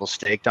one people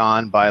staked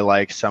on by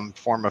like some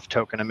form of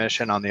token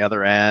emission on the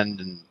other end,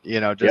 and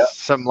just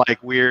some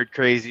like weird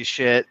crazy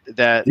shit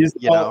that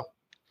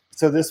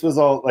So this was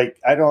all like,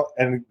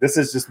 and this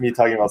is just me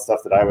talking about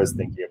stuff that I was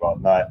thinking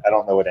about. I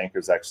don't know what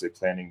Anchor's actually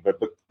planning, but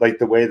like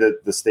the way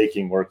that the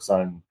staking works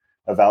on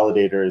a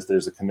validator is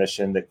there's a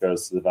commission that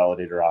goes to the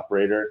validator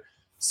operator.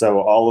 So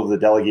all of the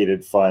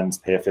delegated funds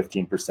pay a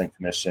 15%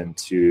 commission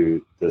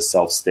to the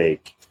self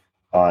stake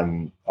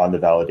on the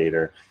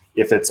validator.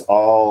 If it's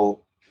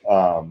all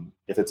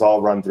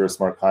run through a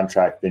smart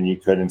contract, then you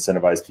could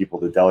incentivize people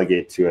to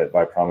delegate to it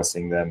by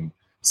promising them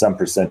some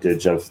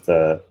percentage of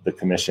the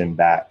commission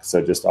back.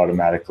 So just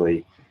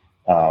automatically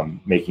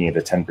making it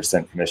a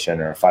 10%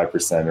 commission or a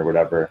 5% or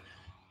whatever,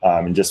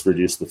 and just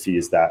reduce the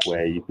fees that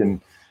way. You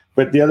can,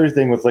 but the other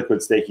thing with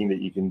liquid staking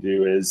that you can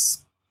do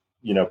is,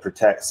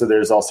 protect. So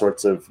there's all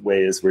sorts of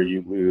ways where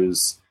you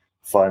lose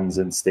funds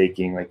in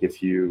staking. Like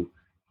if you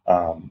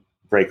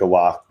break a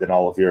lock, then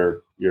all of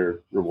your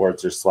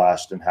rewards are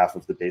slashed and half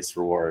of the base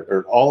reward,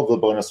 or all of the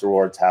bonus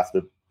rewards, half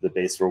the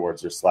base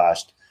rewards are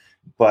slashed.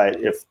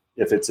 But if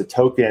it's a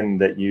token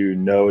that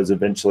is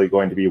eventually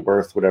going to be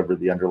worth whatever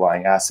the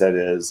underlying asset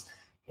is,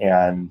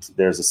 and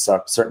there's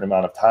a certain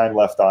amount of time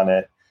left on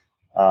it,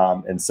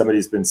 and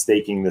somebody's been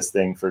staking this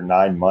thing for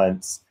 9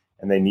 months,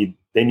 and they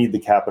need the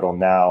capital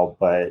now,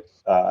 but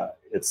the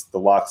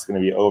lock's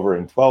going to be over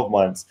in 12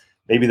 months.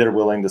 Maybe they're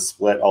willing to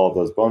split all of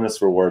those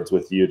bonus rewards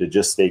with you to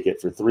just stake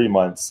it for 3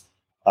 months,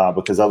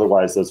 because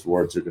otherwise those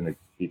rewards are going to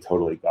be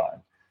totally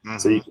gone. Mm-hmm.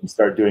 So you can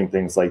start doing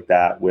things like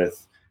that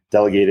with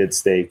delegated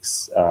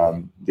stakes,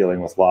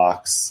 dealing with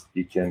locks.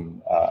 You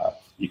can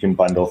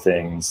bundle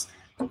things.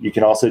 You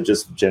can also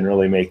just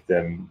generally make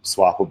them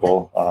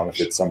swappable if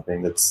it's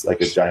something that's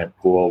like a giant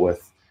pool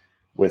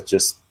with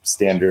just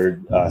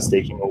standard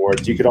staking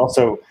rewards. You could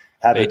also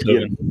have it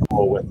be a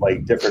pool with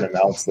like different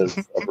amounts of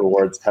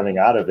rewards coming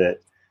out of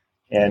it,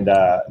 and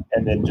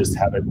then just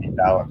have it be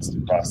balanced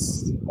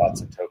across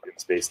lots of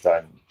tokens based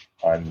on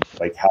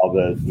like how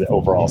the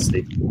overall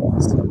staking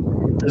was.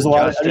 There's a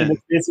lot.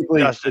 It's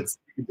basically, you can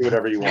do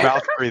whatever you want.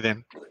 Mouth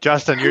breathing,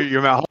 Justin.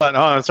 Your mouth. Hold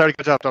on. Sorry to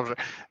cut you off.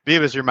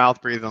 Bebis, your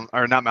mouth breathing,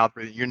 or not mouth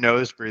breathing. Your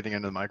nose breathing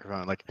into the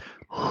microphone. Like,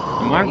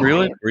 am I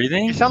really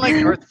breathing? You sound like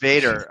Darth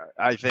Vader.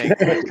 I think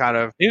it's kind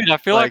of. Dude, I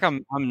feel like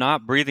I'm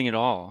not breathing at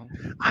all.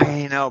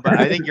 I know, but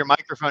I think your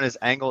microphone is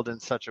angled in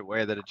such a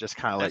way that it just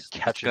kind of like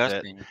catches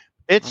disgusting. It.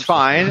 It's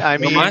fine. I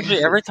mean, reminds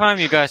me, every time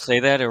you guys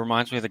say that, it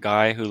reminds me of the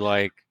guy who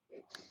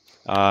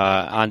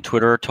on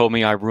Twitter told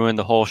me I ruined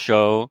the whole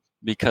show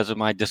because of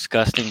my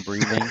disgusting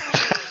breathing.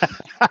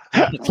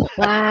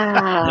 Wow.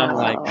 I'm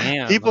like,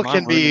 man, people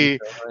can be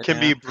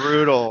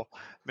brutal,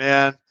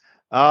 man.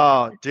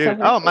 Oh,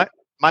 dude. Oh, my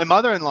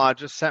mother-in-law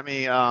just sent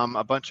me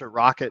a bunch of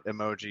rocket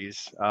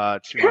emojis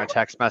to my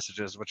text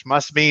messages, which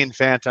must mean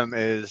Fantom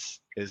is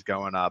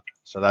going up.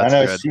 So that's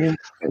good. She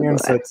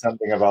said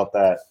something about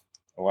that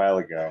a while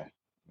ago in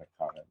the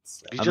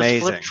comments. You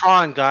just flipped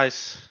Tron,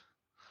 guys.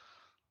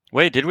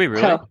 Wait, did we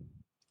really?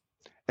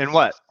 In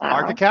what?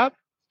 Market cap?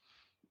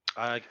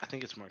 I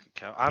think it's market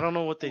cap. I don't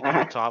know what they do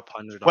with top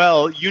 100.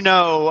 Well,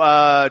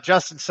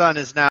 Justin Sun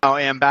is now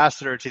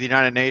ambassador to the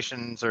United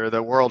Nations or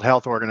the World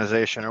Health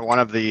Organization or one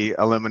of the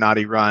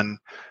Illuminati-run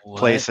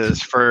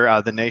places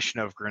for the nation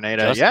of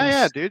Grenada.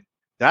 Yeah, dude.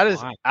 That is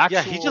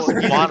actually he's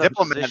a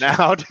diplomat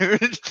now,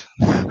 dude.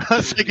 I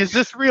was like, is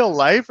this real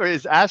life, or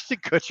is Ashton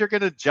Kutcher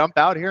going to jump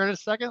out here in a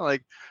second?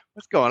 Like,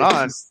 what's going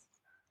on?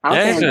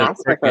 That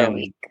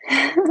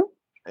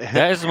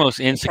is the most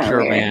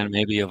insecure man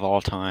maybe of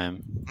all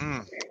time.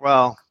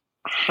 Well,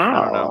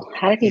 how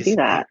did he do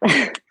that?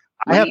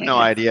 I have no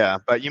idea,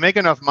 but you make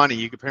enough money,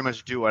 you could pretty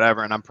much do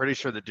whatever. And I'm pretty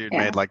sure the dude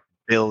made like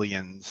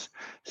billions.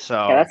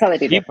 So that's how they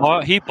do. He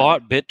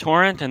bought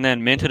BitTorrent and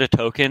then minted a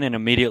token and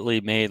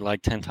immediately made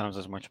like 10 times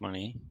as much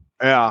money.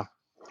 Yeah,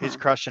 he's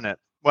crushing it.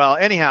 Well,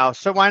 anyhow,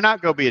 so why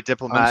not go be a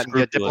diplomat and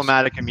get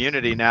diplomatic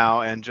immunity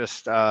now and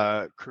just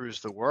cruise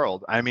the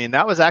world? I mean,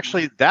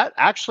 that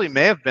actually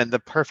may have been the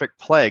perfect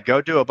play.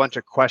 Go do a bunch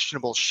of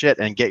questionable shit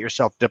and get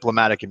yourself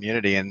diplomatic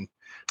immunity, and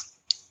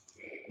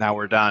now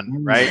we're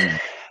done, right?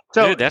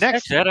 So dude,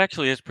 next, that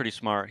actually is pretty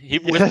smart. He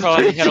was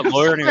probably had a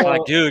lawyer and he was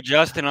like, dude,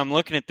 Justin, I'm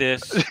looking at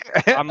this.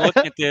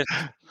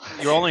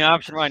 Your only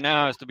option right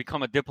now is to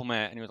become a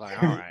diplomat. And he was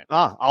like, all right.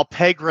 I'll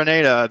pay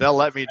Grenada. They'll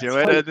let me do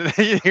it. And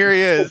here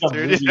he is,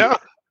 dude.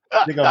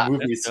 I think a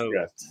movie That's dope.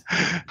 script.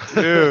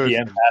 Dude. The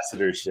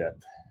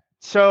ambassadorship.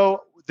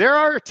 So there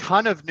are a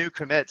ton of new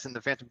commits in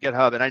the Fantom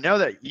GitHub, and I know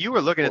that you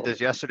were looking at this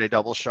yesterday,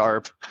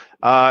 Doublesharp.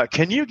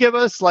 Can you give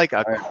us like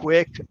a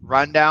quick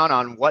rundown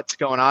on what's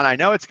going on? I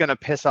know it's going to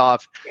piss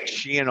off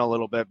Shein a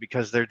little bit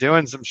because they're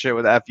doing some shit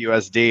with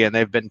FUSD, and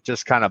they've been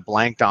just kind of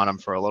blanked on them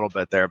for a little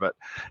bit there. But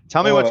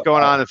tell me what's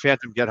going on in the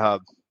Fantom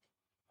GitHub.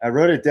 I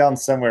wrote it down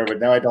somewhere, but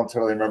now I don't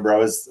totally remember. I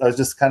was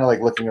just kind of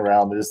like looking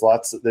around.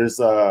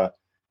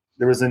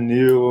 There was a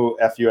new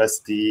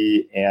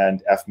FUSD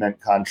and FMENT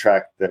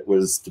contract that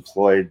was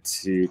deployed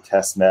to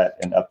testnet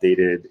and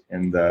updated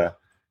in the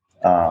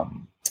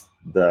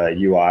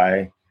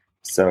UI.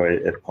 So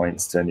it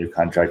points to a new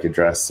contract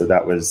address. So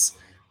that was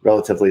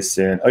relatively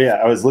soon. Oh yeah,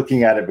 I was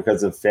looking at it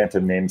because of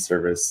Fantom name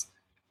service.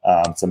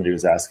 Somebody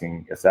was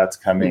asking if that's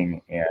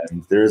coming,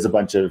 and there is a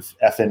bunch of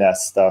FNS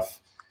stuff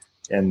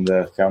in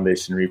the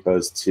foundation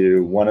repos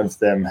too. One of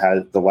them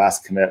had the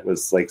last commit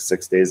was like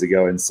 6 days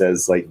ago and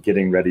says like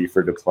getting ready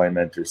for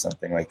deployment or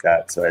something like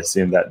that. So I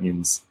assume that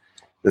means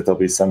that there'll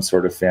be some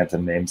sort of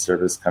Fantom name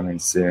service coming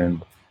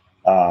soon.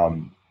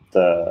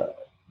 The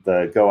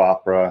Go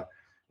Opera,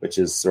 which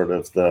is sort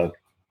of the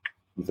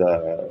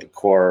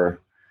core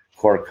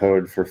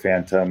code for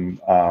Fantom,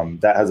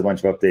 that has a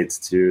bunch of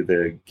updates too.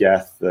 The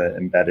Geth, the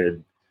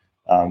embedded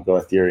Go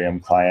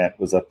Ethereum client,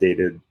 was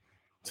updated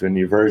to a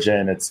new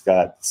version. It's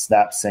got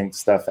snap sync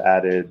stuff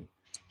added.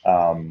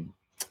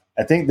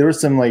 I think there was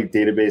some like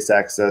database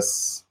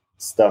access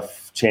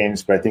stuff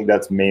changed, but I think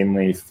that's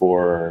mainly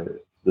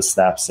for the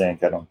snap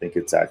sync. I don't think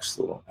it's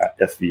actual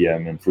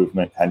FVM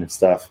improvement kind of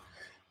stuff.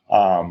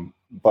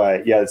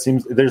 But yeah, it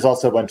seems there's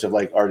also a bunch of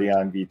like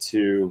Ardeon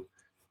V2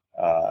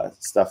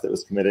 stuff that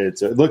was committed.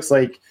 So it looks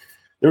like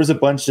there was a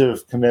bunch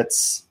of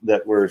commits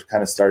that were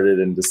kind of started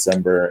in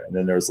December, and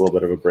then there was a little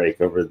bit of a break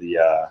over the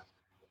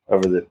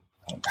over the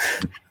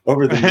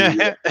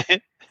new year.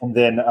 and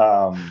then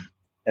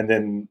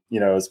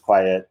it was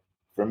quiet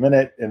for a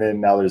minute, and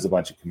then now there's a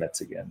bunch of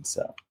commits again.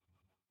 So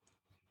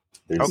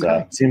there's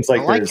seems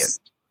like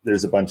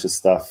there's a bunch of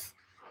stuff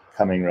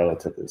coming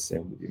relatively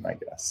soon, would be my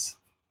guess.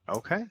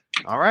 Okay,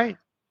 all right.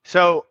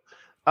 So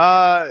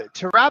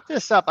to wrap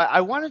this up,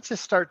 I wanted to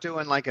start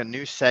doing like a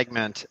new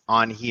segment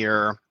on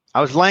here. I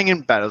was laying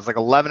in bed. It was like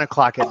 11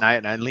 o'clock at night,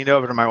 and I leaned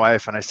over to my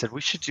wife and I said,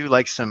 we should do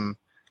like some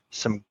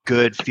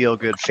good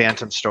feel-good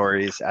Fantom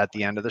stories at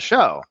the end of the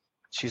show.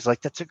 She's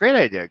like, that's a great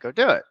idea. Go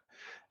do it.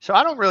 So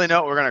I don't really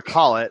know what we're going to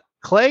call it.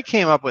 Clay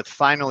came up with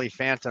Finally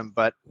Fantom,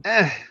 but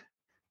well,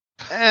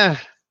 I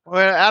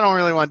don't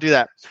really want to do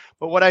that.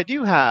 But what I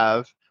do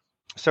have,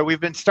 so we've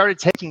started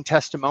taking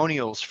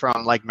testimonials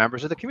from like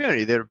members of the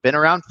community that have been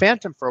around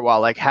Fantom for a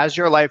while. Like, has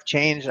your life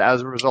changed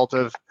as a result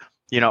of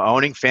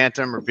owning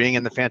Fantom or being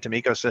in the Fantom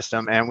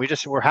ecosystem? And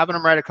we're having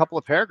them write a couple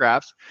of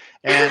paragraphs.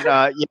 And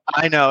yeah,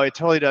 I know it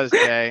totally does,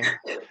 Jay.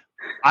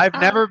 I've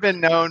never been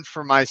known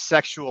for my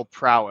sexual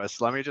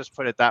prowess. Let me just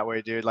put it that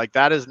way, dude. Like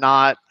that's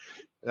not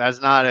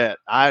it.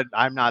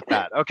 I'm not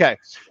that. Okay.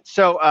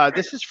 So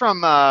this is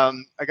from a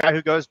guy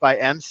who goes by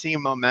MC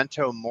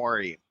Memento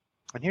Mori.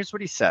 And here's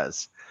what he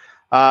says.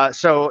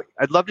 So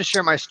I'd love to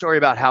share my story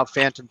about how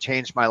Fantom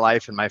changed my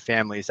life and my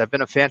family's. I've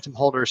been a Fantom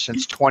holder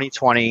since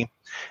 2020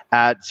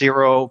 at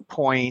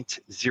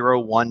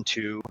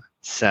 0.012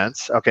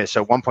 cents. Okay,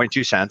 so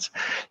 1.2 cents.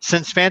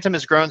 Since Fantom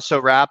has grown so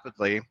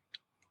rapidly,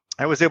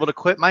 I was able to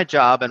quit my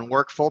job and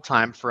work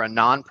full-time for a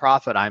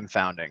nonprofit I'm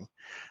founding.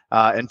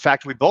 In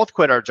fact, we both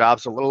quit our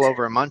jobs a little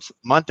over a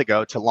month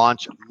ago to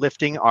launch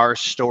Lifting Our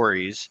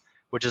Stories,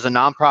 which is a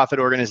nonprofit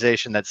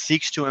organization that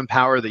seeks to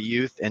empower the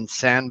youth in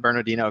San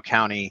Bernardino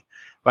County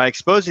by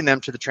exposing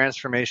them to the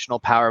transformational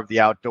power of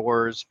the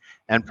outdoors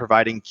and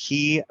providing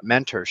key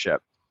mentorship.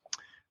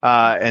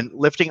 And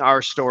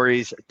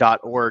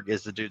liftingourstories.org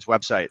is the dude's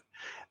website.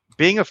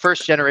 Being a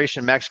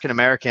first-generation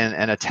Mexican-American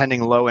and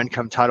attending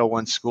low-income Title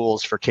I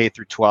schools for K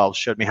through 12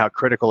 showed me how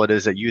critical it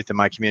is that youth in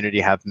my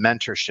community have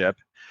mentorship.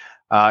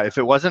 If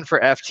it wasn't for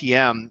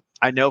FTM,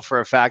 I know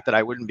for a fact that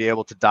I wouldn't be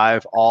able to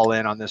dive all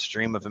in on this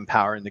dream of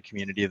empowering the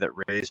community that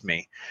raised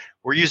me.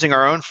 We're using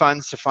our own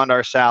funds to fund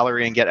our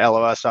salary and get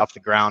LOS off the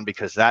ground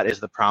because that is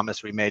the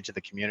promise we made to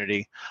the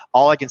community.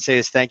 All I can say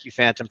is thank you,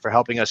 Fantom, for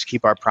helping us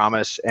keep our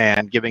promise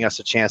and giving us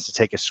a chance to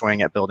take a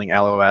swing at building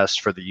LOS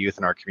for the youth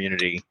in our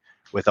community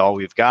with all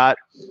we've got.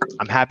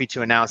 I'm happy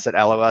to announce that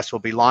LOS will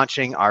be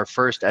launching our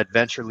first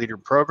Adventure Leader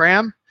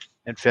program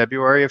in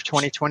February of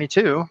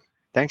 2022,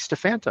 thanks to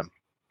Fantom.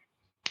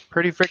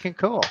 Pretty freaking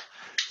cool.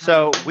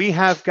 So we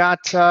have got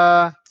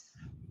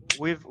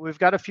we've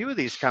got a few of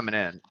these coming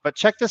in, but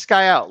check this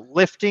guy out.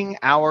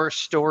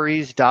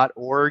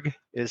 Liftingourstories.org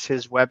is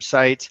his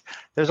website.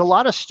 There's a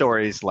lot of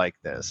stories like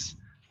this.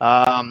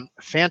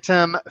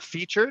 Fantom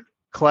featured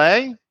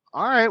Clay.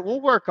 All right, we'll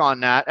work on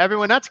that.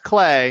 Everyone, that's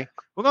Clay.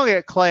 we're going to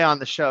get Clay on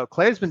the show.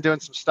 Clay's been doing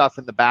some stuff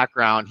in the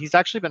background. He's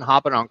actually been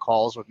hopping on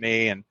calls with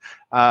me. And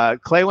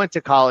Clay went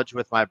to college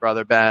with my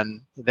brother,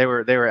 Ben. They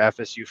were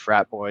FSU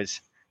frat boys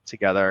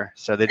together.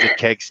 So they did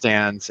cake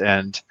stands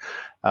and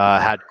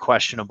had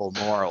questionable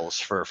morals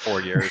for 4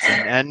 years.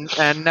 And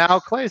now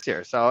Clay's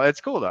here. So it's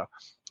cool, though.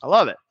 I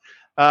love it.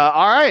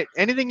 All right.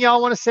 Anything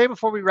y'all want to say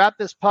before we wrap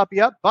this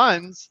puppy up?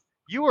 Buns,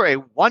 you were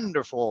a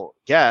wonderful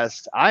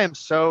guest. I am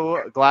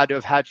so glad to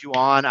have had you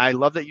on. I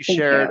love that you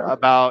shared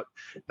about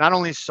not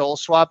only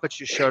Soulswap, but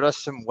you showed us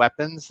some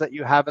weapons that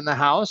you have in the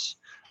house.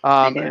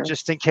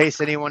 Just in case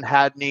anyone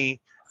had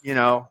any,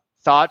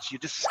 thoughts, you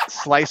just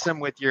slice them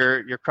with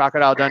your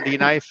Crocodile Dundee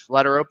knife,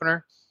 letter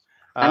opener.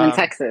 I'm in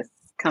Texas.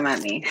 Come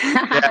at me.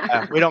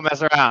 Yeah, we don't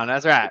mess around.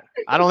 That's right.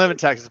 I don't live in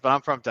Texas, but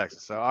I'm from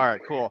Texas. So, all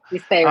right, cool. You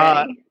stay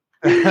ready.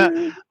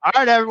 All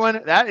right,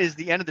 everyone. That is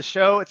the end of the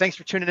show. Thanks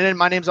for tuning in.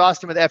 My name's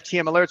Austin with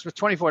FTM Alerts with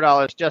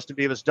 $24. Justin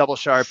Bebis,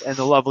 Doublesharp, and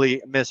the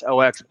lovely Miss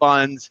OX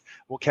Buns.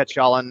 We'll catch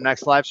y'all on the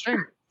next live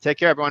stream. Take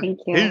care, everyone. Thank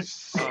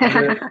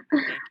you.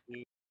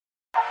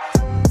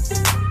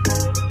 Peace.